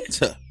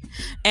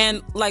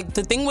 And like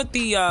the thing with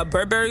the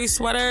Burberry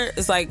sweater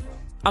is like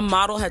a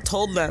model had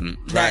told them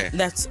that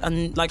that's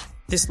like,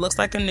 this looks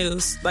like a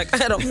noose. Like,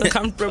 I don't feel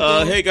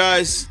comfortable. Hey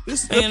guys,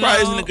 this probably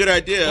isn't a good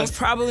idea. It's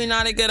probably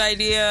not a good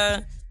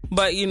idea,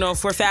 but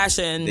for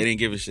fashion, they didn't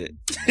give a shit.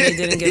 They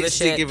didn't give a shit.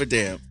 They didn't give a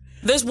damn.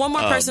 There's one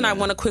more person I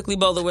want to quickly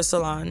blow the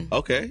whistle on.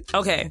 Okay.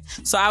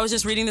 So I was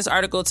just reading this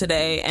article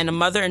today, and a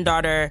mother and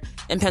daughter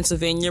in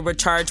Pennsylvania were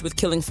charged with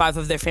killing 5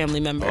 of their family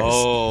members.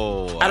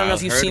 I don't know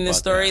if you've seen this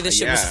story. This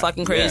shit was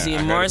fucking crazy.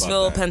 In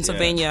Morrisville,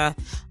 Pennsylvania.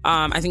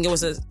 I think it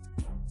was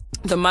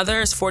the mother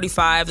is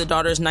 45, the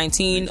daughter is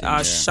 19.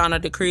 Shauna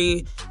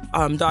Decree,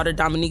 daughter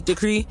Dominique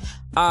Decree.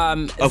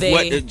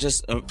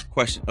 Just a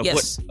question.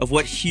 Of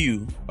what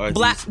hue are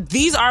black?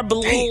 These are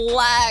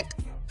black.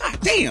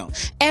 Damn.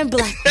 And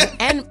black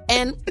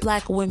and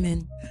black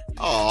women.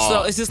 Oh.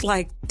 So it's just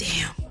like,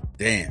 damn.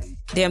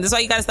 That's why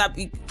you gotta stop.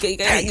 You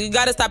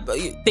gotta stop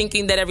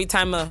thinking that every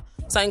time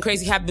something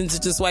crazy happens,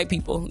 it's just white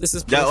people. This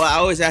is proof. I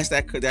always ask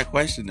that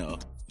question though.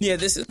 Yeah,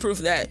 this is proof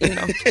that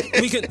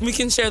we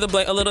can share the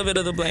blame, a little bit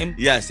of the blame.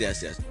 Yes.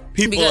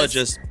 People are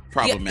just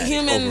problematic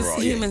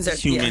overall. Humans are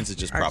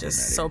just problematic.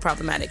 Just so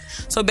problematic.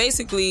 So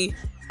basically,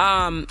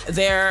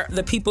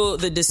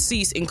 the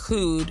deceased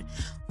include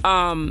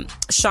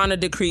Shauna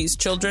Decree's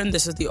children.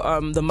 This is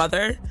the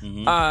mother,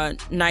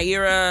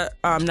 Naira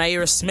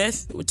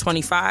Smith,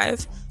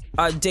 25,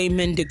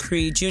 Damon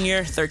Decree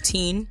Jr.,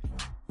 13.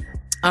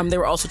 They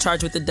were also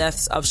charged with the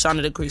deaths of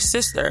Shauna Decree's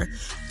sister,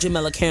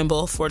 Jamila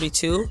Campbell,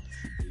 42,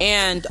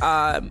 and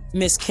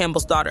Miss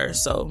Campbell's daughter.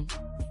 So,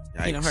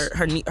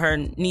 her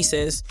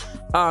nieces,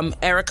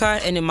 Erica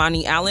and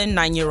Imani Allen,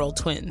 9-year-old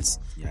twins.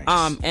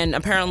 And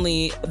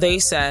apparently they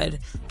said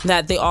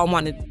that they all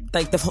wanted,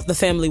 like, the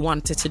family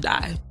wanted to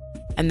die.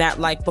 And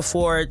that, like,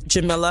 before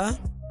Jamila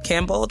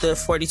Campbell, the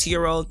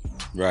 42-year-old,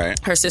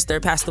 her sister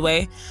passed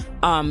away,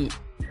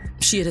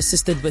 she had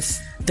assisted with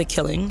the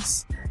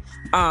killings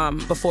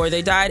before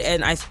they died.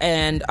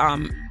 And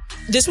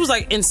this was,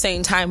 like,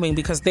 insane timing,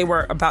 because they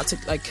were about to,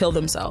 like, kill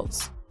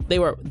themselves. They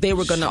were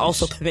going to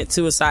also commit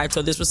suicide.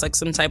 So this was, like,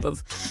 some type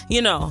of,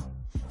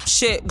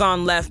 shit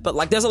gone left. But,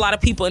 like, there's a lot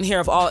of people in here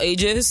of all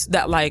ages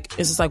that, like,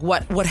 it's just like,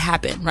 what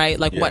happened, right?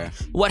 Like,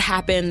 what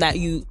happened that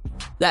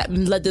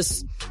led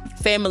this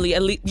family,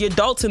 at least the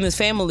adults in this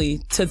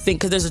family, to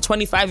think, because there's a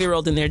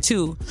 25-year-old in there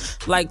too,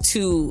 like,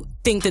 to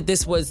think that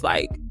this was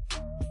like,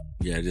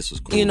 this was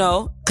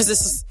cool,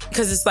 because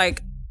it's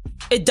like,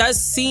 it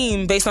does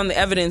seem, based on the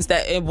evidence,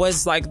 that it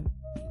was like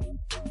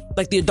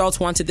the adults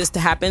wanted this to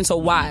happen. So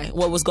why?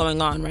 What was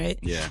going on, right?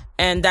 Yeah.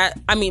 And that,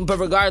 but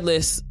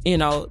regardless, they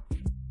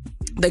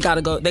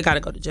gotta go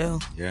to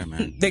jail. Yeah,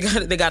 man. They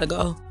gotta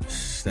go.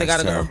 They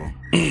gotta terrible.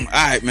 go. All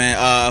right,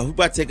 man. We're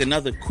about to take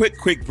another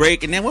quick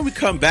break, and then when we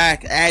come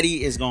back,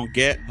 Addie is gonna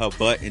get her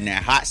butt in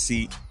that hot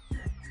seat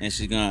And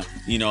she's gonna,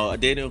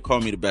 they don't call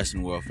me the best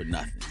in the world for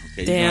nothing.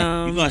 Okay,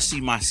 Damn. you're gonna see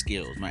my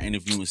skills, my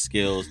interviewing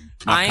skills,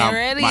 I ain't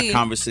ready. my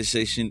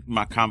conversation.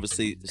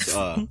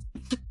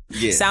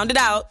 Yeah, sound it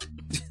out.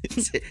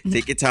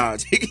 Take your time.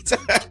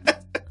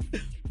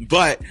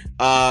 But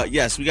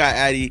yes, we got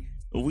Addie.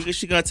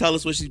 She's gonna tell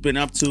us what she's been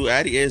up to.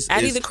 Addie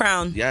the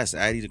Crown. Yes,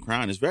 Addie the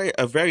Crown is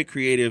a very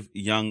creative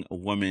young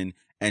woman,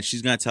 and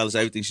she's gonna tell us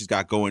everything she's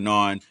got going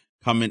on.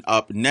 Coming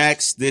up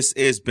next, this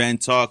is Ben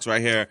Talks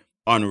right here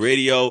on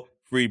Radio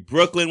Free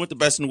Brooklyn with the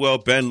best in the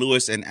world, Ben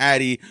Lewis and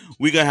Addie.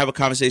 We're gonna have a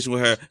conversation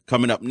with her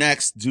coming up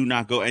next. Do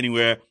not go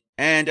anywhere.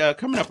 And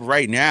coming up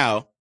right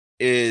now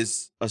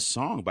is a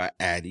song by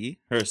Addie,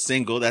 her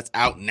single that's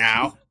out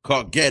now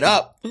called Get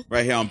Up,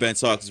 right here on Ben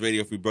Talks,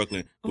 Radio Free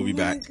Brooklyn. We'll be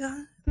back.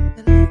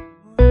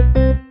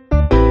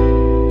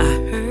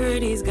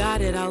 He's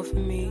got it out for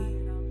me.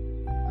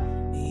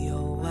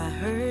 Yo, I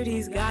heard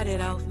he's got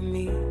it out for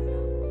me.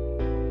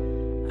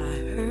 I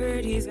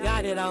heard he's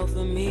got it out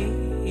for me.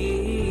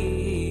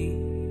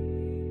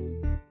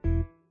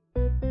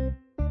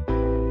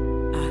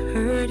 I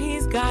heard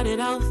he's got it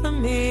out for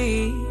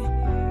me.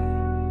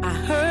 I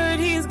heard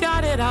he's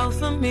got it out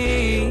for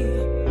me.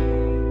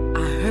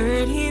 I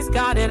heard he's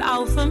got it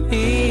out for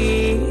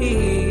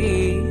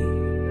me.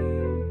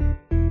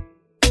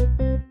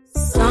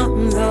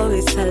 Something's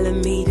always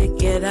telling me to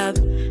get up.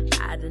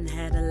 I done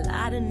had a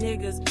lot of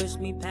niggas push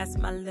me past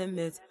my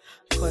limits.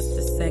 Of course,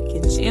 the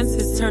second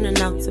chances turning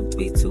out to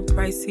be too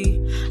pricey.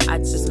 I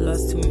just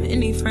lost too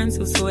many friends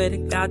who swear to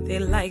God they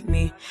like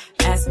me.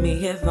 Ask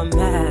me if I'm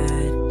mad.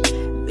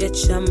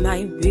 Bitch, I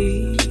might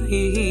be.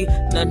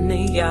 None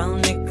of y'all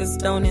niggas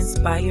don't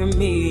inspire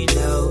me,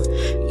 no.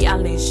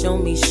 Y'all ain't show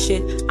me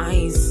shit I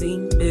ain't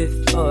seen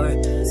before.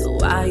 So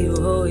why you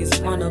always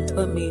wanna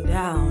put me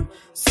down?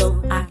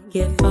 So I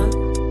get up.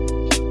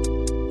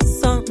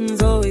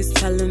 Something's always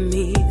telling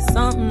me.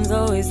 Something's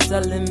always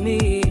telling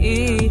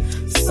me.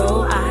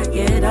 So I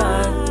get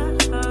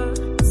up.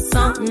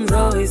 Something's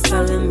always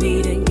telling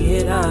me to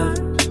get up.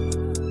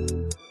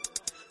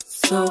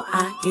 So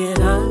I get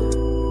up.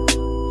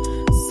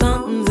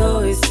 Something's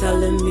always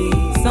telling me.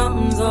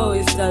 Something's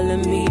always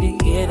telling me to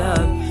get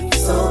up.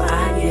 So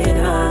I get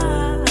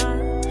up.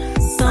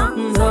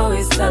 Something's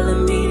always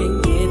telling me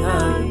to get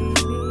up.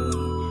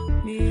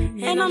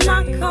 And I'm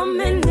not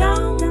coming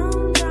down.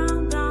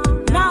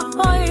 Not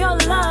for your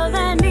love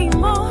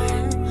anymore.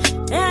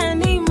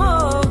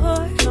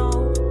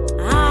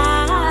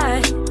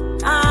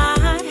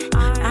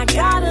 I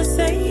gotta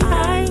say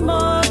I'm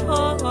more.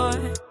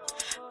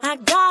 I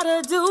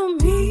gotta do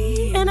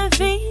me and the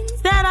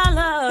things that I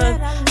love.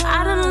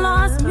 I done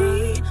lost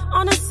me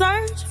on a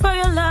search for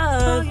your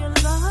love.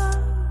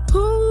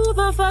 Who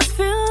the fuck's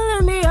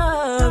filling me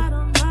up?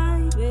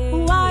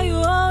 Why you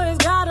always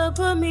gotta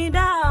put me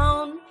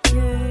down?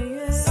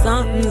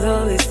 Something's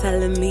always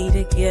telling me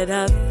to get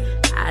up.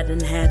 I done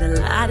had a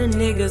lot of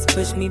niggas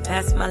push me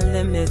past my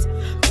limits.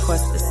 Of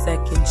course, the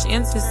second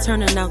chances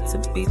turning out to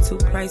be too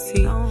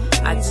pricey.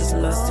 I just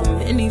lost too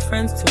many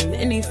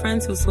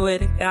friends who swear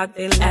to God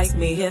they like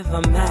me if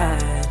I'm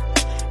mad.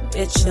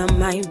 Bitch, I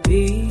might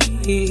be.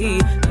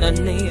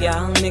 None of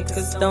y'all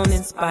niggas don't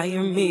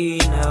inspire me,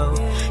 no.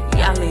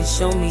 Y'all ain't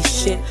show me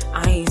shit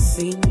I ain't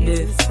seen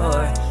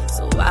before.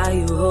 So why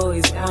you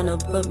always wanna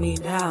put me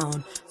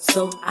down?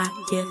 So I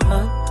get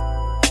up.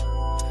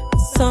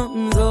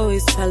 Something's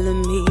always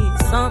telling me.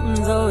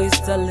 Something's always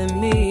telling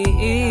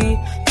me.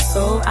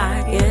 So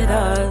I get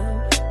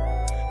up.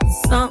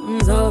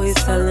 Something's always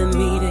telling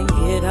me to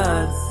get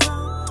up.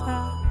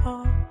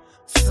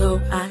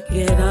 So I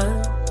get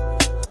up.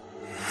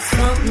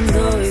 Something's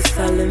always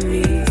telling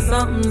me.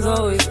 Something's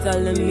always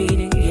telling me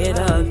to get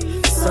up.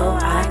 So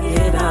I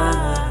get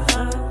up.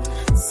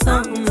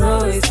 Something's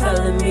always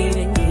telling me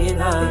to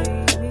get up.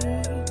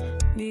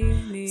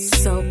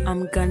 So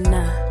I'm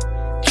gonna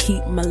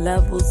keep my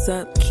levels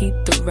up, keep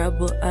the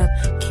rebel up.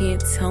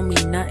 Can't tell me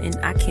nothing,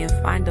 I can't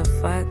find a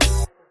fuck.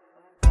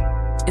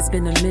 It's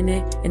been a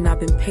minute and I've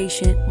been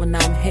patient when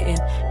I'm hitting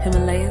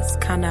Himalayas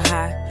kinda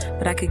high,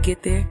 but I could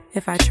get there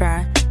if I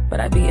try. But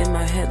I be in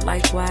my head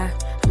like why?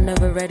 I'm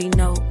never ready,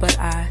 no, but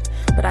I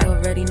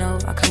already know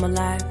I come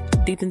alive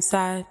deep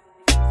inside.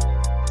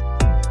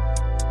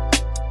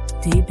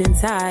 Deep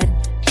inside,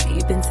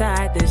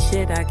 the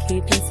shit I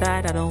keep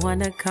inside, I don't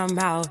wanna come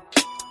out.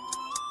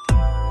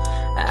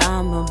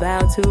 I'm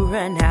about to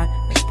run out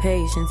of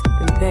patience,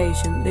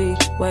 impatiently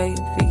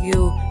waiting for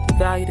you to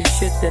value the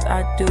shit that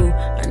I do.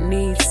 I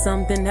need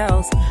something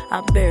else,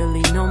 I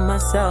barely know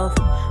myself,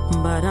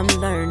 but I'm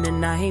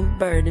learning I ain't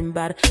burdened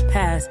by the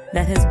past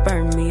that has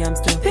burned me. I'm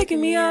still picking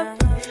me up,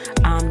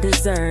 I'm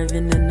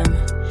deserving and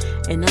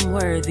I'm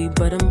worthy,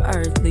 but I'm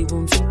earthly.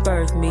 Wounds to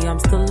birth me, I'm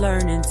still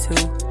learning to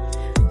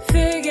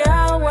figure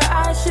out where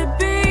I should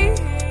be.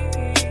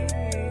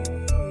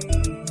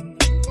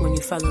 When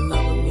you fell in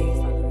love with me,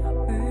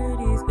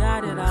 he's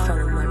got it all. Fell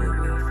in love with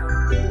me.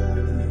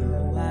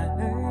 I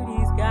heard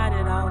he's got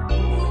it all for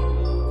me.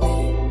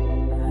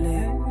 I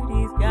heard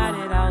he's got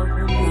it all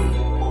for me.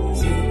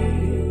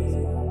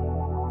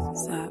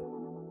 Stop.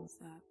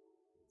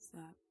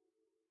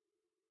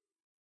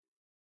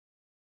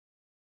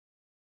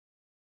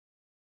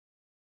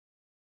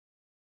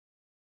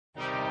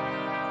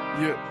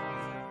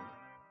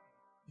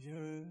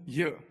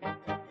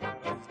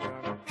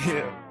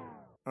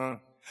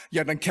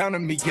 Y'all done counted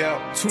me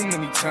out too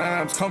many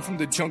times. Come from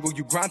the jungle,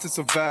 you grind to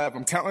survive.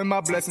 I'm counting my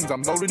blessings,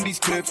 I'm loading these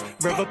clips.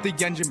 Rev up the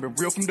engine, been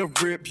real from the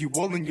rip. You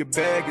all in your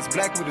bag, it's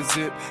black with a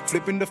zip.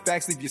 Flipping the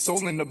facts, leave your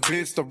soul in the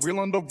bits. The real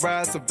on the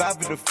rise,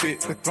 survivor the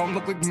fit. The throne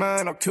look like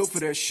mine, I'll kill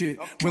for that shit.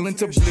 Willing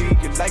to bleed,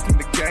 your life in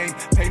the game.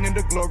 Pain in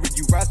the glory,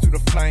 you rise through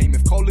the flame.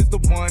 If Cole is the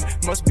one,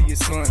 must be his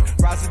son.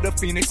 Rise of the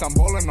phoenix, I'm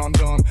balling on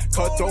them.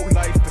 Cutthroat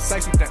life,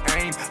 precise with the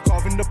aim.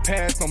 Carving the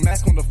past, no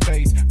mask on the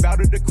face. Bow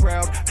to the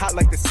crowd, hot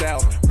like the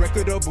south.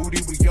 Record of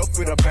booty, we up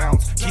with a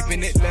bounce.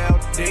 Keeping it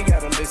loud, they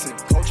gotta listen.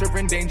 Culture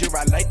in danger,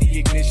 I like the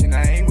ignition.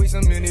 I ain't waste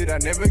a minute, I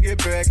never get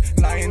back.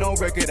 Lying on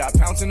record, I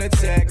pounce and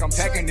attack. I'm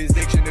packing this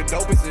diction, the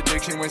dope is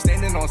addiction. When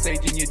standing on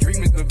stage and your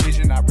dream is the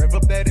vision, I rev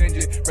up that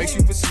engine, race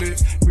you for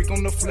slips. Freak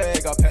on the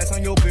flag, I pass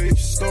on your bitch.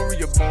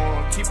 Story of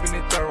born, keeping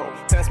it thorough.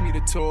 Pass me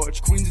the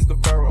torch, Queens is the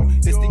borough.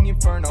 This the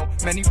inferno,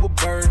 many will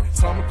burn.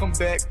 Karma come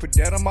back, put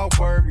that on my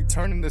word.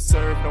 Returning to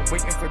serve, no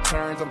waiting for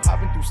turns. I'm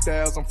hopping through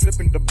styles, I'm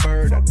flipping the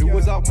bird. I do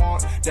as I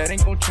want, that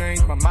ain't gon'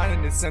 change. My mind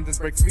in this sentence,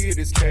 break free of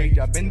this cage.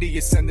 I've been the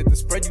ascendant to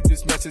spread you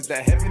this message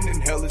that heaven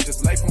and hell is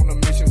just life on a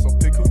mission. So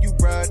pick who you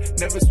ride,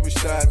 never switch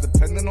sides.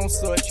 Depending on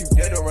such, you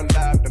dead or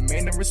alive.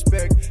 Demand and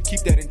respect, keep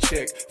that in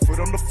check. Foot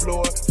on the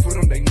floor, foot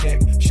on their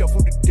neck.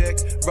 Shuffle the deck,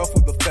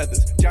 ruffle the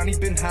feathers. Johnny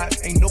been hot,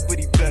 ain't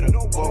nobody better.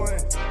 Whoa.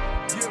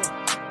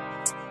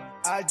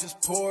 I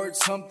just poured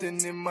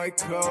something in my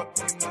cup.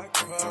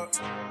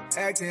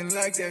 Acting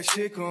like that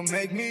shit gon'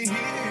 make me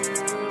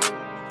heal.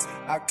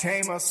 I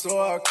came, I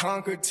saw, I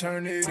conquered,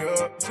 turn it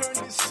up. Turn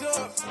this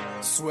up.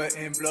 Sweat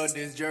and blood,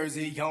 this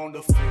jersey on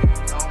the field.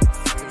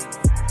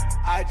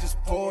 I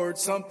just poured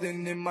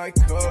something in my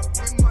cup.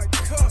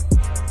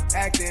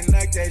 Acting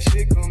like that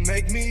shit gon'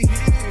 make me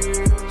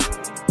heal.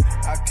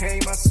 I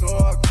came, I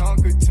saw, I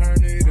conquered,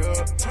 turn it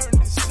up. Turn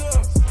this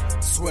up.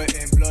 Sweat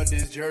and blood,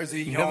 this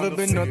jersey on the field. Never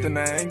been nothing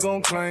I ain't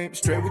gon' claim.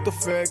 Straight with the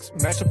facts,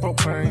 match the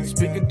propane.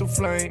 Speaking through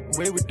flame,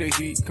 way with the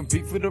heat.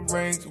 Compete for the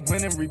rings,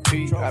 win and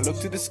repeat. I look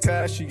to the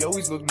sky, she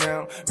always look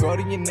down.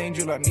 Guardian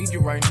angel, I need you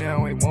right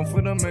now. Ain't one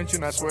for the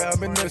mention, I swear I've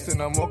been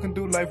listening. I'm walking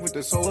through life with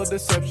the soul of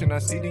deception. I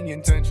see the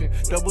intention,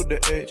 double the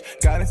edge.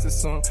 Guidance is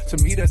some, to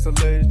me that's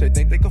alleged. They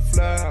think they can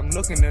fly, I'm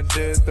looking at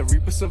death. The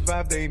Reaper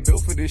survived, they ain't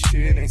built for this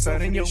shit. Ain't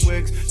sighting your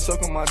wigs,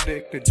 suck on my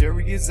dick. The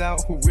jury is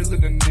out, who realer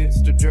than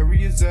this? The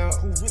jury is out,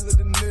 who realer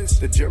than this?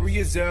 The jury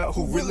is out,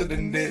 who realer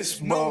than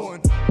this? No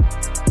one.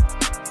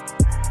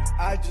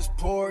 I just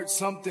poured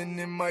something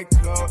in my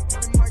cup.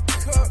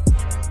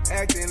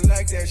 Acting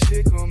like that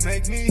shit gon'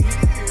 make me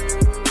heal.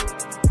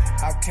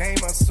 I came,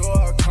 I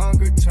saw, I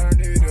conquered, turn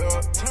it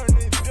up. Turn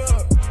it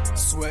up.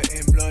 Sweat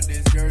and blood,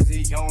 this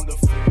jersey on the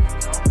field.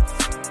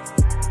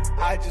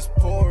 I just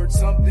poured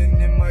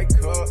something in my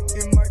cup.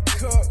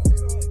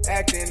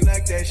 Acting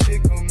like that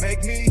shit gon'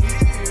 make me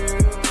heal.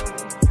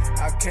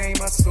 I came,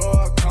 I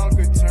saw, I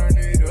conquered, turn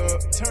it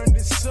up. Turn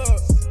this up.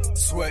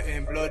 Sweat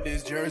and blood,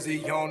 this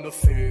jersey on the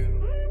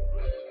field.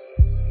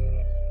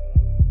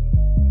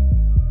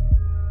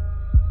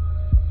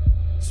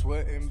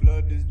 Sweat and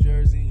blood, this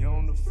jersey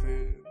on the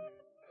field.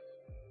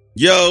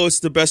 Yo, it's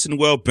the best in the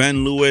world,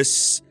 Ben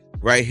Lewis.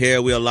 Right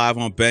here, we are live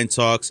on Ben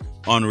Talks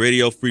on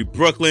Radio Free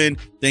Brooklyn.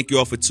 Thank you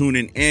all for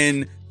tuning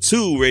in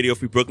to Radio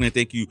Free Brooklyn.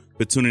 Thank you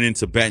for tuning in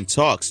to Ben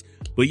Talks.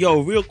 But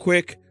yo, real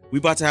quick, we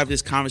about to have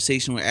this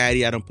conversation with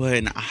Addie. I done put her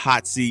in a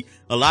hot seat.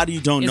 A lot of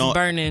you don't know. It's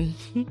burning.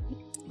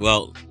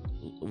 Well,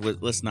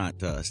 let's not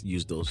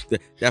use those.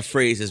 That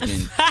phrase has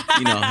been,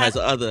 has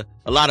a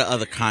lot of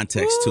other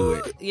context to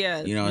it.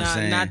 Yeah, you know what I'm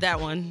saying? Not that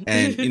one.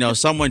 And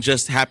someone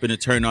just happened to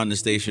turn on the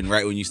station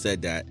right when you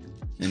said that,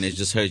 and they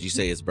just heard you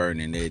say it's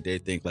burning. They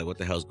think like, what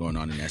the hell's going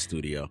on in that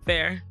studio?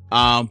 Fair.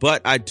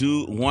 But I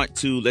do want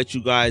to let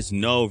you guys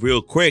know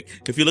real quick,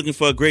 if you're looking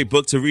for a great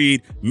book to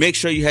read, make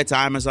sure you head to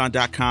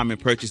Amazon.com and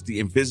purchase The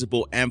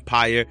Invisible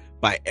Empire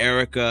by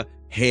Erica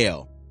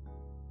Hale.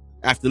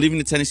 After leaving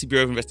the Tennessee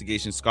Bureau of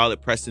Investigation,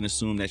 Scarlett Preston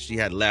assumed that she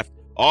had left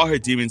all her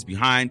demons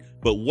behind,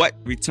 but what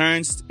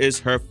returns is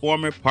her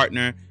former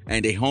partner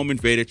and a home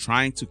invader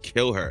trying to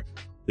kill her.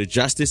 The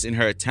justice in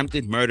her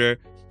attempted murder,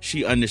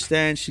 she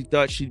understands. She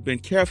thought she'd been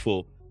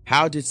careful.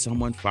 How did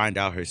someone find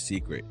out her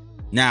secret?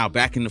 Now,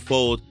 back in the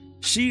fold,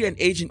 she and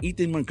Agent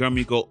Ethan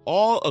Montgomery go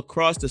all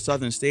across the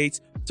southern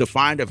states to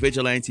find a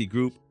vigilante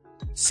group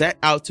set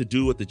out to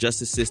do what the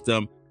justice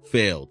system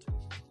failed.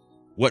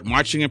 What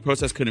marching and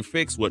protest couldn't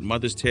fix, what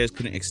mother's tears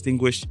couldn't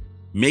extinguish,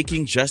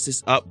 making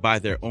justice up by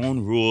their own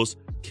rules,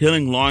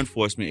 killing law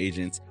enforcement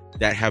agents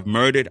that have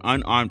murdered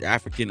unarmed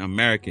African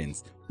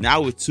Americans.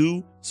 Now with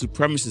two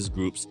supremacist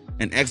groups,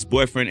 an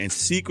ex-boyfriend, and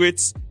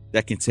secrets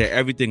that can tear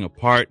everything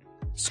apart,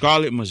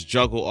 Scarlett must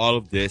juggle all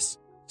of this,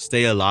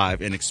 stay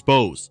alive, and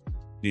expose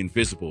the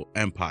Invisible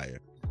Empire.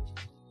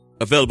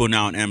 Available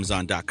now on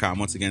Amazon.com.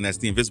 Once again, that's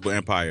The Invisible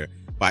Empire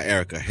by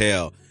Erica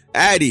Hale.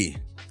 Addie,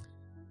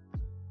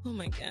 Oh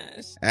my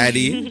gosh.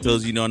 Addie,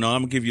 those you don't know,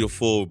 I'm gonna give you a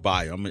full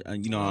bio. I'm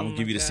gonna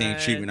give you the same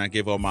treatment I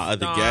give all my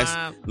other guests.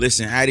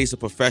 Listen, Addie's a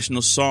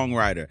professional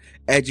songwriter,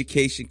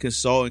 education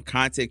consultant,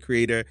 content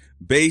creator,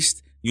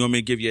 based. You want me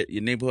to give you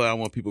your neighborhood? I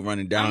want people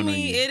running down on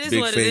you. It is Big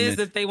what famous. it is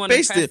if they want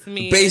to press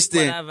me. Based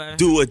in whatever.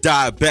 Do or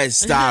Die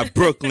Bed-Stuy,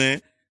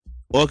 Brooklyn.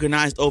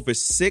 Organized over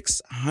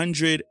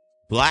 600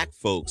 black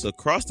folks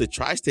across the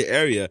tri-state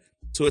area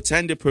to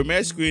attend the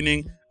premiere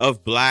screening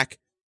of Black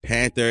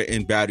Panther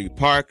in Battery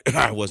Park.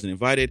 I wasn't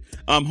invited.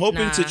 I'm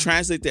hoping to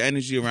translate the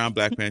energy around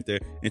Black Panther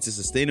into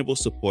sustainable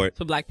support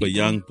for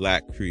young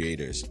black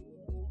creators.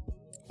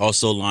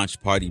 Also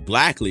launched Party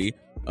Blackly,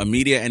 a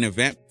media and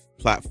event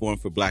platform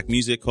for black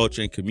music,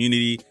 culture, and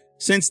community.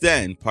 Since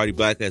then, Party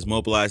Blackly has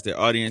mobilized their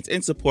audience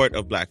in support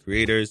of black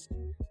creators.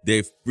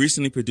 They've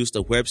recently produced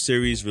a web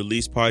series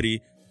release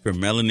party for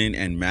Melanin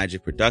and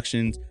Magic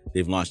Productions.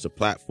 They've launched a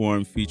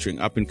platform featuring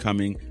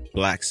up-and-coming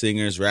black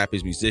singers,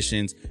 rappers,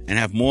 musicians, and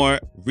have more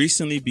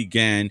recently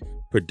began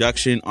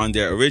production on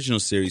their original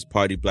series,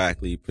 Party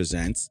Blackly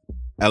Presents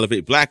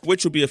Elevate Black,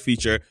 which will be a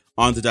feature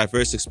on the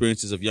diverse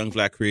experiences of young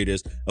black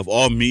creators of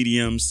all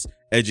mediums,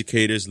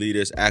 educators,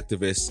 leaders,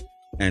 activists,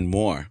 and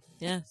more.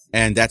 Yes.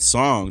 And that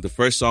song, the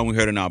first song we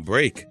heard in our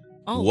break,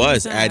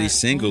 was Addie's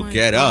single,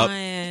 Get Up.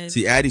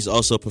 See, Addie's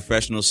also a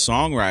professional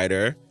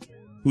songwriter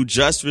who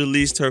just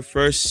released her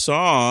first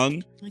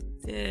song. I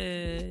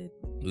did.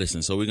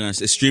 Listen, so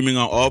it's streaming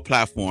on all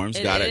platforms.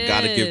 Gotta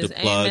give the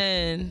plug.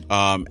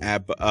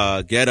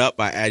 Amen. Get Up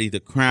by Addie the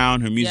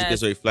Crown. Her music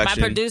is a reflection.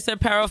 My producer,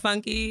 Pero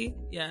Funky.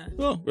 Yeah.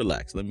 Well,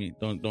 relax.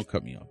 Don't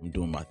cut me off. I'm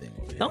doing my thing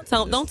over here. Don't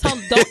tell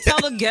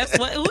the guests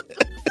what.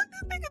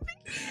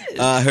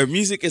 Her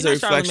music is a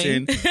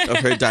reflection of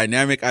her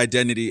dynamic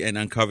identity and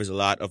uncovers a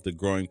lot of the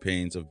growing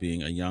pains of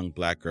being a young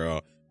black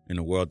girl in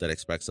a world that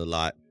expects a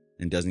lot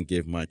and doesn't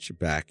give much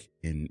back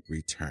in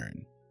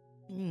return.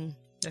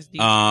 That's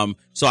deep.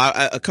 So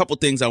a couple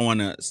things I want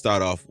to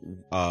start off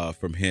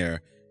from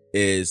here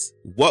is,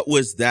 what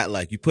was that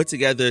like? You put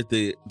together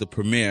the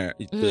premiere,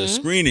 the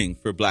screening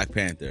for Black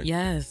Panther.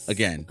 Yes.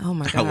 Again, oh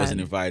my God. I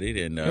wasn't invited,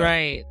 and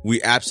right.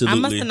 We absolutely.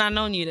 I must have not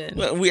known you then.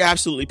 Well, we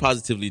absolutely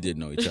positively did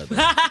know each other.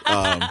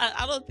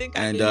 I don't think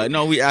I did.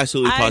 No, we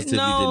absolutely positively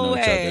did know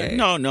each way.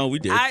 other. No, we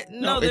did.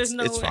 There's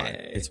no it's way. fine.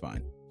 It's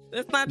fine.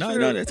 That's not true.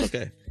 No, that's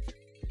okay.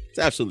 It's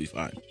absolutely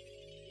fine.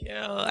 Yo,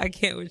 I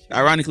can't with you.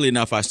 Ironically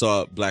enough, I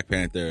saw Black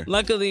Panther.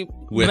 Luckily,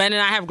 Ben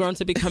and I have grown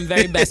to become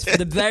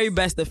the very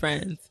best of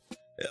friends.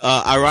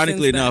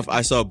 Ironically enough,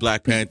 I saw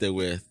Black Panther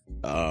with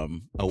a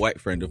white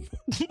friend of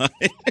mine.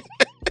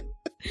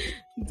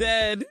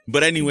 Dead.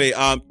 But anyway,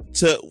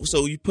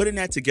 so you putting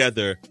that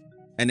together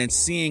and then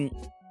seeing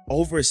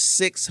over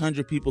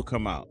 600 people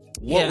come out.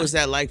 What was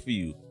that like for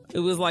you? It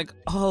was like,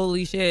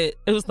 holy shit.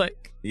 It was like,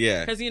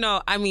 yeah. Because,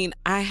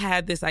 I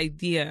had this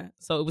idea.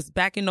 So it was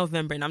back in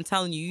November. And I'm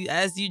telling you,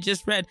 as you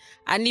just read,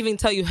 I didn't even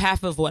tell you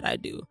half of what I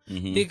do.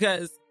 Mm-hmm.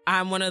 Because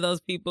I'm one of those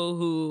people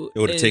who... It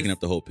would have taken up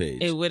the whole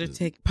page. It would have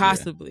taken...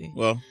 Possibly. Yeah.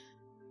 Well...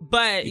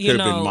 But, you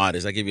could have been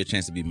modest. I gave you a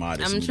chance to be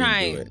modest. I'm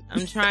trying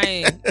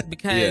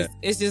because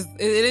it's just,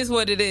 it is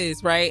what it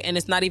is, right? And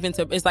it's not even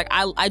it's like,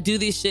 I do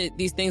these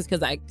things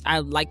because I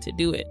like to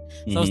do it.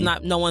 So it's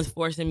not, no one's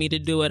forcing me to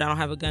do it. I don't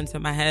have a gun to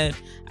my head.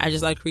 I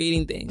just like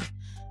creating things.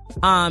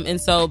 And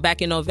so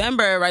back in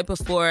November, right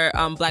before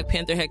Black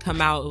Panther had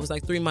come out, it was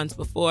like 3 months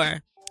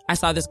before, I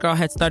saw this girl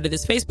had started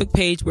this Facebook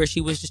page where she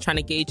was just trying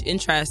to gauge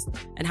interest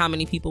and how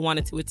many people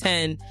wanted to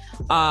attend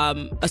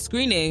a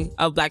screening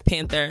of Black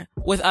Panther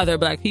with other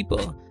black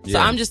people. Yeah. So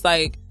I'm just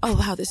like, oh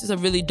wow, this is a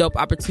really dope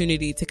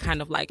opportunity to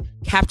kind of like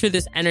capture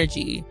this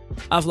energy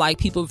of like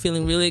people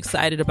feeling really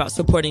excited about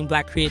supporting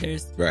black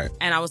creators. Right.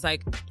 And I was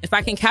like, if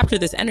I can capture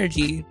this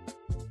energy,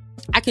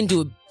 I can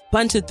do a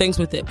bunch of things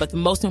with it. But the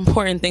most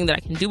important thing that I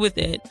can do with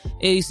it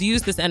is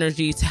use this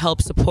energy to help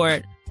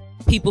support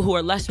people who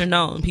are lesser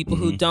known, people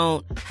who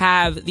don't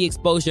have the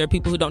exposure,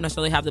 people who don't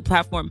necessarily have the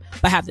platform,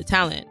 but have the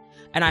talent.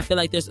 And I feel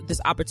like there's this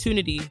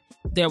opportunity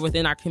there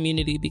within our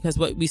community, because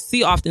what we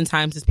see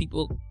oftentimes is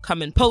people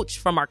come and poach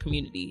from our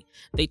community.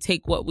 They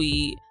take what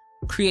we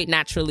create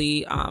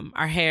naturally,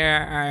 our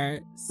hair, our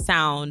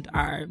sound,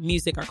 our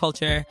music, our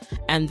culture,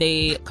 and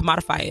they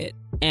commodify it.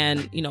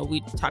 And,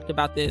 we talked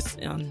about this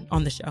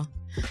on the show,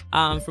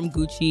 from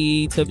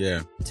Gucci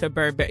to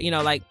Burberry,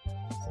 like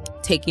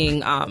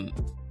taking,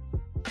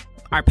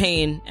 our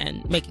pain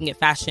and making it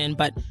fashion,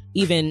 but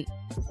even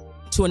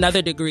to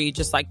another degree,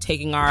 just like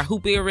taking our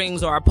hoop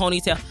earrings or our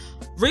ponytail.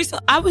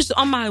 Recently, I was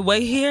on my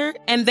way here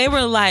and they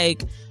were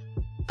like,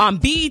 on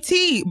BET,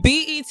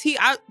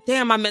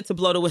 I meant to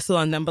blow the whistle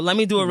on them, but let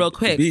me do it real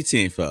quick. BET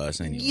ain't for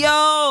us anyway.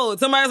 Yo,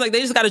 somebody was like,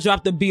 they just got to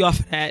drop the B off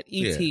of that.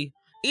 ET. Yeah.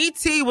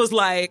 ET was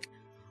like,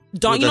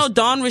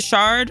 Dawn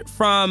Richard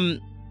from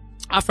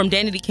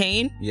Danity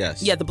Kane?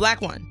 Yes. Yeah, the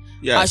black one.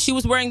 Yeah, she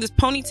was wearing this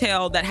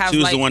ponytail that has. She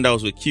was the one that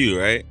was with Q,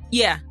 right?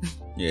 Yeah.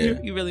 Yeah.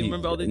 You really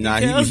remember all the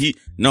details?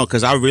 No,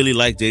 because I really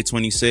like Day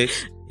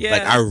 26. Yeah.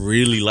 Like I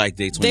really like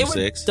Day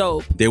 26.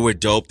 They were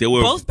dope. They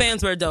were Both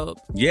bands were dope.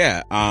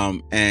 Yeah.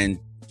 And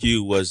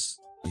Q was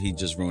he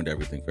just ruined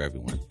everything for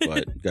everyone.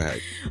 But go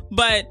ahead.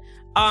 But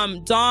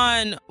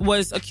Dawn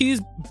was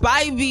accused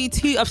by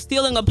BT of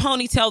stealing a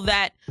ponytail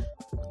that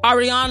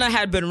Ariana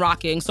had been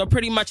rocking. So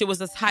pretty much it was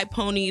this high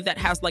pony that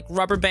has like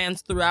rubber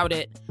bands throughout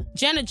it.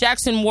 Janet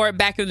Jackson wore it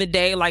back in the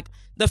day. Like,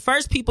 the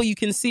first people you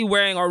can see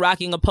wearing or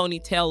rocking a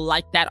ponytail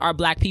like that are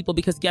black people,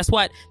 because guess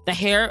what? The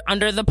hair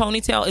under the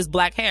ponytail is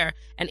black hair.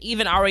 And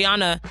even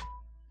Ariana,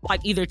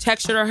 like, either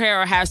textured her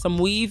hair or has some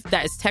weave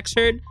that is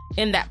textured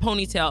in that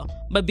ponytail.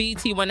 But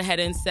BET went ahead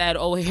and said,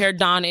 oh, here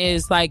Dawn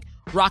is like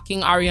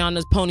rocking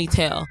Ariana's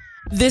ponytail.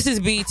 This is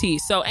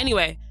BET. So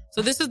anyway,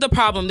 so this is the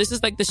problem. This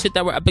is like the shit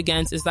that we're up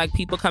against, is like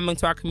people coming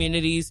to our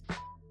communities,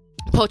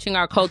 poaching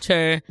our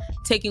culture,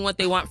 taking what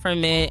they want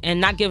from it, and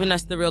not giving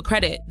us the real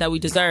credit that we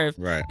deserve.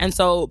 Right. And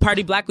so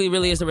Party Blackly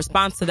really is a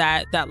response to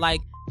that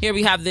like, here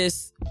we have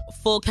this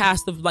full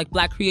cast of like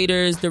black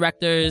creators,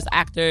 directors,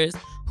 actors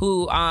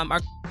who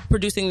are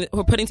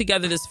putting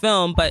together this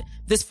film, but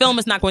this film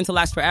is not going to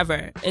last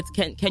forever.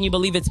 Can you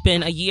believe it's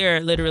been a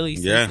year literally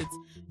since it's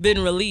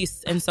been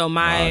released? And so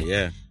my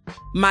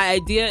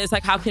idea is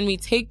like, how can we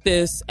take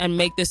this and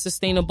make this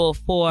sustainable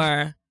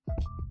for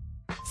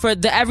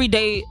the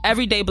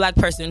everyday black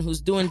person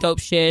who's doing dope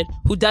shit,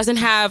 who doesn't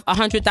have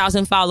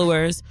 100,000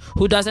 followers,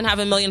 who doesn't have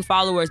 1 million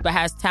followers, but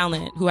has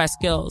talent, who has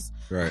skills.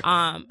 Right.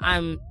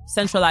 I'm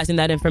centralizing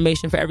that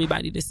information for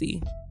everybody to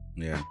see.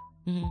 Yeah.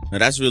 Mm-hmm. Now,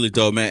 that's really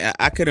dope, man.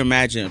 I could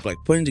imagine like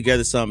putting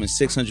together something and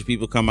 600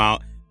 people come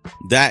out.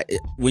 That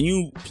when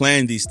you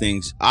plan these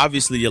things,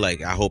 obviously you're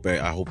like, I hope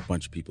a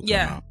bunch of people come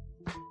out.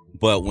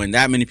 But when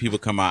that many people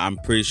come out, I'm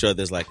pretty sure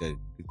there's like a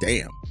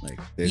damn, like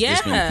there's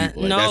this many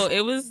people. Like, no,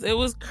 it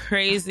was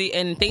crazy,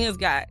 and things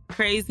got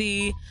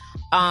crazy.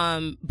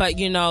 But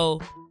you know,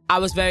 I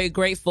was very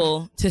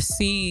grateful to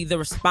see the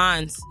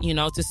response. You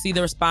know, to see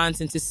the response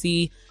and to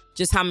see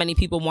just how many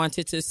people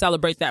wanted to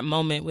celebrate that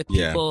moment with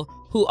people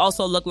who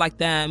also look like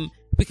them,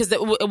 because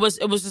it was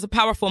just a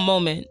powerful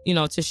moment, you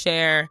know, to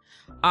share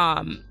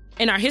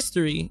in our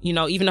history. You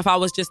know, even if I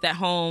was just at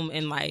home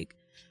and like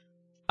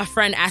a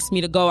friend asked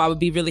me to go, I would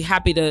be really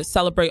happy to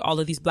celebrate all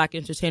of these black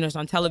entertainers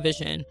on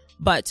television.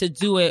 But to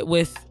do it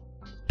with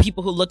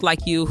people who look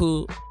like you,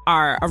 who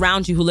are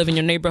around you, who live in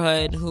your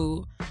neighborhood,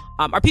 who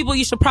are people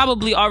you should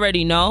probably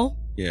already know.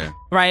 Yeah.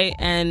 Right.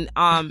 And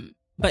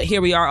but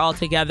here we are all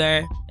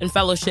together in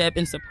fellowship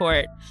and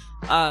support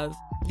of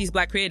these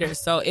black creators.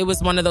 So it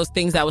was one of those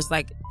things that was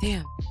like,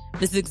 damn,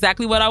 this is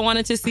exactly what I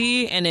wanted to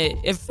see. And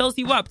it fills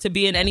you up to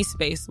be in any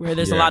space where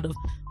there's a lot of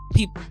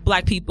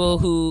black people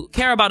who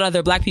care about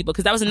other black people.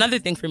 Because that was another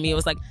thing for me. It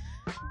was like,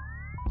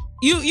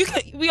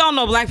 we all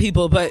know black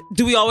people, but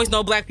do we always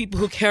know black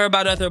people who care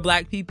about other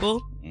black people?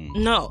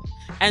 No.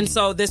 And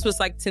so this was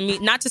like, to me,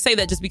 not to say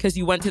that just because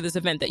you went to this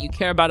event that you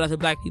care about other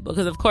black people,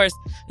 because of course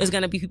there's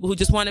going to be people who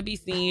just want to be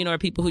seen, or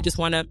people who just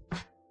want to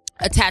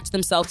attach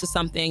themselves to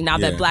something now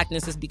that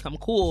blackness has become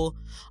cool.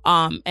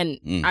 I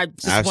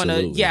just want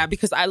to,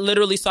 because I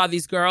literally saw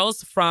these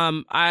girls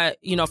from my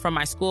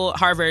school,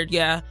 Harvard.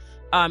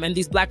 And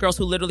these black girls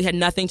who literally had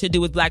nothing to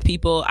do with black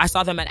people. I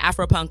saw them at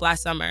Afropunk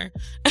last summer.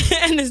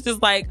 And it's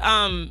just like,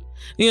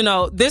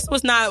 this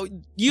was not,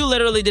 you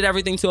literally did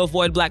everything to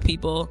avoid black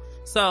people.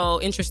 So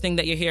interesting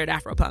that you're here at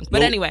Afropunk.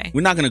 But anyway.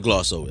 We're not going to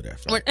gloss over that.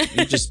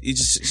 She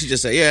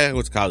just said, I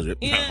went to college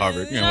at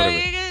Harvard,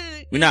 whatever.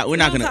 We're not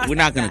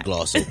going to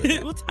gloss over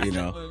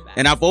that,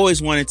 And I've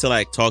always wanted to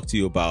like talk to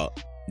you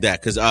about that,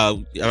 because I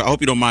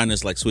hope you don't mind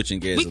us like switching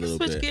gears a little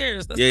bit. Switch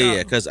gears.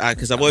 Because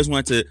I've always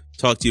wanted to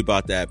talk to you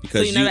about that,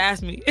 because you never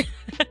asked me.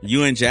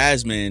 You and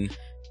Jasmine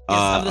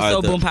of the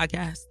So Boom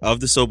podcast. Of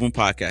the So Boom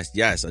podcast,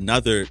 yes,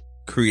 another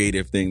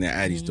creative thing that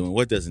Addie's doing.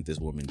 What doesn't this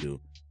woman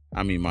do?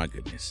 I mean, my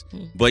goodness.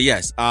 But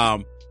yes,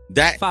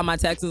 that filed my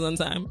taxes on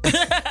time.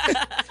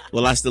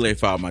 Well, I still ain't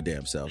filed my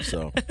damn self.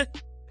 So,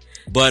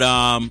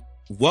 but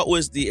what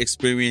was the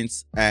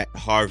experience at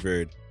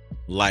Harvard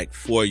like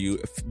for you,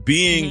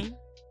 being?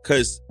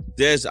 Because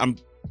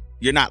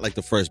you're not like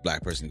the first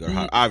black person to go to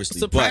Harvard, obviously.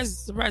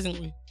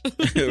 Surprisingly.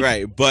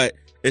 Right. But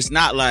it's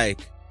not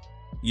like,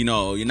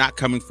 you're not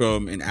coming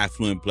from an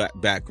affluent black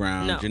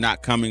background. No. You're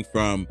not coming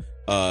from,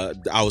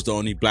 I was the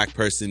only black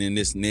person in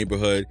this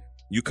neighborhood.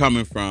 You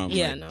coming from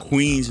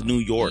Queens, New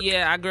York.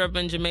 Yeah, I grew up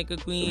in Jamaica,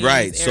 Queens.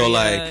 Right. Area, so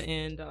like,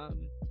 and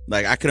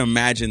like I can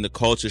imagine the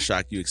culture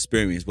shock you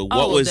experienced. But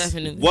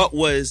what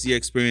was your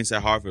experience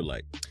at Harvard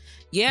like?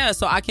 Yeah,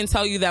 so I can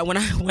tell you that when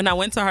I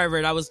went to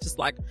Harvard, I was just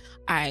like,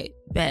 I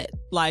bet,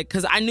 like,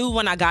 because I knew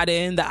when I got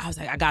in that I was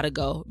like, I gotta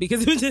go,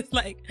 because it was just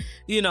like,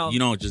 you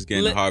don't just get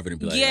into Harvard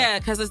and be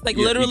like, because it's like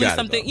literally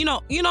something,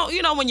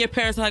 when your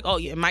parents are like, oh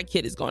yeah, my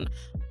kid is going.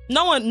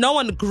 No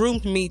one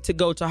groomed me to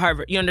go to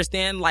Harvard. You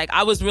understand? Like,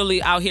 I was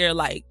really out here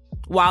like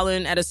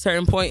wilding at a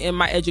certain point in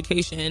my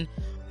education,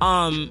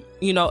 and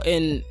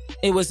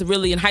it was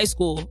really in high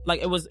school,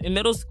 like it was in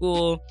middle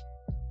school.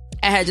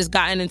 I had just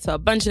gotten into a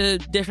bunch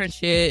of different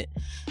shit,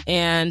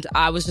 and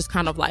I was just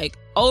kind of like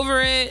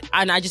over it.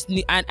 And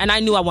I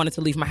knew I wanted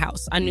to leave my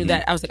house. I knew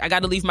that I was like, I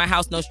got to leave my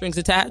house, no strings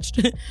attached,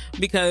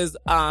 because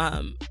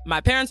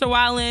my parents are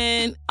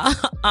wilding.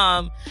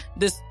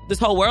 This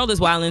whole world is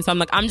wilding. So I'm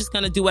like, I'm just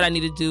gonna do what I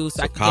need to do.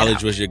 So I can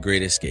college was your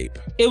great escape.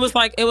 It was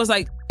like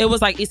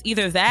it's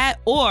either that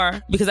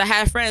or, because I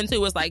had friends who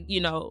was like,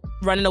 you know,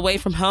 running away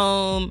from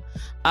home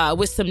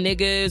with some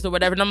niggas or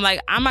whatever. And I'm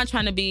like, I'm not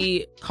trying to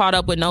be caught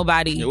up with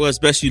nobody. Well, it's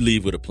best you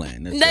leave with a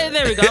plan.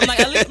 There we go. I'm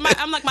like, at least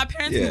my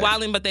parents be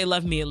wilding, but they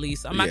love me at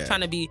least. I'm not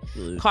trying to be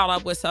caught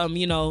up with some,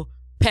 you know,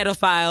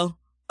 pedophile,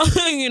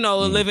 you know,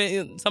 living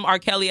in some R.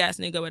 Kelly ass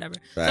nigga, whatever.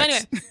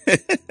 Facts.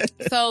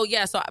 So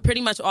anyway, so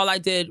pretty much all I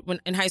did when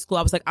in high school,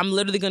 I was like, I'm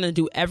literally going to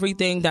do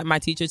everything that my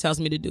teacher tells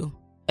me to do.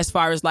 As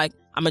far as like,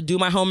 I'm going to do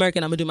my homework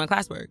and I'm going to do my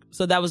classwork.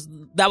 So that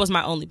was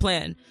my only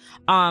plan.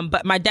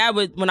 But my dad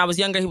would, when I was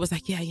younger, he was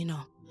like, yeah, you know,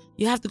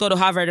 you have to go to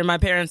Harvard, and my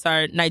parents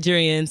are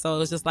Nigerian. So it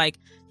was just like,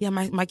 yeah,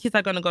 my kids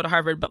are going to go to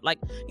Harvard. But like,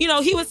 you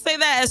know, he would say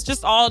that as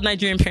just all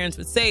Nigerian parents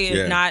would say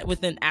it, not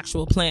with an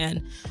actual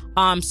plan.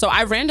 So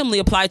I randomly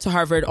applied to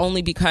Harvard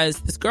only because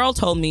this girl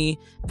told me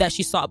that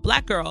she saw a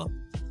black girl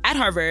at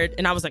Harvard,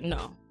 and I was like,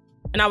 no.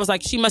 And I was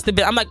like, she must have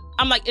been. I'm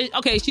like,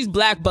 okay, she's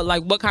black, but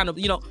like, what kind of,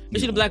 you know,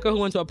 is she the black girl who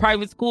went to a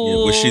private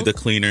school? Yeah, was she the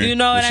cleaner? You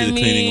know what I mean? Was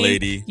she the cleaning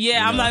lady?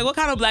 Yeah, I'm like, what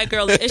kind of black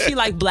girl is she?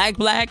 Like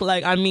black?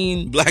 Like, I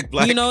mean, black.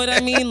 You know what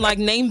I mean? Like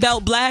name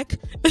belt black.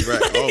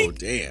 Right. Oh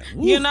damn.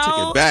 Woo, you know,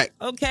 took it back.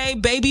 Okay,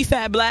 baby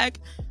fat black.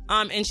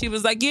 And she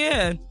was like,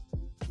 yeah.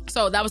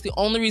 So that was the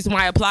only reason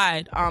why I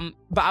applied.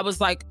 But I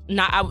was like,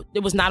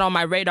 it was not on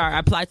my radar. I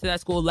applied to that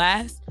school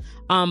last.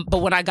 But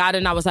when I got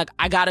in, I was like,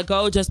 I gotta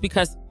go just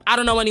because I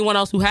don't know anyone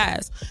else who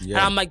has. Yeah.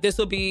 And I'm like, this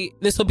will be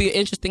an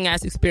interesting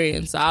ass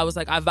experience. So I was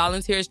like, I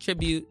volunteer as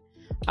tribute.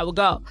 I will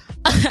go.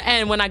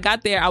 And when I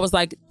got there, I was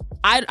like,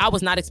 I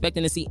was not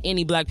expecting to see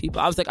any black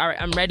people. I was like, all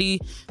right, I'm ready,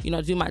 you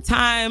know, do my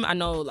time. I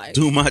know, like,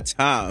 do my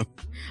time.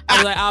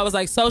 I was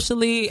like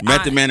socially.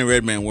 Method Man and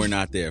Redman were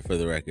not there, for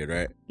the record,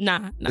 right?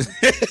 Nah.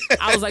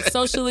 I was like,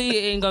 socially,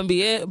 it ain't gonna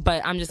be it,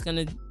 but I'm just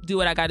gonna do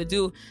what I gotta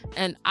do.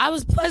 And I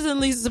was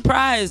pleasantly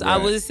surprised. Right. I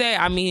would say,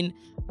 I mean,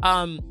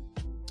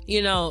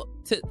 you know,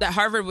 that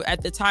Harvard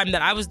at the time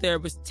that I was there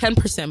was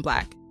 10%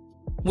 black,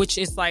 which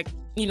is like,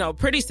 you know,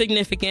 pretty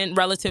significant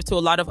relative to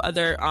a lot of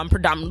other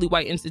predominantly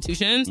white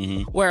institutions,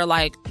 where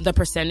like the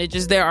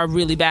percentages there are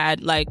really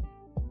bad. Like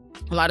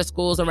a lot of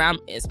schools around,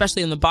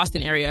 especially in the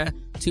Boston area,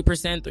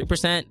 2%,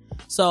 3%.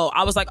 So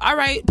I was like, all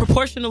right,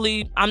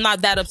 proportionally, I'm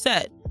not that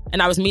upset.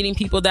 And I was meeting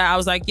people that I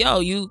was like,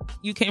 yo, you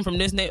came from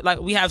this, like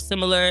we have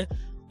similar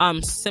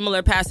past,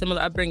 similar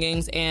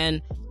upbringings,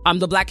 and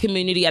the black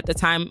community at the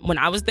time when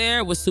I was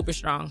there was super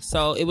strong.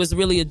 So it was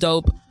really a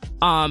dope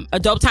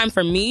time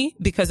for me,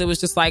 because it was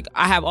just like,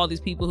 I have all these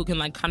people who can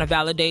like kind of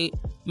validate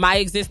my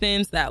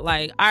existence, that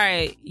like, all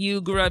right, you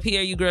grew up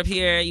here, you grew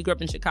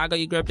up in Chicago,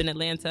 you grew up in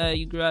Atlanta,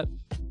 you grew up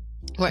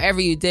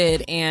wherever you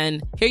did,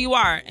 and here you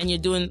are, and you're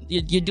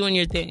doing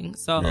your thing.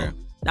 So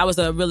that was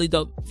a really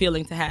dope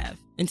feeling to have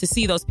and to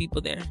see those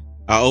people there.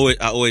 I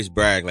always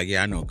brag, like,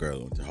 yeah, I know a girl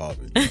who went to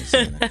Harvard.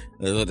 You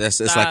know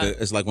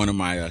it's like one of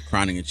my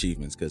crowning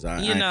achievements, because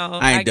I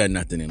ain't done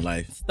nothing in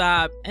life.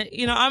 Stop. And,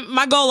 you know,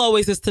 my goal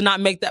always is to not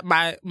make that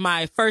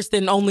my first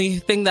and only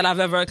thing that I've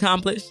ever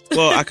accomplished.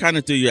 Well, I kind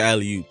of threw your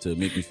alley-oop to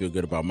make me feel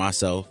good about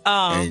myself,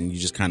 and you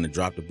just kind of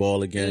dropped the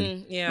ball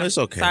again. Yeah, but it's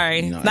okay. Sorry,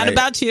 you know, it's not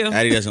about you.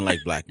 Addie doesn't like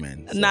black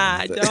men. So. Nah,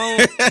 I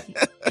don't.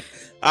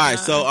 All right,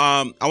 so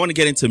I want to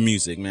get into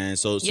music, man.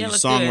 So you're a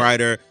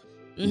songwriter.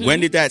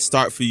 When did that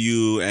start for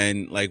you?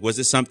 And like, was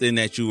it something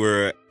that you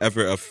were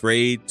ever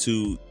afraid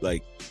to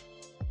like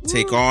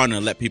take on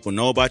and let people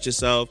know about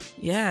yourself?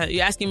 Yeah,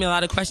 you're asking me a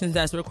lot of questions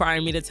that's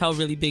requiring me to tell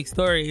really big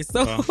stories.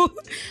 So,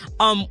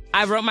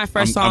 I wrote my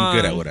first song. I'm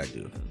good at what I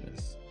do.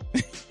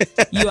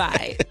 You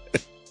aight.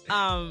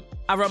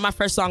 I wrote my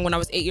first song when I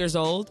was 8 years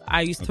old.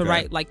 I used to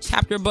write like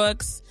chapter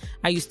books.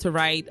 I used to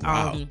write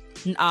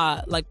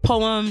like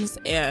poems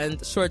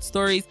and short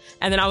stories.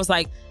 And then I was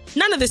like,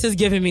 none of this is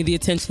giving me the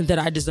attention that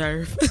I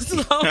deserve.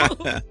 So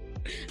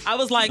I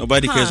was like,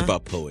 nobody cares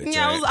about poets.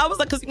 Yeah, right? I was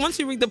like, because once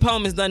you read the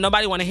poem, it's done.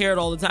 Nobody want to hear it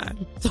all the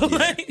time. So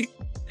like,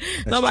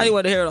 nobody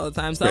want to hear it all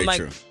the time. So I'm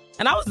like,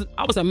 and I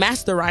was a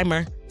master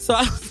rhymer. So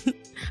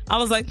I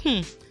was like,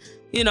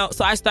 you know.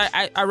 So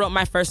I wrote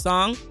my first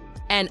song,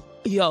 and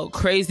yo,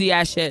 crazy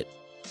ass shit.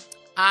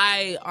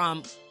 I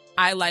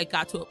like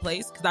got to a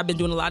place, because I've been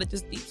doing a lot of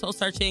just deep soul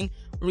searching,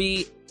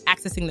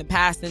 accessing the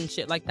past and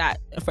shit like that,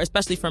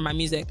 especially for my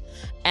music.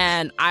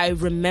 And I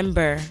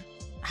remember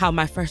how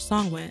my first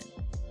song went.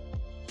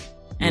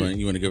 And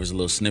you want to give us a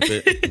little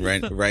snippet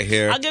right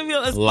here? I'll give you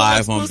a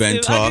live on Ben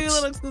Talks. I'll give you a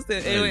little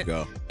exclusive. There you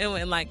go. It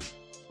went like,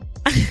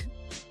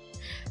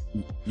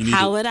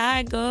 how would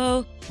I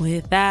go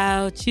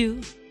without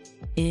you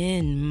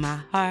in my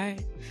heart?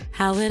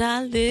 How would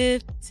I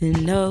live to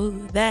know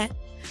that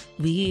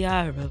we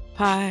are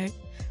apart?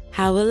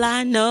 How will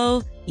I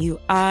know you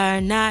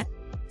are not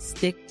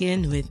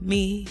sticking with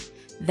me?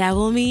 That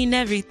will mean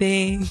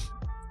everything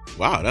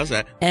Wow, that's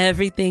that.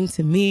 Everything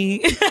to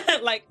me.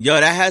 Like, yo,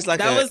 that has like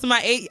that was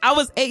I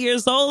was 8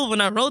 years old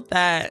when I wrote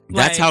that.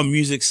 That's like, how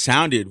music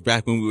sounded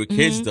back when we were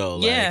kids, though.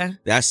 Like, yeah.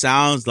 That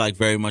sounds like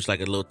very much like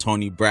a little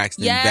Tony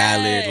Braxton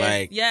ballad,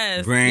 like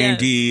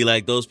Brandy,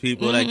 like those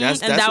people. Like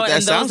that's what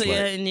that sounds like.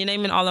 Yeah, and you're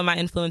naming all of my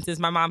influences.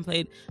 My mom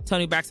played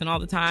Tony Braxton all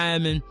the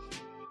time, and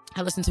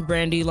I listened to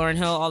Brandy, Lauryn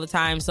Hill all the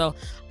time. So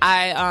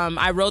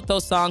I wrote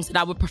those songs and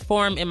I would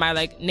perform in my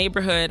like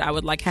neighborhood. I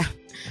would like have.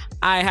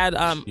 I had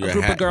a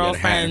group of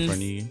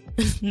girlfriends.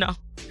 No.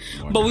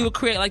 But we would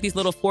create like these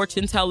little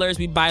fortune tellers.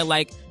 We'd buy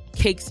like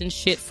cakes and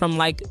shit from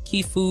like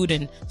Key Food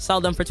and sell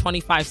them for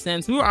 25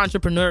 cents. We were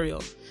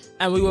entrepreneurial.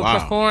 And we would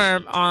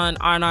perform on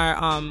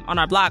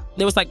our block.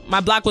 There was like, my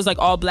block was like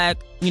all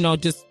black, you know,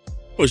 just.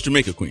 Oh, it's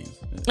Jamaica Queens.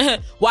 Well,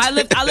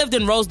 I lived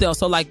in Rosedale,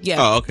 so like, yeah.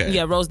 Oh, okay.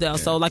 Yeah, Rosedale. Yeah.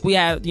 So like we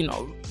had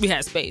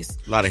space.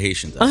 A lot of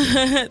Haitians.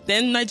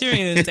 Then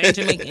Nigerians and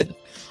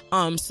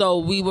Jamaicans. So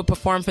we would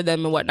perform for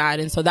them and whatnot.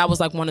 And so that was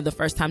like one of the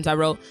first times I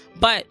wrote.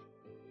 But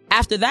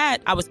after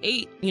that, I was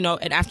 8,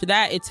 and after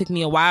that, it took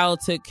me a while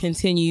to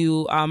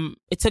continue.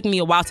 It took me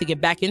a while to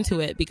get back into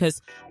it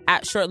because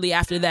shortly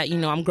after that,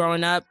 I'm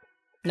growing up.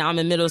 Now I'm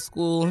in middle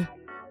school,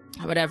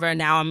 whatever.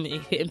 Now I'm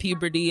hitting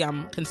puberty.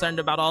 I'm concerned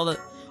about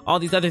all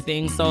these other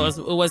things. So it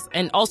was,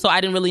 and also I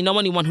didn't really know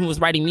anyone who was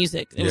writing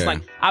music. It was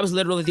like, I was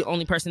literally the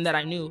only person that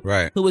I knew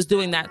who was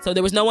doing that. So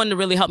there was no one to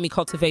really help me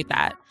cultivate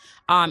that.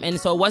 And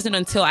so it wasn't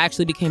until I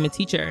actually became a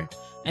teacher.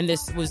 And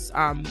this was,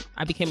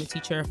 I became a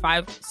teacher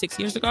 5-6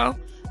 years ago.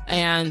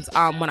 And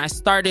when I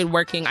started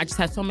working, I just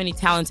had so many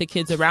talented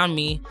kids around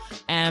me.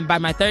 And by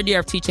my 3rd year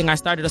of teaching, I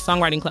started a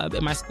songwriting club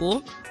in my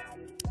school.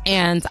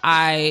 And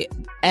I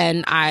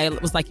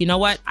was like, you know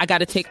what? I got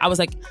to take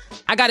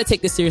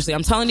this seriously.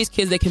 I'm telling these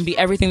kids they can be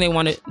everything they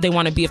want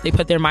to be if they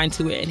put their mind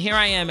to it. And here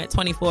I am at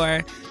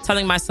 24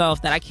 telling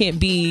myself that I can't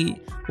be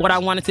what I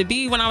wanted to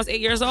be when I was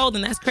 8 years old.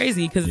 And that's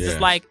crazy because it's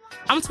just like,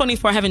 I'm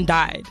 24, I haven't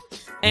died.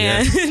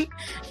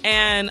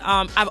 And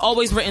I've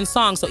always written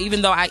songs. So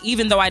even though I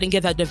didn't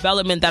get that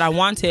development that I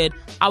wanted,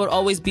 I would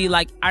always be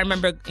like, I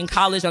remember in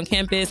college on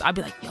campus, I'd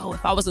be like, yo,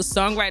 if I was a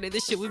songwriter,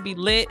 this shit would be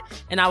lit.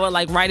 And I would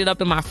like write it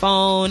up in my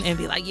phone and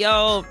be like,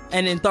 yo,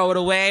 and then throw it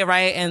away,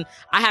 right? And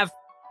I have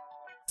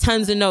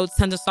tons of notes,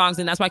 tons of songs,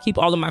 and that's why I keep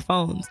all of my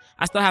phones.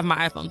 I still have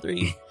my iPhone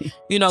 3,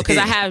 because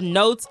I have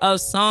notes of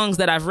songs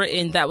that I've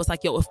written that was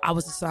like, yo, if I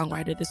was a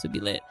songwriter, this would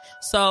be lit.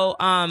 So,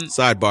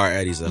 sidebar,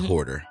 Eddie's a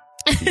hoarder.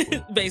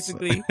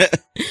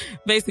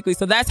 basically.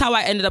 So that's how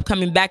I ended up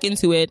coming back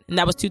into it. And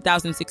that was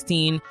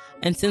 2016.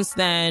 And since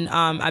then,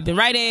 I've been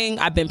writing,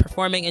 I've been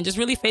performing and just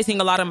really facing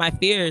a lot of my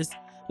fears.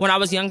 When I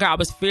was younger, I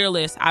was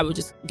fearless. I would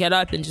just get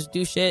up and just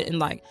do shit. And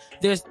like,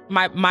 there's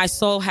my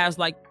soul has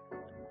like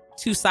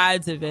 2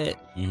 sides of it.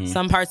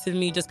 Some parts of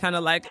me just kind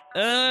of like,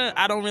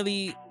 I don't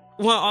really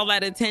want all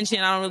that attention.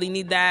 I don't really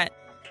need that.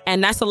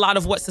 And that's a lot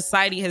of what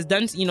society has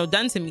done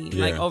to me.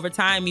 Yeah. Like over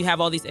time, you have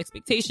all these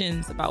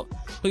expectations about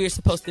who you're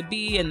supposed to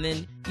be. And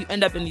then you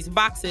end up in these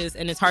boxes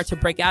and it's hard to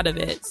break out of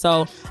it.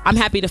 So I'm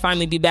happy to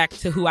finally be back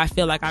to who I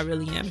feel like I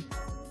really am.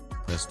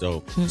 That's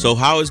dope. So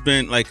how it's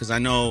been like, cause I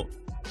know,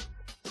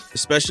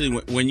 especially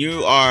when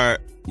you're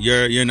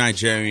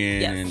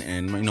Nigerian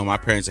and my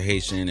parents are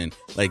Haitian and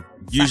like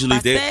usually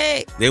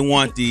they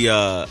want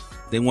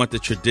the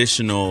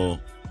traditional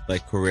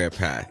like career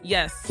path.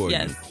 Yes. For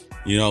you.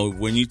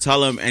 When you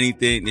tell them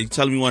anything, you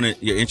tell them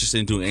you're interested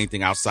in doing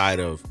anything outside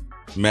of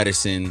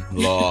medicine,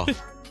 law.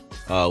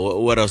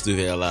 What else do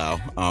they allow?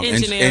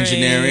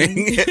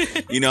 Engineering.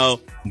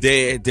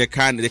 They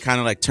kind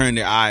of like turn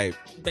their eye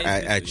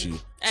at you.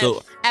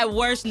 So at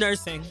worst,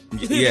 nursing.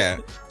 Yeah.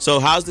 So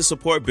how's the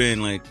support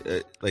been like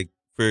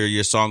for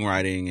your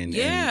songwriting and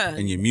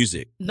your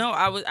music? No,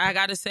 I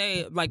gotta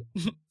say, like,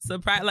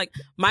 surprise, like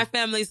my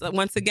family's,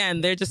 once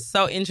again, they're just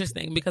so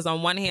interesting because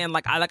on one hand,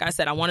 like I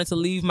said, I wanted to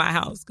leave my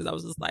house because I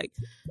was just like,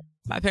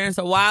 my parents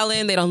are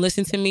wilding, they don't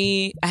listen to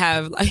me.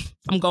 I'm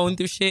going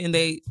through shit and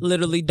they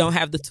literally don't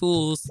have the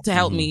tools to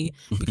help me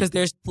because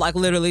there's like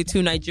literally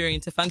too Nigerian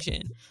to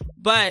function.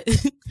 But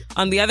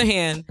on the other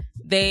hand,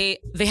 they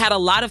had a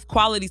lot of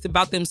qualities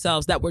about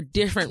themselves that were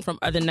different from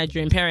other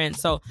Nigerian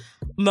parents. So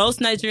most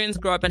Nigerians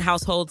grow up in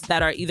households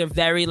that are either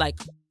very like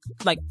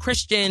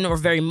Christian or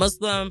very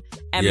Muslim.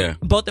 And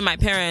both of my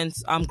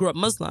parents grew up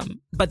Muslim,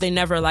 but they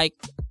never like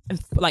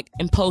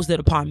imposed it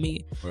upon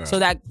me. Right. So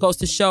that goes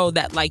to show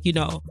that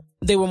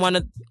they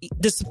were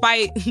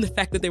despite the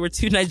fact that they were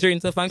too Nigerian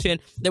to function,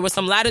 there was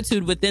some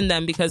latitude within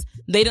them because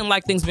they didn't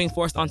like things being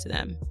forced onto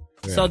them.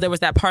 Yeah. So there was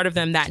that part of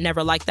them that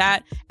never liked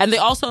that. And they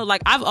also,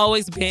 I've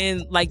always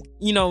been,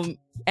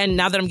 and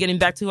now that I'm getting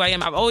back to who I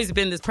am, I've always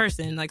been this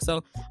person.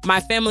 So my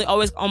family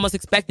always almost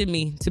expected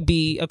me to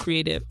be a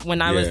creative.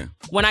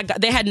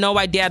 They had no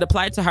idea I'd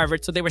applied to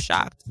Harvard, so they were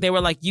shocked. They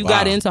were like, you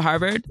got into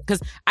Harvard?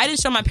 Because I didn't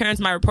show my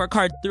parents my report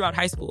card throughout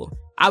high school.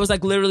 I was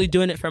literally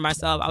doing it for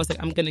myself. I was like,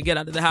 I'm going to get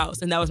out of the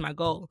house. And that was my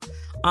goal.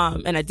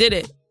 And I did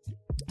it.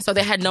 So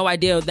they had no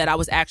idea that I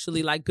was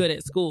actually good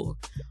at school.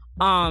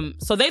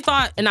 So they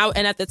thought, and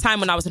at the time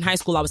when I was in high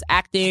school, I was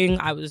acting.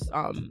 I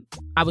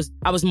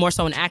was more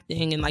so in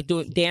acting and like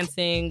doing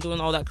dancing, doing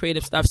all that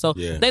creative stuff. So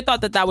they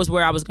thought that was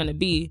where I was going to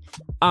be.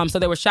 So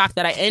they were shocked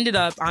that I ended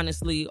up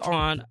honestly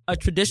on a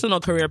traditional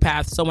career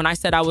path. So when I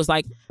said I was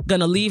like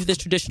going to leave this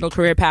traditional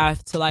career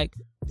path to like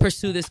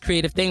pursue this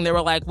creative thing, they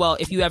were like, well,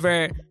 if you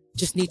ever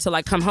just need to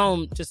like come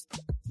home, just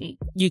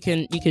you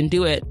can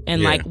do it,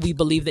 and like we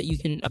believe that you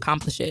can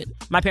accomplish it.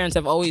 My parents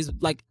have always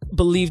like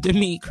believed in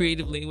me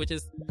creatively, which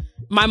is,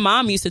 my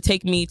mom used to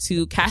take me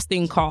to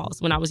casting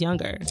calls when I was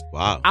younger.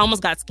 Wow. I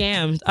almost got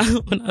scammed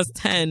when I was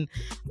 10.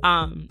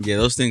 Yeah,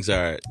 those things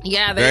are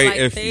very like,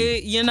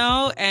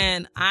 iffy.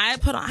 And I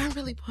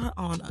really put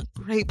on a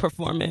great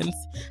performance.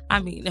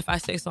 I mean, if I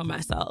say so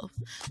myself.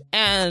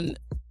 And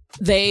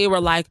they were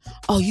like,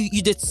 oh,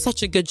 you did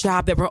such a good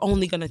job that we're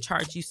only going to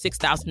charge you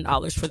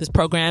 $6,000 for this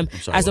program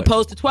as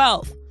opposed to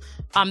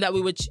 $12,000 that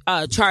we would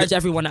charge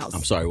everyone else.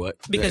 I'm sorry, what?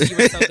 Because you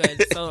were so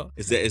good. So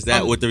is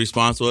that what the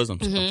response was? I'm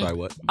sorry,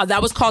 what?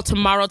 That was called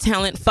Tomorrow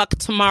Talent. Fuck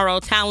Tomorrow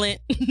Talent.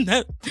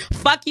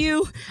 Fuck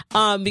you.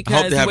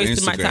 Because you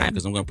wasted my time.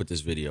 Because I'm going to put this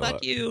video up.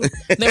 Fuck you.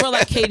 They were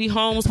like, Katie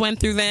Holmes went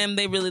through them.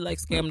 They really like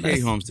scammed us. Katie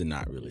Holmes did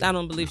not really. I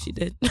don't believe she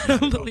did. I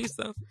don't believe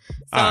so.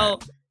 So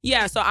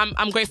yeah, so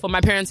I'm grateful.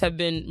 My parents have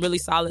been really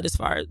solid as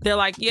far as, they're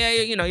like, yeah,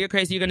 you're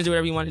crazy. You're going to do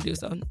whatever you want to do.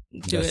 So do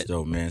it. That's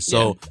dope, man.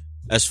 So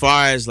as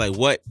far as like,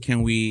 what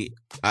can we,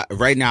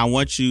 right now, I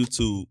want you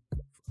to,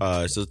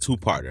 it's a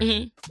two-parter.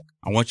 Mm-hmm.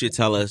 I want you to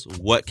tell us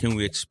what can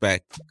we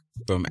expect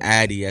from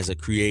Addie as a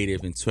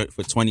creative for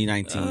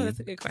 2019. Oh, that's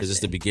a good question. Because it's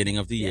the beginning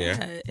of the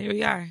year. Here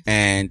we are.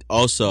 And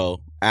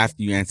also,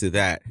 after you answer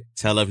that,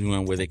 tell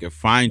everyone where they can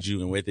find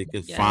you and where they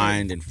can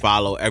find and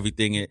follow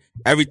everything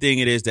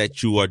it is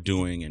that you are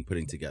doing and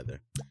putting together.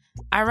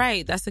 All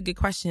right. That's a good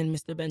question,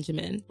 Mr.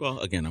 Benjamin. Well,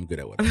 again, I'm good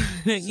at what I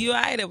do. You are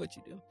at what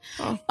you do.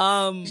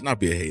 Let's not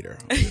be a hater.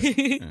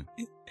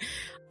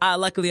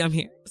 Luckily, I'm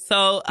here.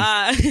 So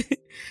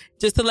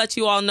just to let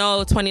you all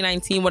know,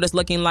 2019, what it's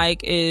looking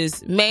like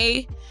is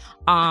May.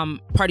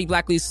 Party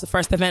Blackly's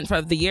first event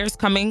of the year is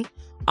coming.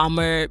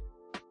 We're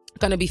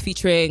going to be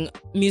featuring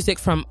music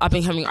from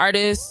up-and-coming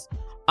artists.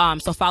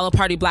 So follow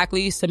Party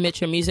Blackly,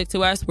 submit your music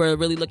to us. We're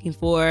really looking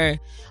for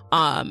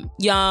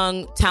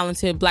young,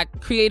 talented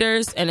Black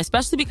creators. And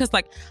especially because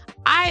like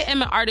I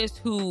am an artist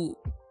who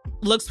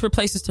looks for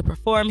places to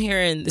perform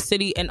here in the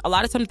city. And a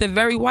lot of times they're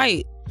very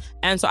white.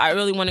 And so I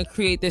really want to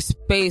create this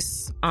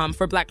space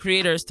for Black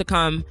creators to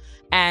come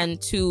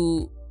and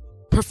to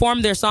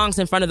perform their songs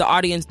in front of the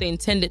audience they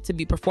intended to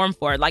be performed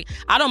for. Like,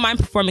 I don't mind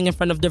performing in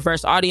front of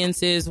diverse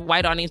audiences,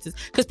 white audiences,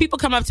 because people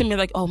come up to me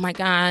like, oh my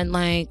God,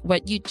 like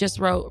what you just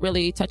wrote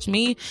really touched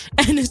me.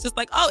 And it's just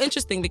like, oh,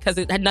 interesting, because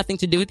it had nothing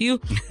to do with you.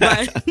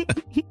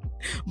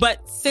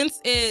 But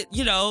since it,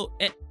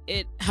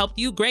 it helped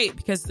you, great,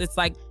 because it's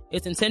like,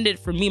 it's intended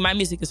for me. My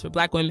music is for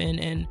Black women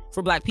and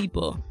for Black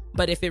people.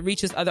 But if it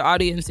reaches other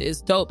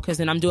audiences, dope, because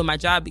then I'm doing my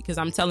job, because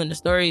I'm telling the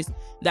stories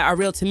that are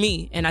real to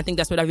me. And I think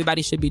that's what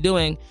everybody should be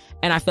doing.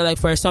 And I feel like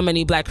for so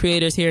many Black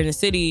creators here in the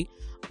city,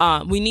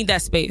 we need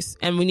that space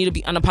and we need to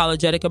be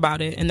unapologetic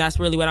about it. And that's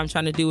really what I'm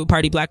trying to do with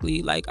Party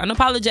Blackly. Like,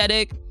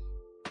 unapologetic,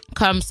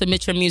 come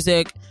submit your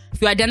music.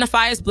 If you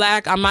identify as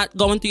Black, I'm not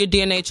going through your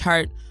DNA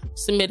chart.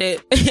 Submit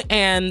it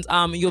and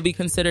you'll be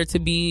considered to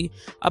be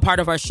a part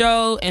of our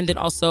show, and then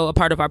also a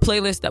part of our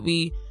playlist that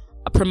we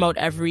promote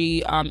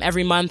every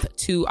month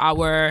to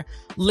our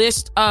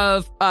list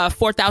of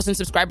 4,000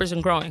 subscribers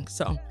and growing.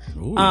 So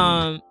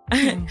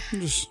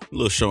just a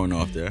little showing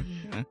off there.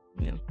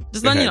 Yeah.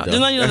 Just letting you know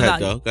the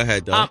value. Go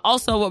ahead, though.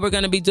 Also, what we're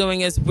going to be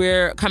doing is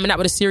we're coming out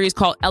with a series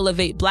called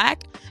Elevate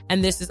Black.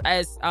 And this is,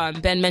 as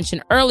Ben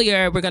mentioned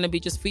earlier, we're going to be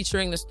just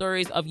featuring the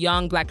stories of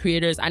young Black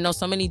creators. I know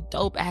so many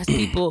dope ass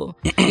people.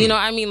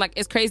 I mean, like,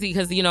 it's crazy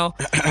because,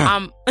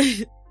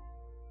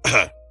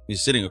 You're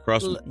sitting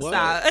across from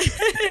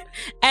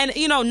and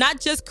not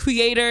just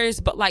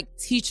creators, but like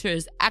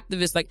teachers,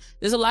 activists. Like,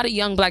 there's a lot of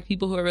young Black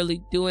people who are really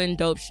doing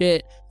dope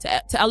shit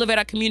to elevate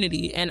our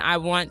community, and I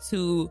want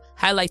to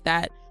highlight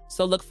that.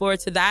 So look forward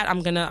to that.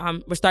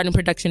 We're starting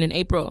production in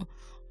April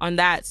on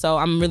that, so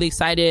I'm really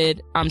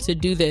excited to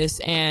do this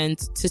and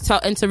to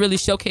tell and to really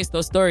showcase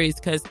those stories,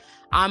 because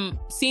I'm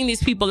seeing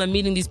these people and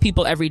meeting these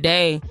people every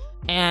day,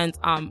 and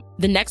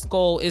the next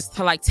goal is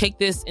to like take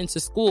this into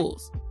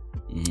schools.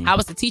 Mm-hmm. I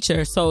was a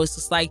teacher, so it's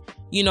just like,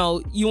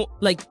 you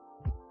like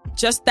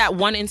just that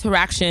one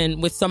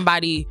interaction with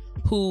somebody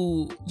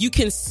who you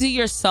can see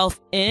yourself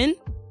in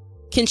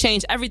can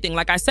change everything.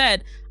 Like I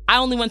said, I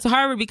only went to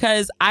Harvard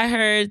because I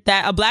heard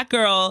that a Black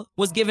girl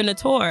was given a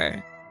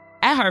tour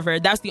at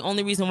Harvard. That's the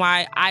only reason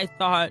why I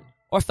thought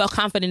or felt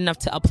confident enough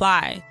to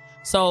apply.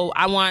 So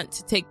I want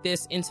to take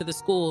this into the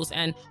schools.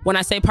 And when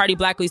I say Party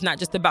Blackly, it's not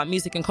just about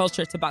music and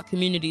culture, it's about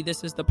community.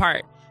 This is the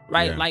part,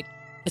 right? Yeah. Like,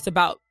 it's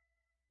about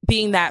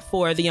being that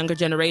for the younger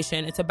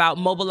generation. It's about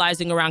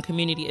mobilizing around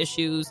community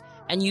issues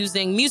and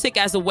using music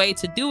as a way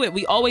to do it.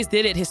 We always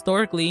did it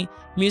historically.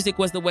 Music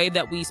was the way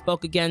that we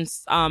spoke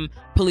against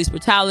police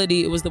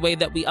brutality. It was the way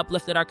that we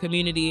uplifted our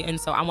community.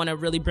 And so I want to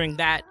really bring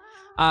that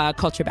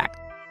culture back.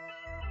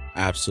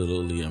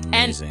 Absolutely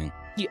amazing.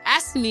 You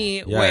asked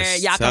me where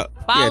y'all can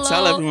follow. Yeah,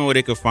 tell everyone where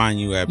they can find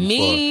you at.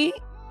 Me,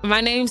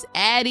 my name's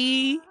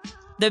Addie,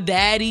 the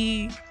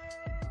baddie,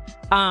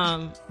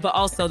 but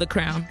also the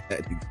Crown.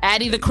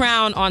 Addie the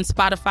Crown on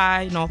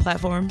Spotify and all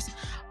platforms.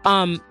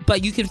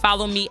 But you can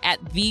follow me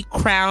at The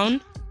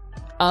Crown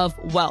of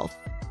Wealth.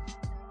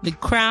 The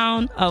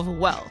Crown of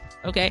Wealth,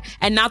 okay?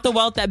 And not the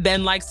wealth that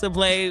Ben likes to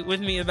play with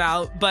me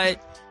about,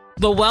 but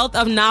the wealth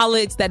of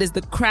knowledge that is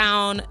the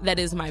crown, that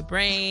is my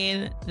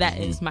brain, that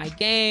is my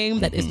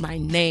game, that is my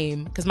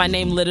name. Because my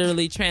name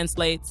literally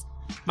translates,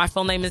 my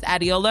full name is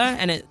Adeola,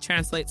 and it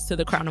translates to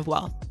the crown of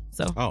wealth.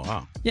 So, oh,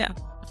 wow. Yeah.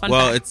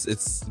 Well,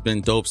 it's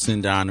been dope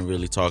sitting down and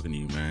really talking to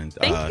you, man.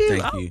 Thank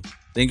you.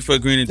 Thank you for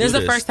agreeing to do this.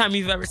 This is the first time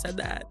you've ever said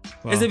that.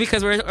 Well, is it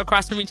because we're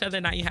across from each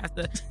other? Now you have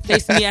to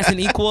face me as an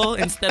equal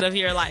instead of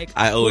here like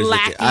I always look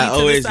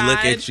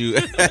at you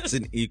as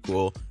an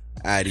equal,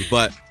 Addie.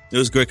 But it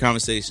was a great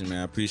conversation, man.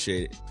 I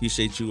appreciate it.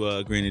 Appreciate you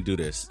agreeing to do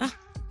this. I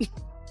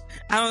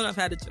don't know if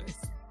I had a choice.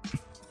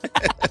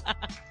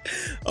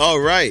 All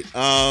right.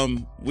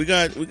 We're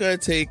gonna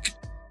take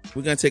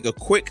a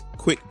quick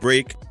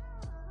break.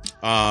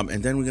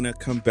 And then we're gonna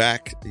come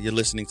back. You're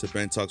listening to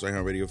Ben Talks right here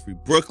on Radio Free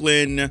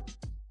Brooklyn.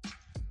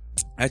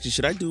 Actually,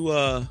 should I do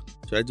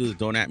the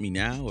Don't At Me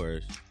Now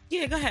or?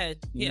 Yeah, go ahead.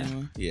 Yeah.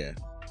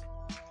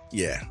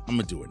 Yeah. I'm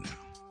gonna do it now.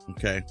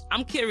 Okay.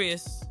 I'm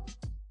curious.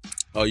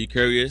 Oh, you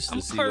curious I'm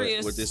to see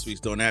curious. what this week's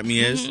Don't At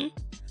Me is?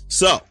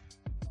 So,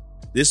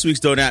 this week's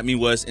Don't At Me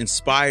was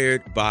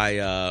inspired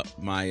by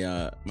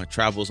my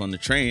travels on the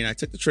train. I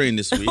took the train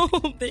this week.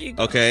 Oh, there you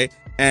go. Okay,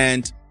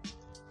 and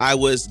I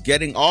was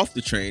getting off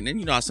the train, and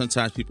you know how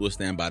sometimes people will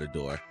stand by the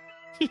door.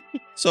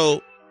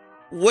 So,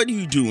 what do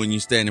you do when you're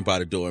standing by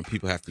the door and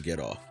people have to get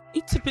off?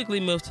 You typically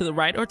move to the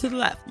right or to the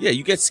left. Yeah,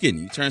 you get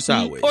skinny. You turn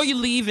sideways. Or you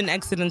leave and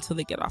exit until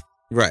they get off.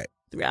 Right.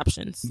 3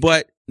 options.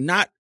 But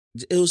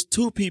it was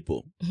 2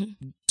 people.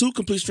 2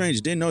 complete strangers.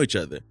 Didn't know each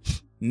other.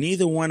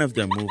 Neither one of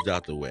them moved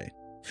out the way.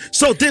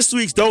 So this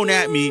week's Don't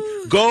At Me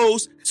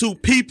goes to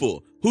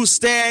people who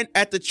stand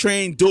at the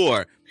train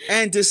door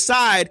and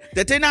decide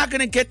that they're not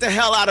going to get the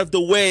hell out of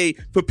the way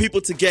for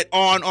people to get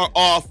on or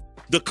off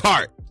the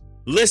cart.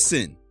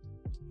 Listen,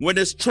 when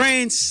this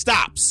train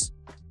stops,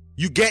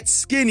 you get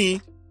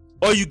skinny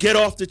or you get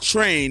off the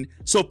train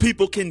so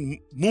people can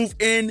move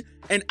in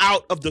and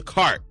out of the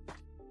cart.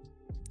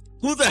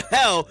 Who the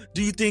hell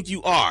do you think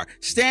you are?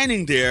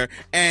 Standing there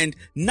and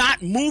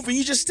not moving.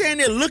 You just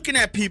stand there looking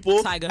at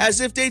people as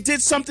if they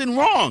did something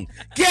wrong.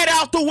 Get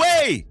out the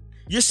way.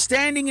 You're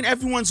standing in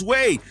everyone's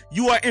way.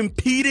 You are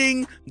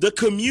impeding the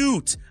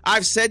commute.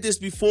 I've said this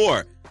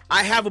before.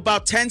 I have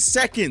about 10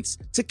 seconds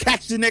to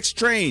catch the next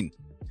train.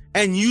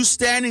 And you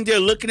standing there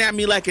looking at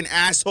me like an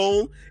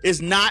asshole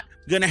is not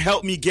going to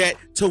help me get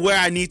to where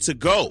I need to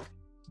go.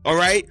 All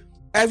right?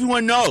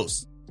 Everyone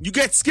knows. You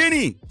get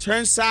skinny.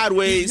 Turn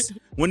sideways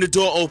when the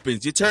door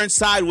opens. You turn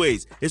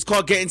sideways. It's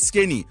called getting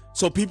skinny.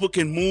 So people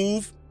can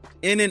move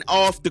in and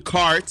off the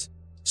cart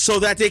so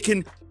that they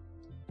can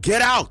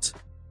get out.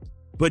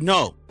 But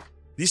no,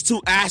 these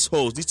 2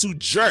 assholes, these 2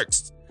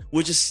 jerks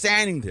were just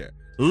standing there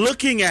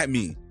looking at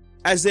me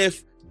as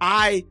if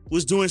I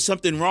was doing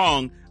something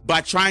wrong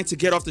by trying to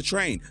get off the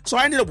train. So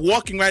I ended up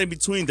walking right in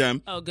between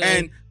them. Oh, good.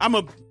 And I'm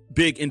a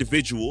big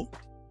individual.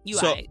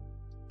 Right.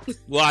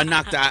 Well,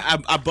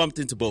 I bumped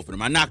into both of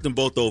them. I knocked them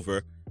both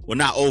over. Well,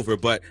 not over,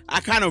 but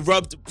I kind of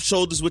rubbed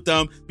shoulders with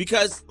them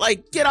because,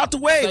 like, get out the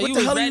way. So what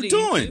the hell are you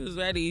doing? You was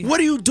ready. What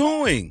are you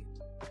doing?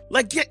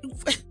 Like,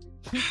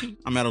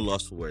 I'm at a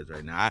loss for words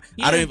right now.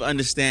 I don't even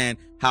understand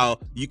how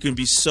you can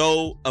be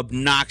so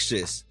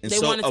obnoxious and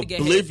so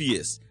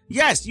oblivious.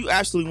 Yes, you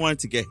absolutely wanted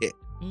to get hit.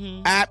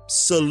 Mm-hmm.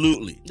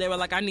 Absolutely. They were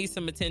like, I need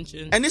some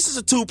attention. And this is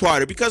a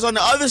 2-parter because on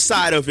the other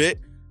side of it,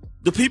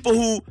 the people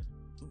who,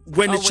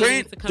 when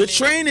the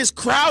train is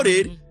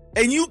crowded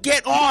and you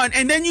get on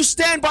and then you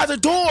stand by the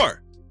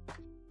door.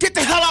 Get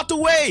the hell out the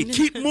way.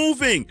 Keep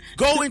moving.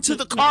 Go into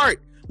the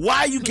cart. Why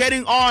are you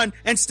getting on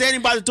and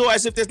standing by the door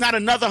as if there's not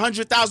another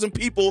 100,000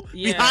 people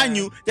behind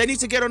you that need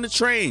to get on the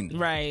train?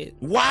 Right.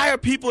 Why are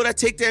people that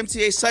take the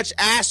MTA such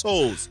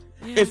assholes?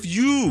 Yeah. If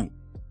you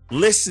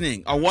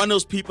listening are one of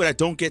those people that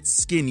don't get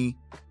skinny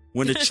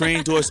when the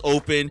train doors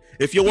open,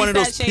 if you're one of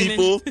those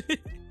people,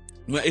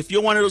 if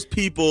you're one of those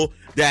people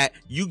that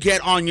you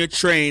get on your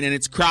train and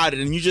it's crowded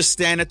and you just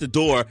stand at the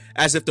door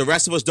as if the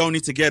rest of us don't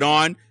need to get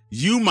on,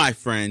 you, my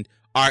friend,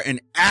 are an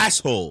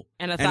asshole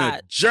and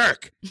a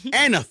jerk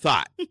and a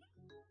thought.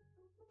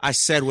 I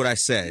said what I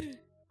said.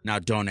 Now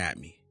don't at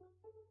me.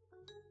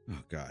 Oh,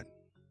 God.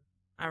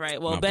 All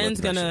right. Well,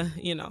 Ben's going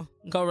to,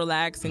 go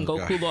relax and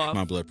go cool off.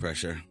 My blood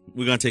pressure.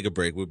 We're going to take a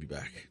break. We'll be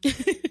back.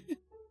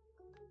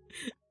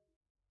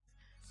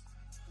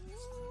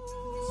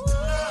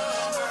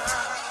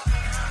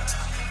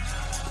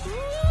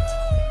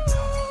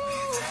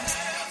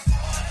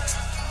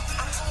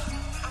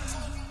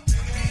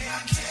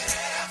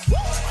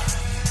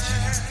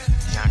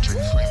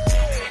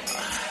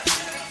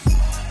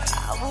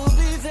 I will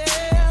be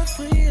there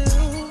for you,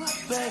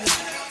 baby.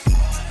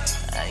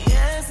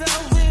 Yes, I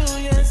will.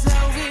 Yes, I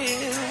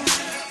will.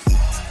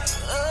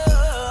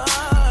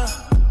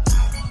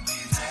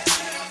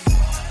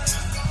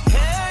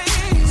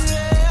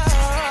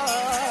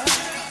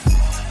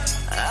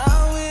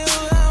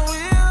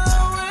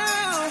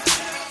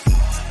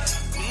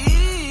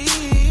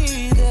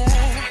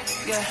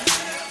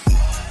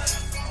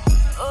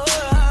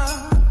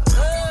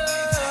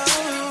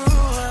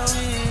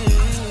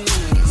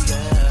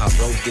 I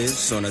wrote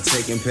this on a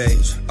taken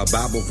page. A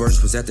Bible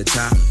verse was at the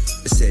top.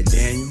 It said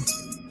Daniel,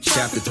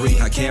 chapter 3.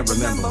 I can't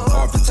remember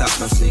off the top.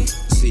 No,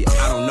 see,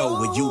 I don't know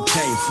where you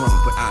came from,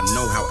 but I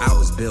know how I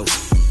was built.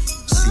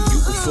 See,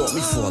 you can fault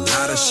me for a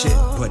lot of shit,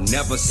 but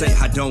never say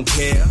I don't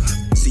care.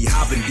 See,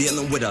 I've been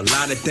dealing with a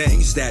lot of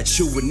things that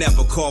you would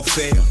never call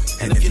fair.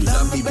 And if you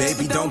love me,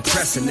 baby, don't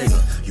press a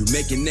nigga. You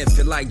making it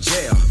feel like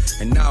jail.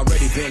 And I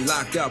already been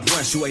locked up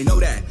once, you ain't know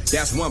that.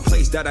 That's one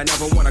place that I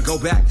never wanna go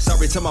back.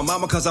 Sorry to my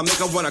mama, cause I make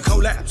her wanna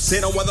collapse.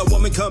 Ain't no other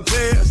woman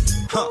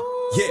compares.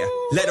 Yeah,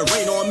 let it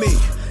rain on me.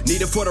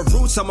 Need it for the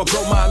roots, I'ma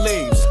grow my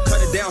leaves. Cut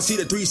it down, see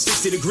the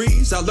 360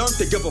 degrees. I learned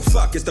to give a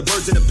fuck, it's the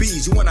birds and the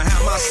bees. You wanna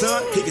have my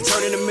son? He can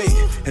turn into me.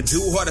 And do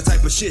all the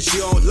type of shit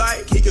she don't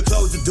like. He can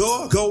close the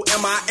door, go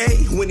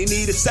MIA when he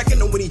need a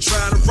second or when he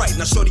trying to write.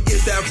 Now shorty,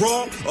 is that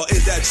wrong or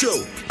is that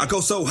true? I go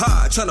so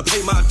hard trying to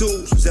pay my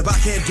dues. If I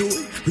can't do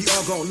it, we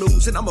all gon'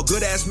 lose. And I'm a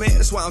good ass man,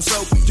 that's why I'm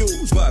so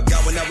confused. But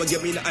God will never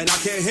give me nothing I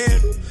can't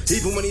handle.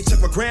 Even when he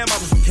took my grandma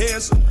was from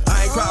cancer.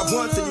 I ain't cried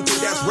once and you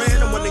think that's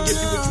random. When they give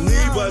you what you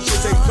need, but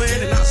shit take plan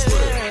and I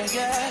swear.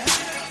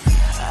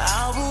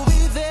 I will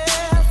be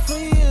there for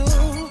you,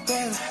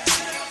 baby.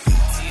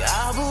 See,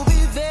 I will be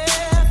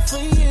there for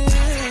you,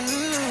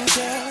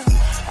 girl.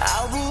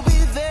 I will be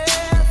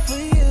there for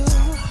you.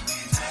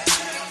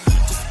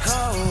 Just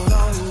call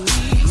on me,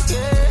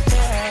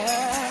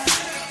 yeah.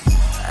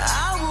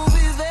 I will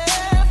be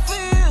there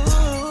for you.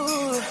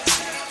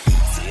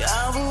 See, I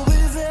will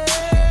be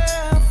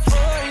there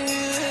for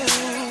you,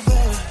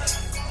 baby.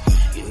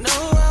 You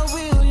know I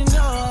will, you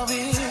know I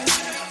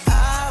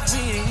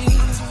will.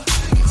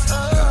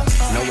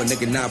 No, a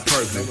nigga not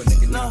perfect.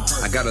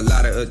 I got a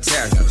lot of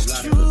attachments.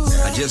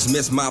 I just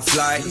missed my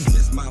flight.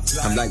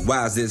 I'm like,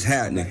 why is this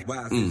happening?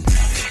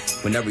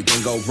 When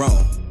everything go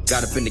wrong.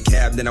 Got up in the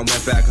cab, then I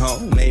went back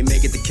home. Ain't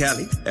make it to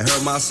Cali, it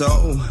hurt my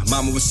soul.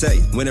 Mama would say,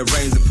 when it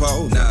rains, it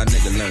pours. Nah,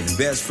 nigga, learn.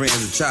 Best friends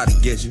will try to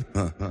get you.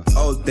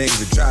 Old things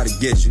will try to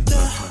get you.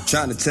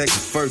 Trying to take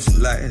it first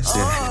and last.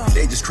 Yeah.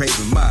 They just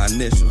craving my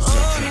initials.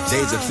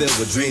 Days are filled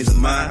with dreams of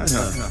mine.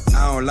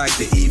 I don't like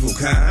the evil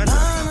kind.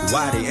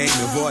 Why they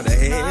aiming for the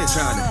head?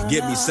 Trying to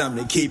give me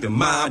something to keep in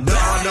mind. No,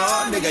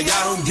 nigga,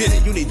 y'all don't get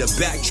it. You need to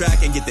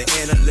backtrack and get the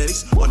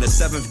analytics. On the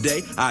 7th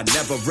day, I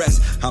never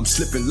rest. I'm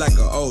slipping like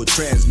an old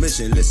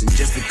transmission. Listen,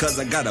 just because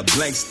I got a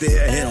blank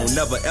stare, it don't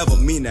never ever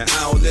mean that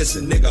I don't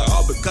listen, nigga.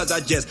 All because I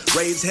just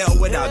raised hell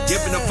without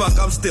giving a fuck.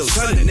 I'm still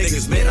sunning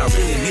niggas, man. I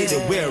really need to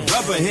wear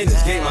rubber in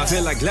this game. I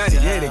feel like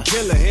gladiator,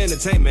 killer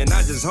entertainment.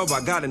 I just hope I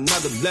got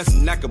another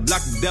blessing that could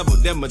block the devil.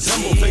 Then my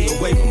tumble finger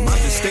wave. I'm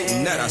just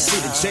stating that I see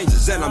the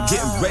changes and I'm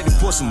getting ready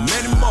for some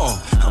many more.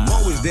 I'm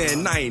always there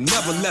and I ain't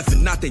never left,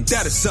 and I think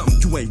that is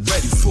something you ain't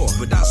ready for.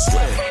 But I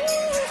swear,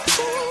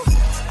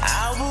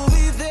 I will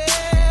be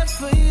there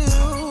for you.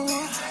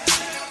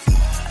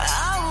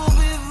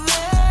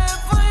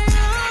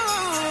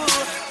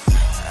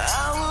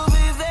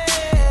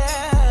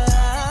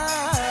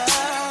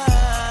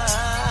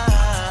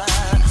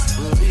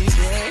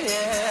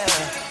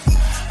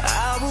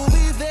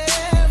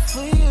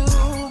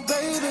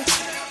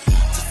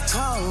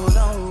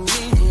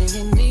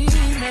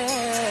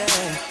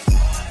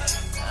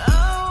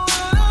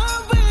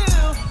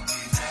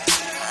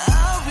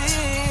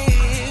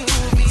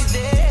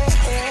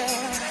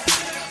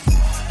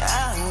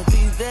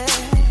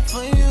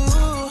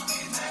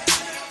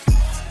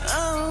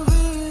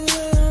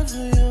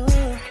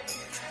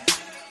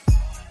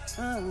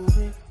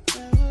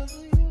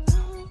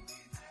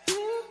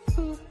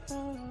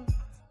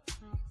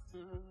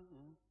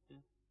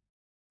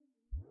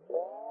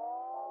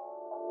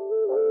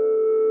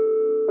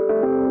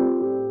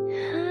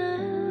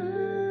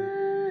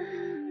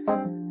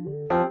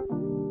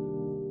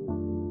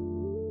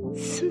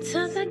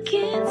 Sometimes I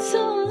get so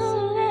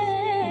lonely.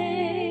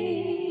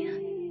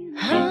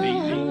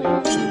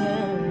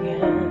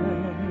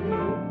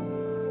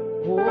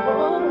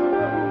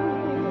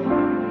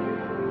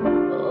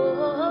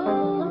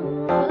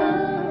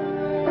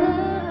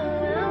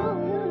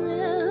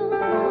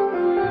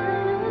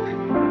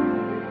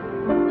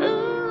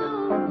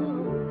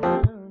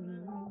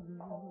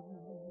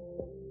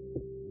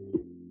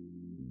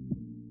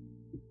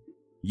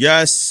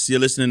 Yes, you're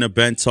listening to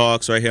Ben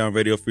Talks right here on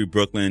Radio Free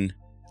Brooklyn.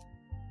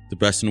 The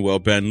best in the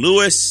world, Ben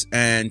Lewis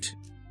and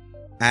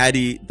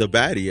Addie the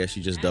Baddie, as she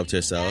just dubbed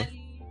herself.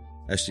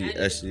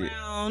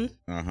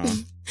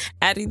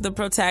 Addie the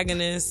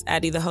protagonist,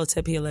 Addie the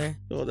Hotep healer.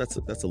 Oh, that's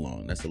a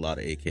long. That's a lot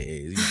of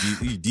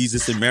AKAs. You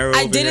Jesus and Mero.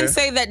 I didn't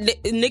say that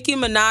Nicki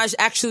Minaj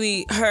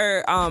actually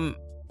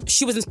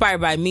she was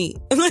inspired by me.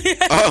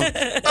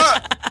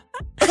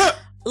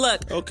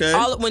 Look, okay.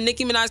 When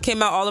Nicki Minaj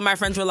came out, all of my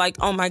friends were like,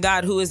 "Oh my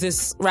God, who is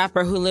this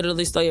rapper who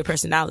literally stole your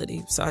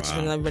personality?" So I just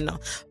never know.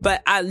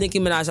 But Nicki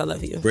Minaj, I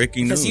love you.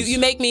 Breaking news. Because you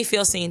make me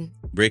feel seen.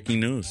 Breaking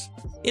news.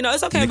 You know,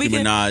 it's okay. Nicki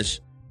Minaj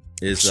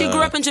is. She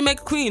grew up in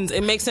Jamaica, Queens.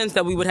 It makes sense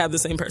that we would have the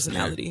same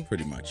personality. Yeah,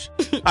 pretty much.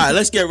 All right,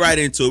 let's get right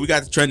into it. We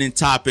got the trending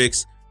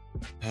topics.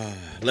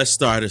 Let's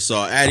start us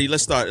off. Addie,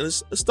 let's start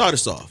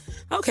us off.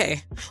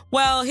 Okay.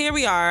 Well, here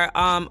we are.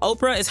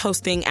 Oprah is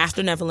hosting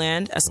After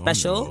Neverland, a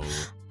special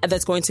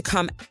that's going to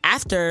come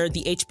after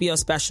the HBO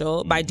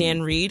special by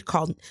Dan Reed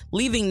called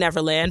Leaving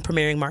Neverland,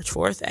 premiering March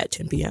 4th at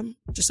 10 p.m.,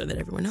 just so that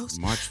everyone knows.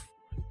 March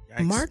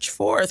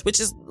 4th, which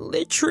is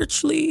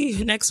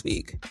literally next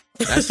week.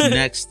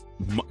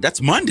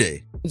 That's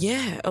Monday.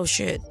 Yeah. Oh,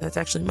 shit. That's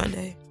actually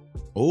Monday.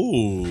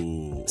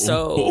 Oh.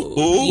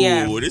 So,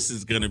 yeah. This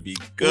is going to be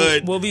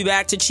good. We'll be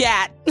back to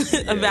chat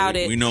about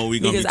it. We know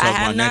we're going to be talking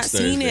about next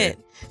Thursday. Because I have not seen it.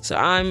 So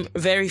I'm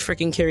very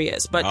freaking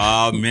curious. But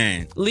oh,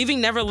 man.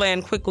 Leaving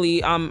Neverland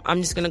quickly, I'm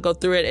just going to go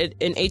through it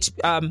in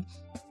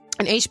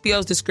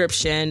HBO's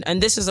description,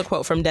 and this is a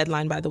quote from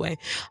Deadline, by the way,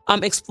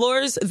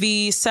 explores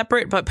the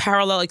separate but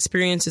parallel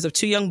experiences of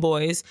two young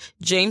boys,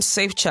 James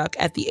Safechuck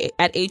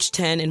at age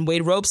 10 and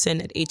Wade Robeson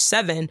at age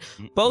 7,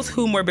 both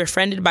whom were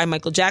befriended by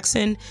Michael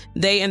Jackson.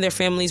 They and their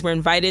families were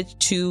invited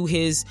to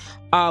his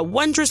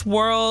wondrous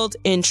world,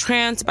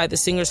 entranced by the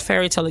singer's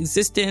fairy tale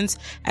existence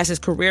as his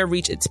career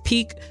reached its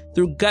peak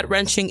through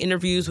gut-wrenching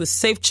interviews with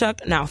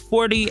Safechuck, now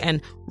 40,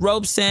 and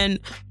Robeson,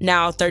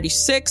 now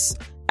 36,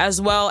 as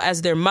well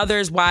as their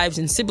mothers, wives,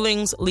 and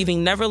siblings.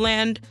 Leaving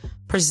Neverland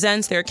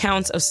presents their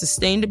accounts of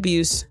sustained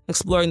abuse,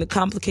 exploring the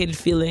complicated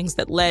feelings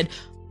that led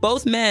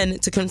both men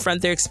to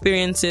confront their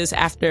experiences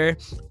after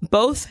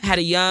both had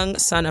a young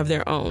son of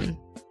their own.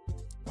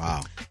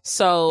 Wow.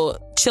 So,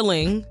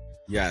 chilling.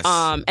 Yes.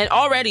 And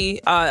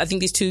already, I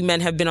think these two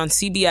men have been on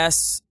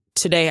CBS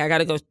today. I got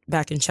to go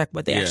back and check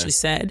what they actually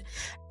said.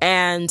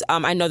 And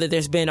I know that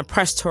there's been a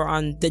press tour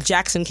on the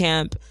Jackson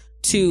camp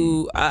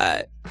to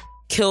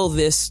kill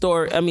this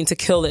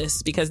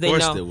because they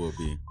know there will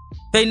be.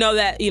 They know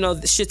that,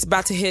 the shit's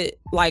about to hit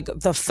like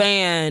the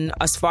fan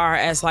as far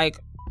as like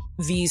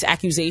these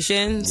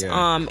accusations.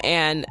 Yeah.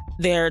 And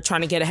they're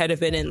trying to get ahead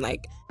of it and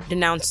like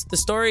denounce the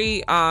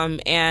story.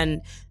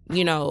 And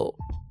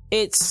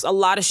it's a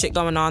lot of shit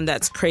going on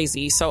that's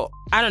crazy. So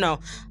I don't know.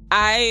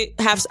 I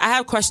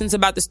have questions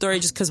about the story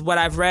just because what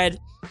I've read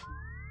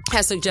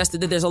has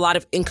suggested that there's a lot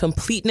of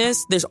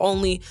incompleteness. There's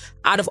only,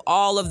 out of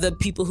all of the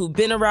people who've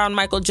been around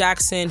Michael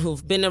Jackson,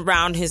 who've been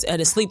around at his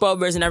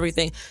sleepovers and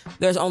everything,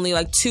 there's only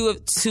like two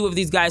of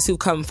these guys who've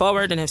come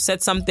forward and have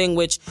said something,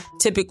 which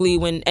typically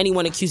when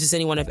anyone accuses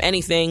anyone of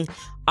anything,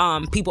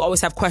 people always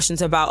have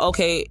questions about,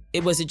 okay,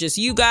 was it just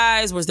you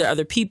guys? Was there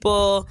other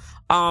people?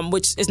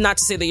 Which is not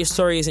to say that your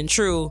story isn't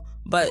true,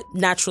 but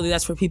naturally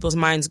that's where people's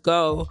minds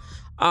go.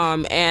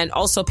 And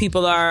also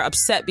people are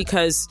upset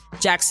because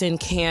Jackson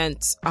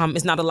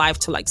is not alive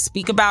to like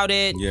speak about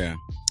it. Yeah.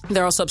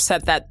 They're also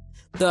upset that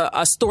the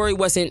story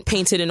wasn't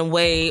painted in a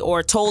way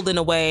or told in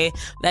a way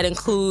that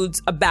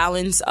includes a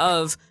balance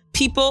of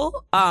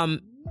people,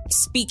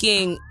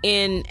 speaking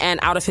in and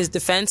out of his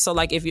defense. So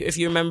like if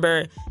you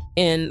remember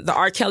in the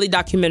R. Kelly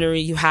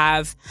documentary, you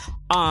have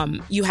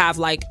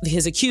like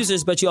his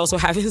accusers, but you also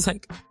have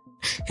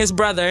his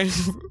brother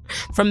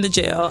from the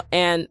jail.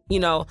 And,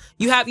 you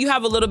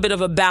have a little bit of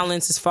a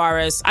balance as far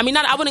as, I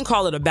wouldn't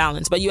call it a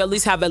balance, but you at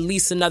least have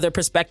another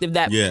perspective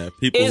that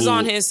is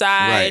on his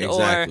side, right,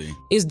 exactly, or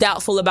is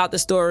doubtful about the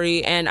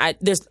story. And I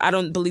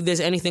don't believe there's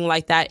anything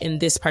like that in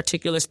this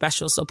particular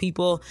special. So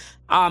people,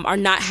 are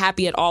not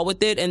happy at all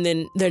with it. And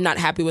then they're not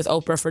happy with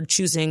Oprah for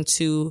choosing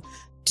to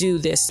do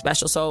this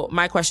special. So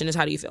my question is,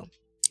 how do you feel?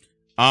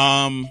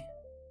 I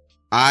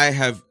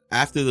have,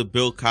 after the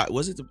Bill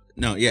Cosby,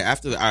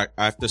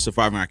 after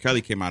Surviving R.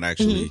 Kelly came out,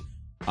 actually,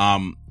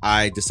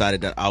 I decided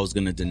that I was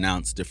going to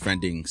denounce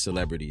defriending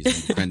celebrities and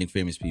defriending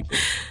famous people.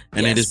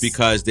 And it is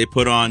because they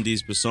put on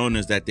these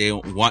personas that they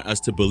want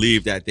us to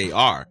believe that they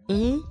are.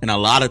 Mm-hmm. And a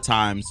lot of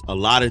times, a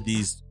lot of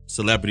these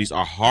celebrities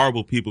are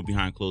horrible people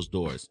behind closed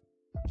doors.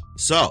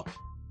 So,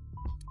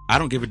 I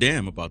don't give a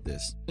damn about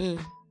this.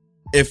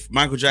 If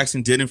Michael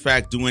Jackson did, in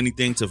fact, do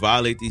anything to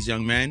violate these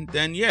young men,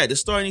 then the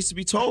story needs to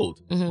be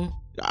told. Mm-hmm.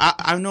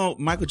 I know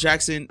Michael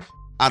Jackson,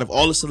 out of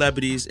all the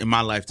celebrities in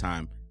my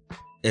lifetime,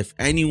 if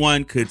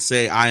anyone could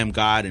say I am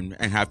God and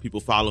have people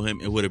follow him,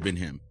 it would have been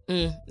him.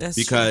 That's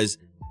because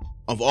true.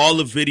 Of all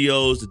the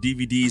videos, the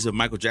DVDs of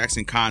Michael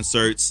Jackson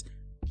concerts,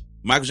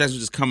 Michael Jackson would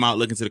just come out,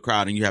 look into the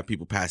crowd, and you have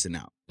people passing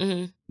out.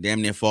 Mm-hmm.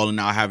 Damn near falling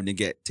out, having to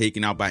get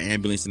taken out by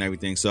ambulance and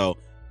everything. So,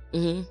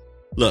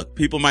 look,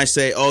 people might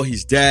say, oh,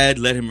 he's dead,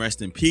 let him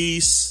rest in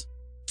peace.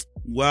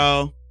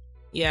 Well,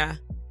 yeah.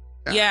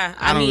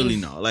 I don't really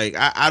know. Like,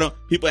 I don't,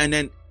 people, and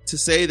then to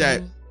say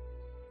that,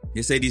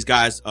 you say these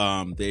guys,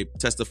 they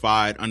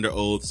testified under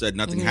oath, said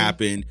nothing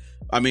happened.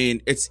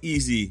 It's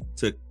easy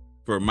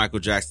for Michael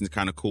Jackson to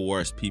kind of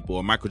coerce people,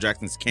 or Michael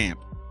Jackson's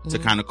camp to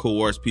kind of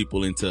coerce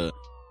people into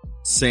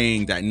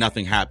saying that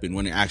nothing happened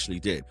when it actually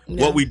did.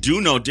 Yeah. What we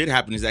do know did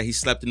happen is that he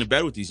slept in the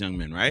bed with these young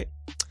men, right?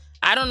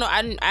 I don't know.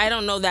 I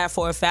don't know that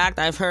for a fact.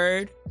 I've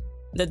heard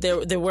that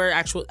there were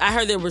I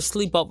heard there were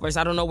sleepovers.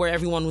 I don't know where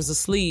everyone was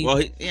asleep.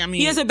 Well,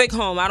 he has a big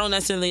home. I don't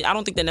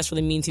think that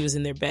necessarily means he was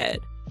in their bed,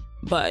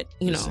 but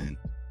Listen,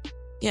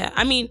 Yeah,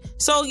 I mean,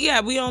 so yeah,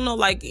 we all know,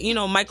 like, you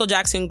know, Michael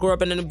Jackson grew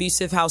up in an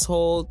abusive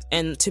household,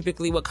 and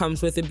typically what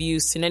comes with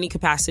abuse in any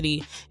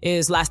capacity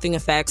is lasting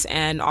effects,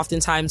 and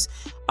oftentimes,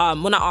 well,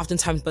 not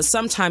oftentimes, but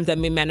sometimes that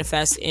may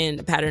manifest in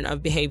a pattern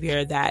of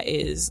behavior that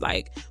is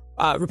like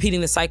repeating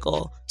the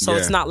cycle. So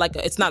it's not like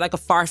a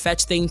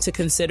far-fetched thing to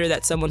consider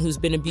that someone who's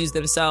been abused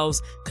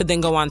themselves could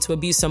then go on to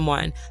abuse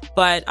someone.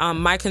 But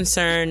my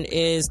concern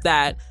is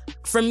that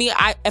for me,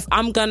 if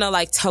I'm gonna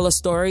like tell a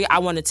story, I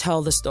want to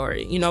tell the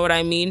story. You know what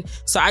I mean?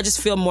 So I just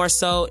feel more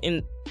so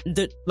in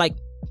the like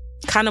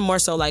kind of more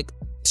so like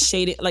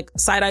shading, like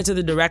side eye to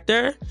the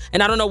director.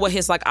 And I don't know what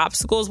his like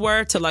obstacles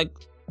were to like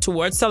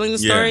towards telling the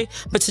story,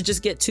 but to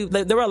just get to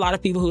like, there were a lot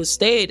of people who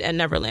stayed at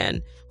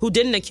Neverland who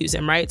didn't accuse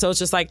him, right? So it's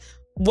just like,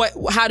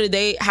 how do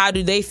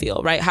they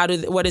feel, right?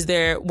 What is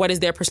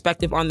their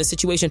perspective on the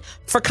situation?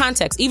 For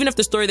context, even if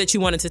the story that you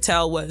wanted to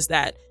tell was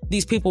that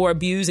these people were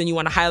abused and you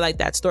want to highlight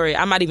that story,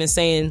 I'm not even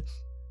saying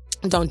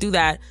don't do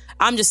that.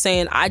 I'm just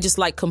saying I just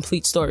like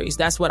complete stories.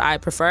 That's what I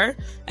prefer.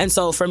 And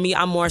so for me,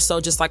 I'm more so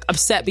just like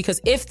upset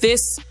because if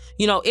this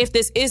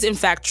is in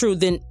fact true,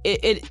 then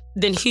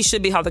then he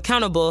should be held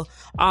accountable.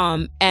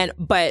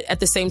 But at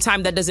the same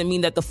time, that doesn't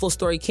mean that the full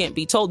story can't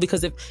be told,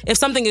 because if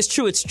something is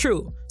true, it's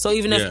true. So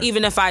even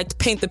if I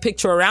paint the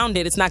picture around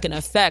it, it's not going to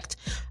affect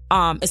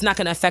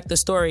the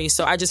story.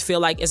 So I just feel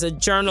like as a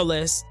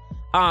journalist,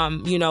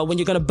 when you're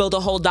going to build a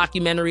whole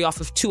documentary off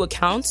of two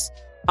accounts,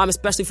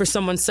 especially for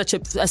someone such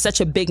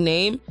a big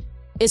name,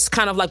 it's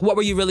kind of like, what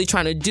were you really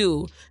trying to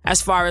do?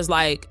 As far as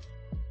like,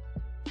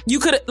 you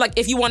could, like,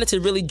 if you wanted to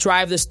really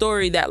drive the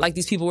story that like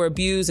these people were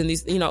abused and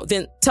these,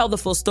 then tell the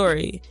full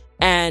story.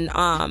 And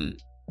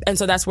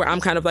so that's where I'm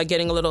kind of like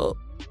getting a little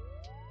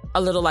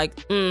like,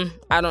 I'm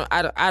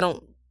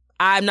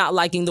not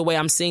liking the way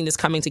I'm seeing this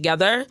coming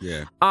together.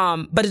 Yeah.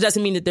 But it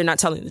doesn't mean that they're not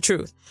telling the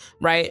truth,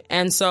 right?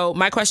 And so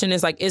my question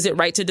is like, is it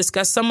right to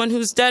discuss someone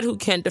who's dead who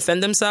can't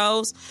defend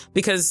themselves?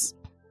 Because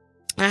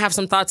I have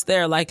some thoughts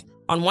there. Like,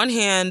 on one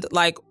hand,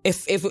 like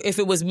if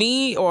it was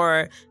me,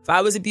 or if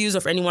I was abused, or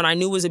if anyone I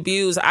knew was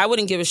abused, I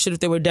wouldn't give a shit if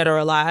they were dead or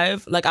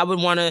alive. Like, I would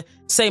want to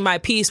say my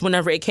piece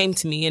whenever it came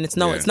to me, and it's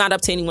not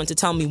up to anyone to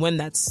tell me when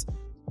that's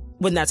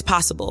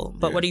possible.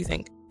 But what do you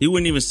think? He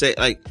wouldn't even say,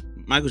 like,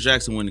 Michael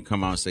Jackson wouldn't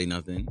come out and say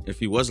nothing. If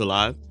he was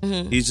alive,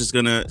 he's just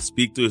gonna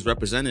speak to his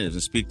representatives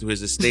and speak to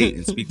his estate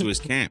and speak to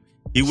his camp.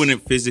 He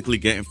wouldn't physically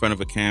get in front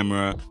of a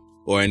camera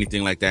or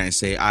anything like that and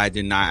say, I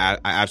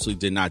absolutely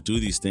did not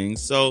do these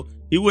things. So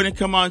he wouldn't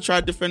come out and try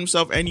to defend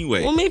himself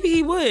anyway. Well, maybe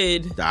he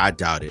would. I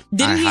doubt it.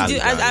 Didn't he do?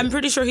 I'm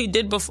pretty sure he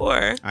did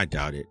before. I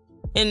doubt it.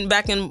 And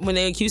back when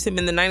they accused him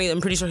in the 90s, I'm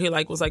pretty sure he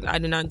was like, I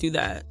did not do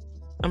that.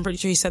 I'm pretty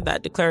sure he said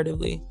that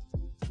declaratively.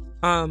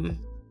 Look,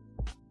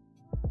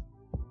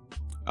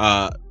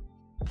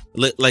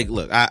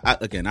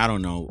 I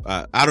don't know.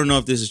 I don't know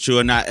if this is true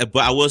or not,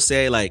 but I will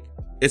say, like,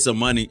 it is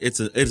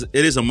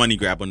a money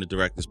grab on the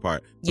director's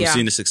part. From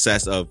seeing the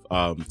success of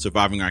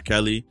Surviving R.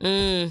 Kelly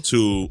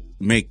to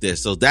make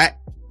this. So that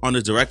on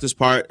the director's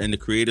part and the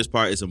creator's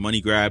part is a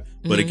money grab.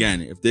 But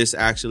again, if this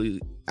actually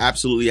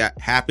absolutely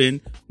happened,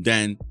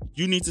 then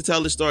you need to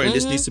tell the story and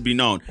this needs to be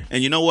known.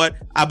 And you know what?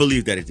 I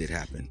believe that it did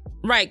happen.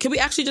 Right. Can we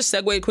actually just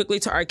segue quickly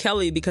to R.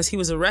 Kelly, because he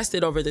was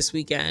arrested over this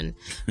weekend.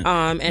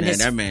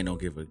 That man don't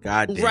give a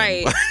goddamn.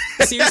 Right.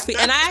 Seriously.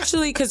 And I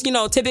actually, because,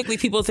 typically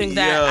people think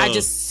that I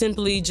just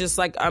simply just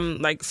like, I'm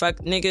like, fuck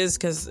niggas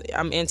because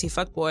I'm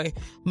anti-fuck boy.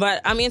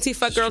 But I'm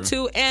anti-fuck girl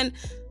too. And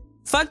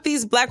fuck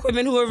these black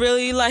women who are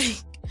really like,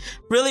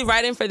 really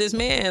writing for this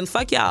man.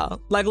 Fuck y'all.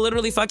 Like,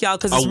 literally fuck y'all,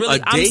 because it's really,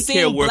 I'm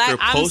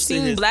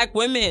seeing black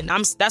women.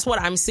 That's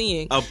what I'm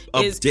seeing. A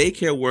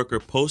daycare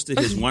worker posted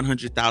his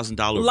 $100,000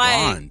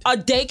 bond. A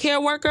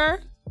daycare worker?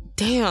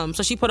 Damn.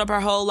 So she put up her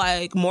whole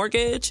like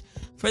mortgage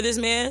for this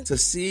man? To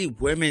see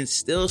women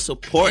still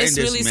supporting this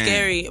man. It's really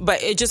scary.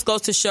 But it just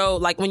goes to show,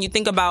 like, when you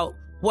think about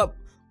what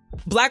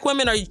black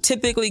women are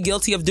typically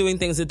guilty of doing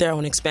things at their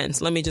own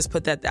expense. Let me just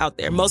put that out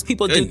there. Most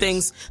people do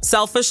things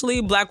selfishly.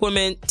 Black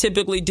women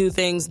typically do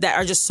things that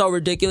are just so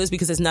ridiculous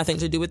because it's nothing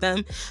to do with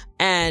them,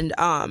 and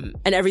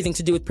everything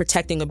to do with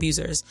protecting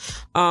abusers.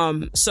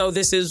 So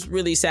this is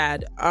really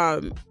sad.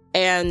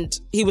 And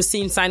he was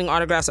seen signing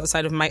autographs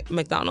outside of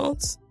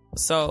McDonald's.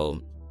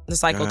 So the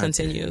cycle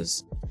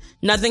continues.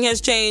 Nothing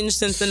has changed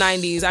since the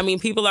 90s. I mean,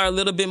 people are a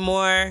little bit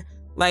more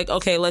like,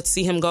 okay, let's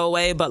see him go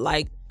away, but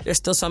like, there's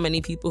still so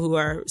many people who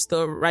are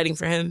still writing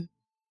for him.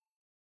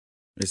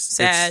 It's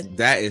sad.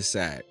 That is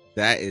sad.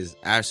 That is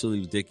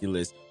absolutely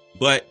ridiculous.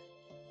 But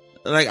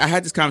like, I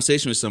had this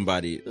conversation with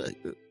somebody. Like,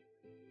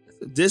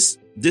 this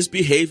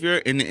behavior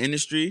in the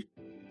industry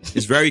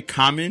is very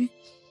common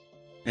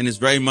and is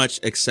very much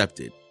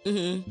accepted.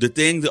 The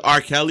thing to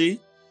R. Kelly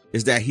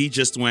is that he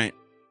just went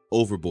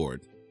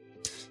overboard.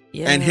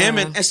 Yeah. And him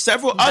and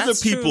several other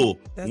people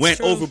went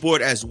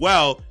overboard as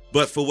well.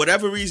 But for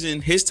whatever reason,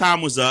 his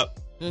time was up.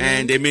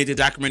 And they made the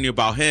documentary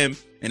about him,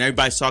 and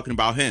everybody's talking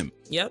about him.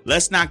 Yep.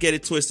 Let's not get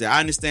it twisted. I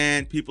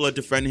understand people are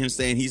defending him,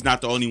 saying he's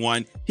not the only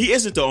one. He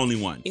isn't the only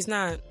one. He's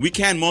not. We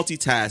can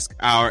multitask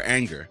our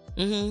anger.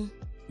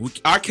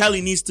 R.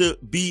 Kelly needs to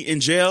be in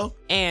jail,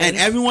 and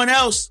everyone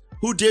else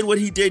who did what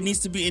he did needs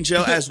to be in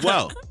jail as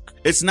well.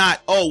 It's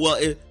not,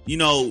 this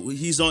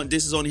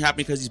is only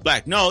happening because he's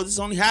black. No, this is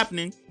only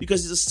happening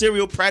because he's a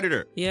serial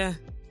predator. Yeah.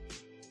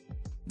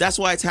 That's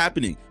why it's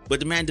happening. But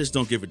the man just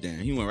don't give a damn.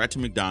 He went right to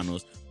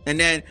McDonald's. And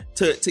then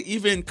to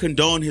even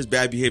condone his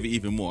bad behavior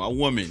even more, a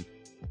woman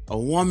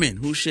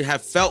who should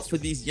have felt for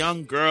these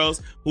young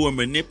girls who are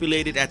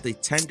manipulated at the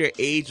tender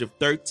age of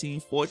 13,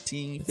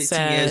 14,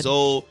 15 years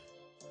old,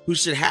 who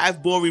should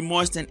have more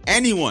remorse than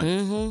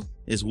anyone,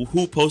 is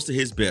who posted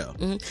his bill.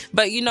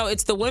 But,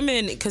 it's the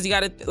women, because you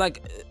got to,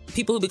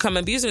 people who become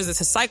abusers, it's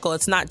a cycle.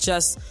 It's not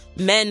just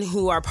men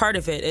who are part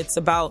of it. It's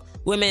about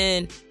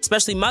women,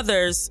 especially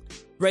mothers,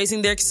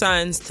 raising their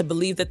sons to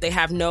believe that they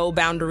have no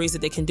boundaries,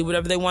 that they can do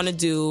whatever they want to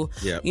do,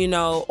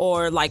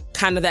 or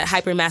kind of that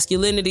hyper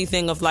masculinity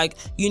thing of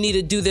you need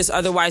to do this,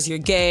 otherwise you're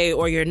gay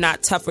or you're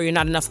not tough or you're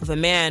not enough of a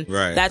man.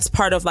 Right. That's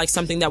part of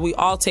something that we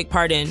all take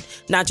part in,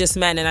 not just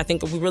men. And I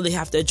think we really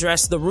have to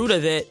address the root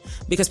of it,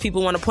 because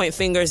people want to point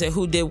fingers at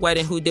who did what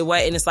and who did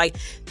what. And it's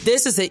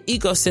this is an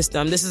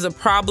ecosystem. This is a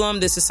problem.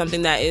 This is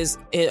something that is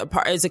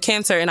a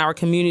cancer in our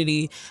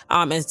community.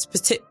 And it's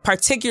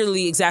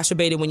particularly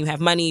exacerbated when you have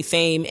money,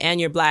 fame, and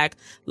you're black.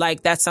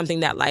 That's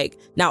something that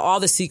now all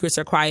the secrets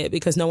are quiet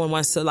because no one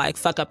wants to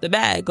fuck up the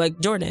bag like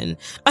Jordan.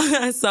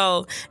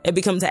 So it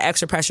becomes an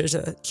extra pressure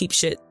to keep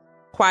shit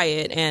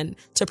quiet and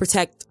to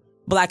protect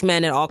black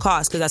men at all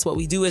costs, because that's what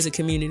we do as a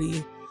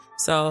community.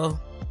 So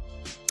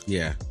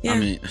yeah. I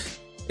mean,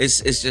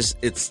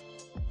 it's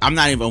I'm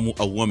not even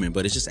a woman,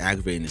 but it's just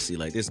aggravating to see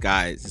this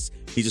guy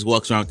he just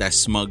walks around with that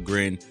smug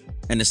grin.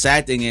 And the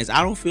sad thing is,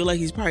 I don't feel like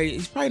he's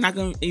probably not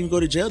going to even go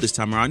to jail this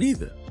time around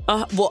either.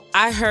 Well,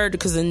 I heard,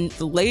 because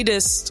the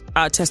latest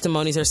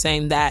testimonies are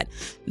saying that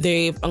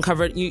they've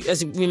uncovered,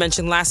 as we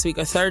mentioned last week,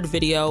 a third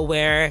video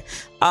where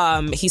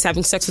he's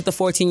having sex with a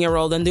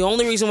 14-year-old. And the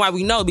only reason why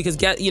we know, because,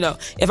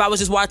 if I was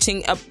just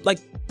watching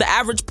the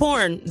average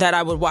porn that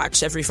I would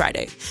watch every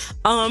Friday.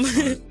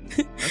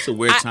 That's a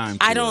weird time.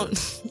 I don't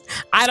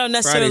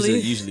necessarily.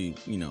 Fridays are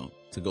usually,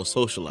 to go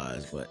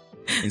socialize, but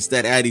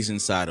instead Addie's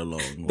inside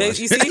alone. You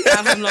see,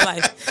 I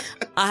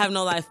have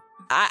no life.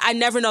 I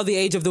never know the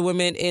age of the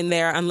women in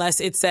there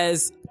unless it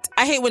says,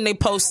 I hate when they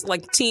post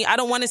teen. I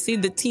don't want to see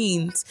the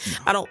teens.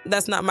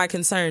 That's not my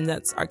concern.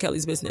 That's R.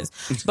 Kelly's business.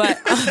 But,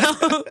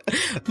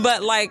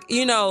 but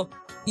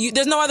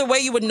there's no other way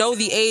you would know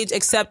the age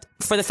except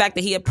for the fact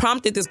that he had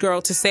prompted this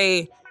girl to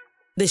say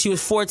that she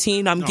was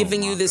 14. I'm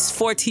giving you this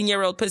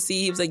 14-year-old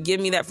pussy. He was like, give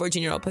me that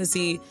 14-year-old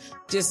pussy.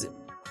 Just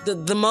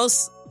the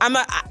most.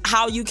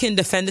 How you can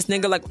defend this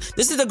nigga.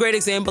 This is a great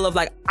example of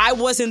I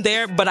wasn't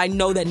there, but I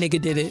know that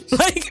nigga did it.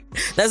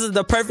 This is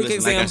the perfect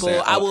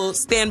example. I will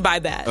stand by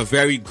that. A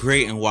very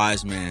great and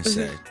wise man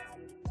said,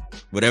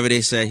 whatever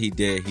they said he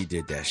did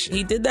that shit.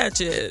 He did that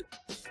shit.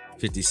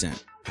 50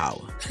 Cent.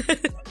 Power.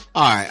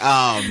 All right.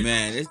 Oh,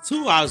 man.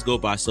 2 hours go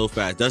by so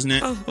fast, doesn't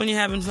it? Oh, when you're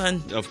having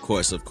fun. Of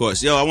course.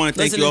 Yo, I want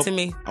to thank you all. Listen to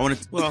me.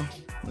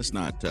 Let's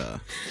not.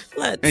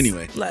 Let's.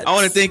 Anyway, I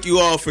want to thank you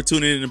all for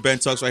tuning in to Ben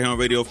Talks right here on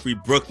Radio Free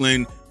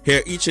Brooklyn.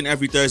 Here each and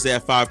every Thursday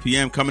at 5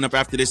 p.m. Coming up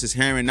after this is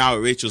Hearing Now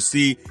with Rachel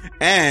C.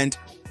 And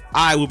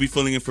I will be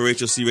filling in for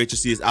Rachel C. Rachel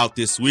C is out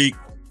this week.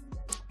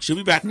 She'll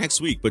be back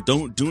next week, but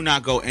do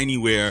not go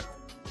anywhere.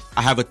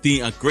 I have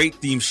a great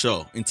theme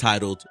show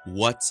entitled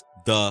What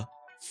the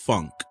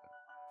Funk.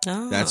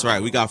 Oh. That's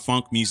right. We got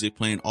funk music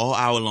playing all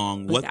hour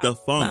long. What the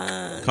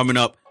Funk coming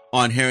up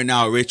on Hearing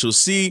Now with Rachel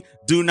C.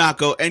 Do not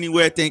go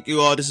anywhere. Thank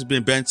you all. This has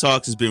been Ben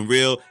Talks. It's been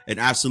real, an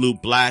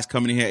absolute blast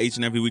coming in here each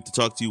and every week to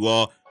talk to you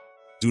all.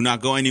 Do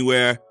not go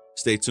anywhere.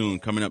 Stay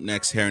tuned. Coming up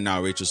next, Hearing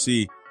Now, Rachel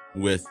C.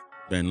 with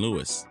Ben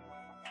Lewis.